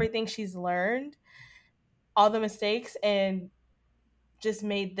taken everything she's learned, all the mistakes, and just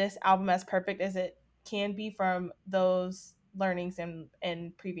made this album as perfect as it can be from those learnings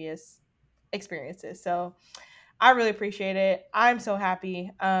and previous experiences. So I really appreciate it. I'm so happy.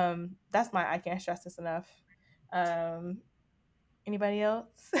 That's my I Can't Stress This Enough. Anybody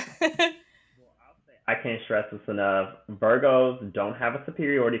else? I can't stress this enough. Virgos don't have a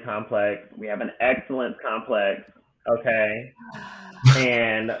superiority complex. We have an excellence complex. Okay.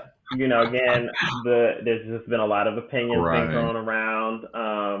 And, you know, again, there's just been a lot of opinions being thrown around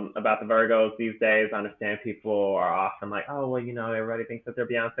about the Virgos these days. I understand people are often like, oh, well, you know, everybody thinks that they're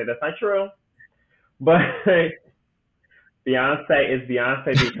Beyonce. That's not true. But Beyonce is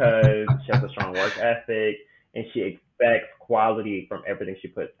Beyonce because she has a strong work ethic and she expects quality from everything she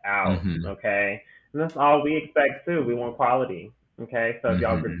puts out. Okay. And that's all we expect too. We want quality. Okay. So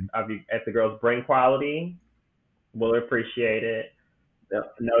if the girls bring quality, we'll appreciate it.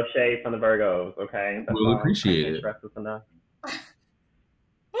 No shade from the Virgos. Okay. That's we'll appreciate it. Stress this enough.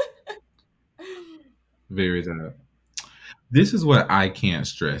 Very good. This is what I can't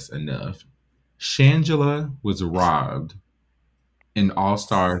stress enough. Shangela was robbed in All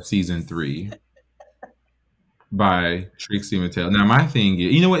Star Season 3 by Trixie Mattel. Now, my thing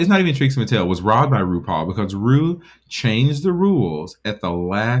is, you know what? It's not even Trixie Mattel. It was robbed by RuPaul because Ru changed the rules at the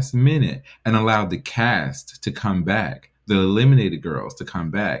last minute and allowed the cast to come back, the eliminated girls to come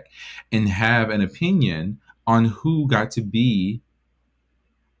back and have an opinion on who got to be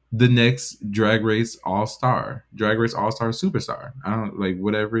the next Drag Race All-Star Superstar. I don't like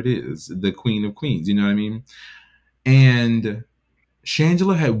whatever it is, the Queen of Queens. You know what I mean? And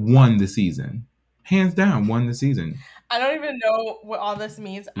Shangela had won the season. Hands down, won the season. I don't even know what all this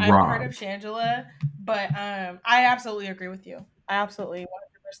means. I've heard of Shangela, but I absolutely agree with you. I absolutely 100%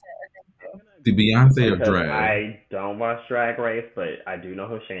 agree with you. The Beyonce of Because drag. I don't watch Drag Race, but I do know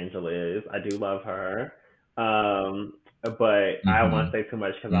who Shangela is. I do love her. But I don't want to say too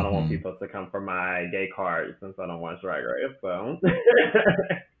much because I don't want people to come for my gay card since I don't watch Drag Race. So.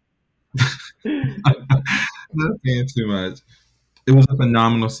 Not saying too much. It was a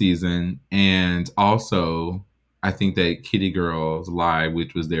phenomenal season, and also I think that Kitty Girls Live,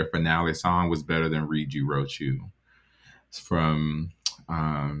 which was their finale song, was better than Read You Wrote You from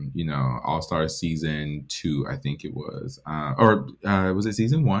All Star season 2, I think it was, or was it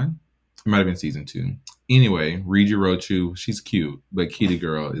season 1? It might have been season 2. Anyway, Read You Wrote You, she's cute, but Kitty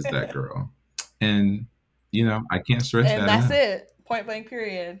Girl is that girl, and I can't stress that. And that's it. Point blank.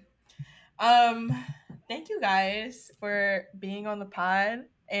 Period. Thank you guys for being on the pod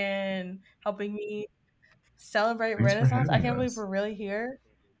and helping me celebrate Renaissance. I can't believe we're really here.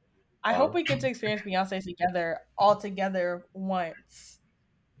 I hope we get to experience Beyonce all together once.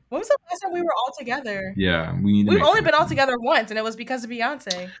 When was the last time we were all together? Yeah, we've only been all together once, and it was because of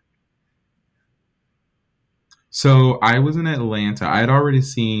Beyonce. So I was in Atlanta. I had already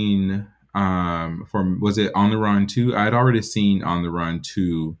seen was it On the Run 2? I had already seen On the Run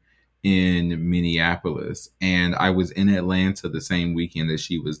 2 in Minneapolis, and I was in Atlanta the same weekend that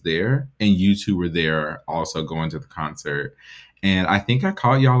she was there, and you two were there also going to the concert. And I think I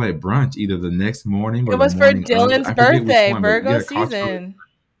caught y'all at brunch either the next morning or it was for Dylan's birthday, Virgo season.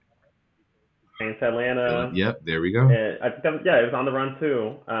 In Atlanta. Yep, there we go. And I think it was On the Run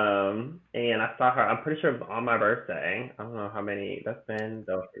too. And I saw her. I'm pretty sure it was on my birthday. I don't know how many. That's been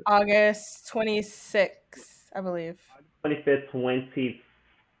August 26th, I believe. 25th, 2018.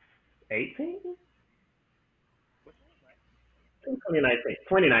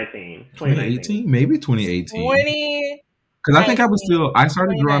 2019. Maybe 2018. Because I think I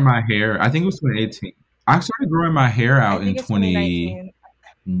started growing my hair. I think it was 2018. I started growing my hair out in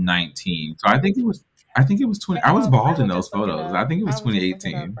 2019. So I think it was 20. I was bald in those photos. I think it was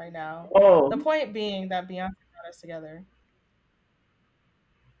 2018. Right now. Oh. The point being that Beyonce got us together.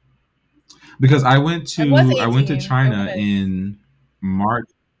 Because I went to China in March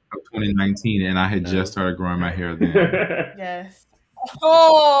of 2019, and I had just started growing my hair then. Yes.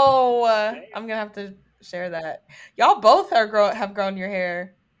 Oh, I'm gonna have to share that. Y'all both have grown your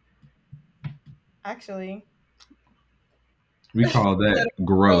hair. Actually, we call that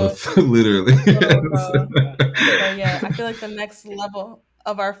growth, literally. So yeah, I feel like the next level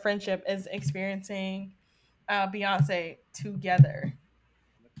of our friendship is experiencing Beyonce together.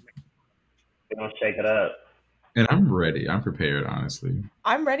 We're gonna shake it up. And I'm ready. I'm prepared, honestly.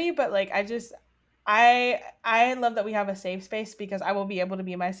 I'm ready, but like I love that we have a safe space because I will be able to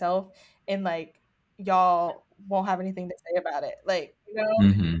be myself and like y'all won't have anything to say about it. Like,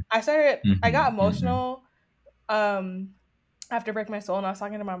 I got emotional after Break My Soul, and I was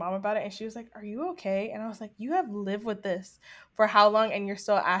talking to my mom about it, and she was like, "Are you okay?" And I was like, "You have lived with this for how long, and you're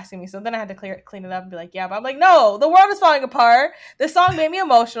still asking me?" So then I had to clean it up and be like, "Yeah," but I'm like, "No, the world is falling apart. This song made me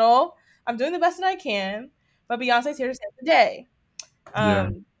emotional. I'm doing the best that I can, but Beyonce's here to save the day."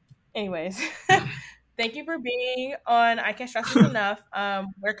 Anyways, thank you for being on I Can't Stress This Enough.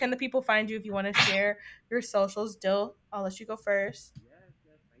 Where can the people find you if you want to share your socials? Dill, I'll let you go first. Thank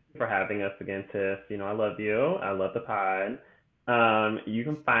you for having us again, Tiff. I love you. I love the pod. You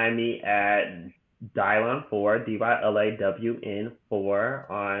can find me at Dylan4, DYLAWN4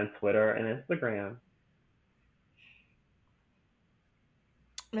 on Twitter and Instagram.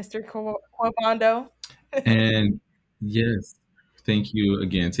 Mr. Quabando. And yes, thank you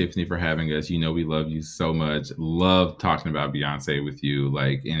again, Tiffany, for having us. We love you so much. Love talking about Beyonce with you,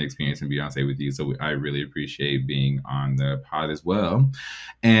 and experiencing Beyonce with you. So I really appreciate being on the pod as well.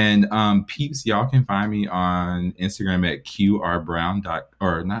 And peeps, y'all can find me on Instagram at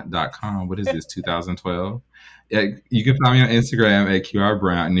qrbrown.com. What is this, 2012? You can find me on Instagram at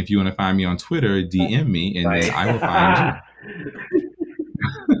qrbrown. And if you want to find me on Twitter, DM me, and then I will find you.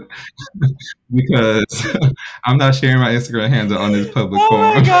 Because I'm not sharing my Instagram handle on this public forum.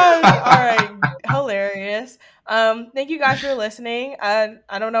 Oh my gosh. All right. Hilarious. Thank you guys for listening. I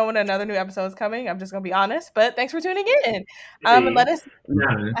don't know when another new episode is coming. I'm just going to be honest, but thanks for tuning in. And let us...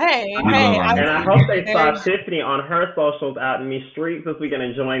 Hey. And I hope they saw Tiffany on her socials out in these streets this weekend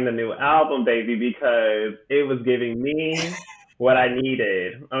enjoying the new album, baby, because it was giving me what I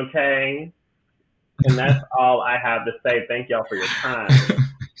needed, okay? And that's all I have to say. Thank y'all for your time.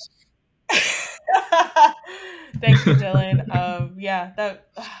 Thank you, Dylan. That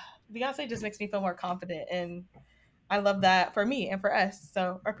Beyonce just makes me feel more confident in I love that for me and for us.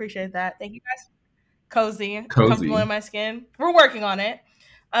 So I appreciate that. Thank you guys. Cozy, Cozy. comfortable in my skin. We're working on it.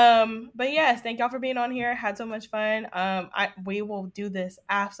 But yes, thank y'all for being on here. Had so much fun. We will do this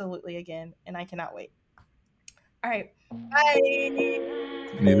absolutely again, and I cannot wait. All right. Bye.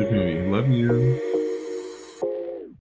 Neither can we. Love you.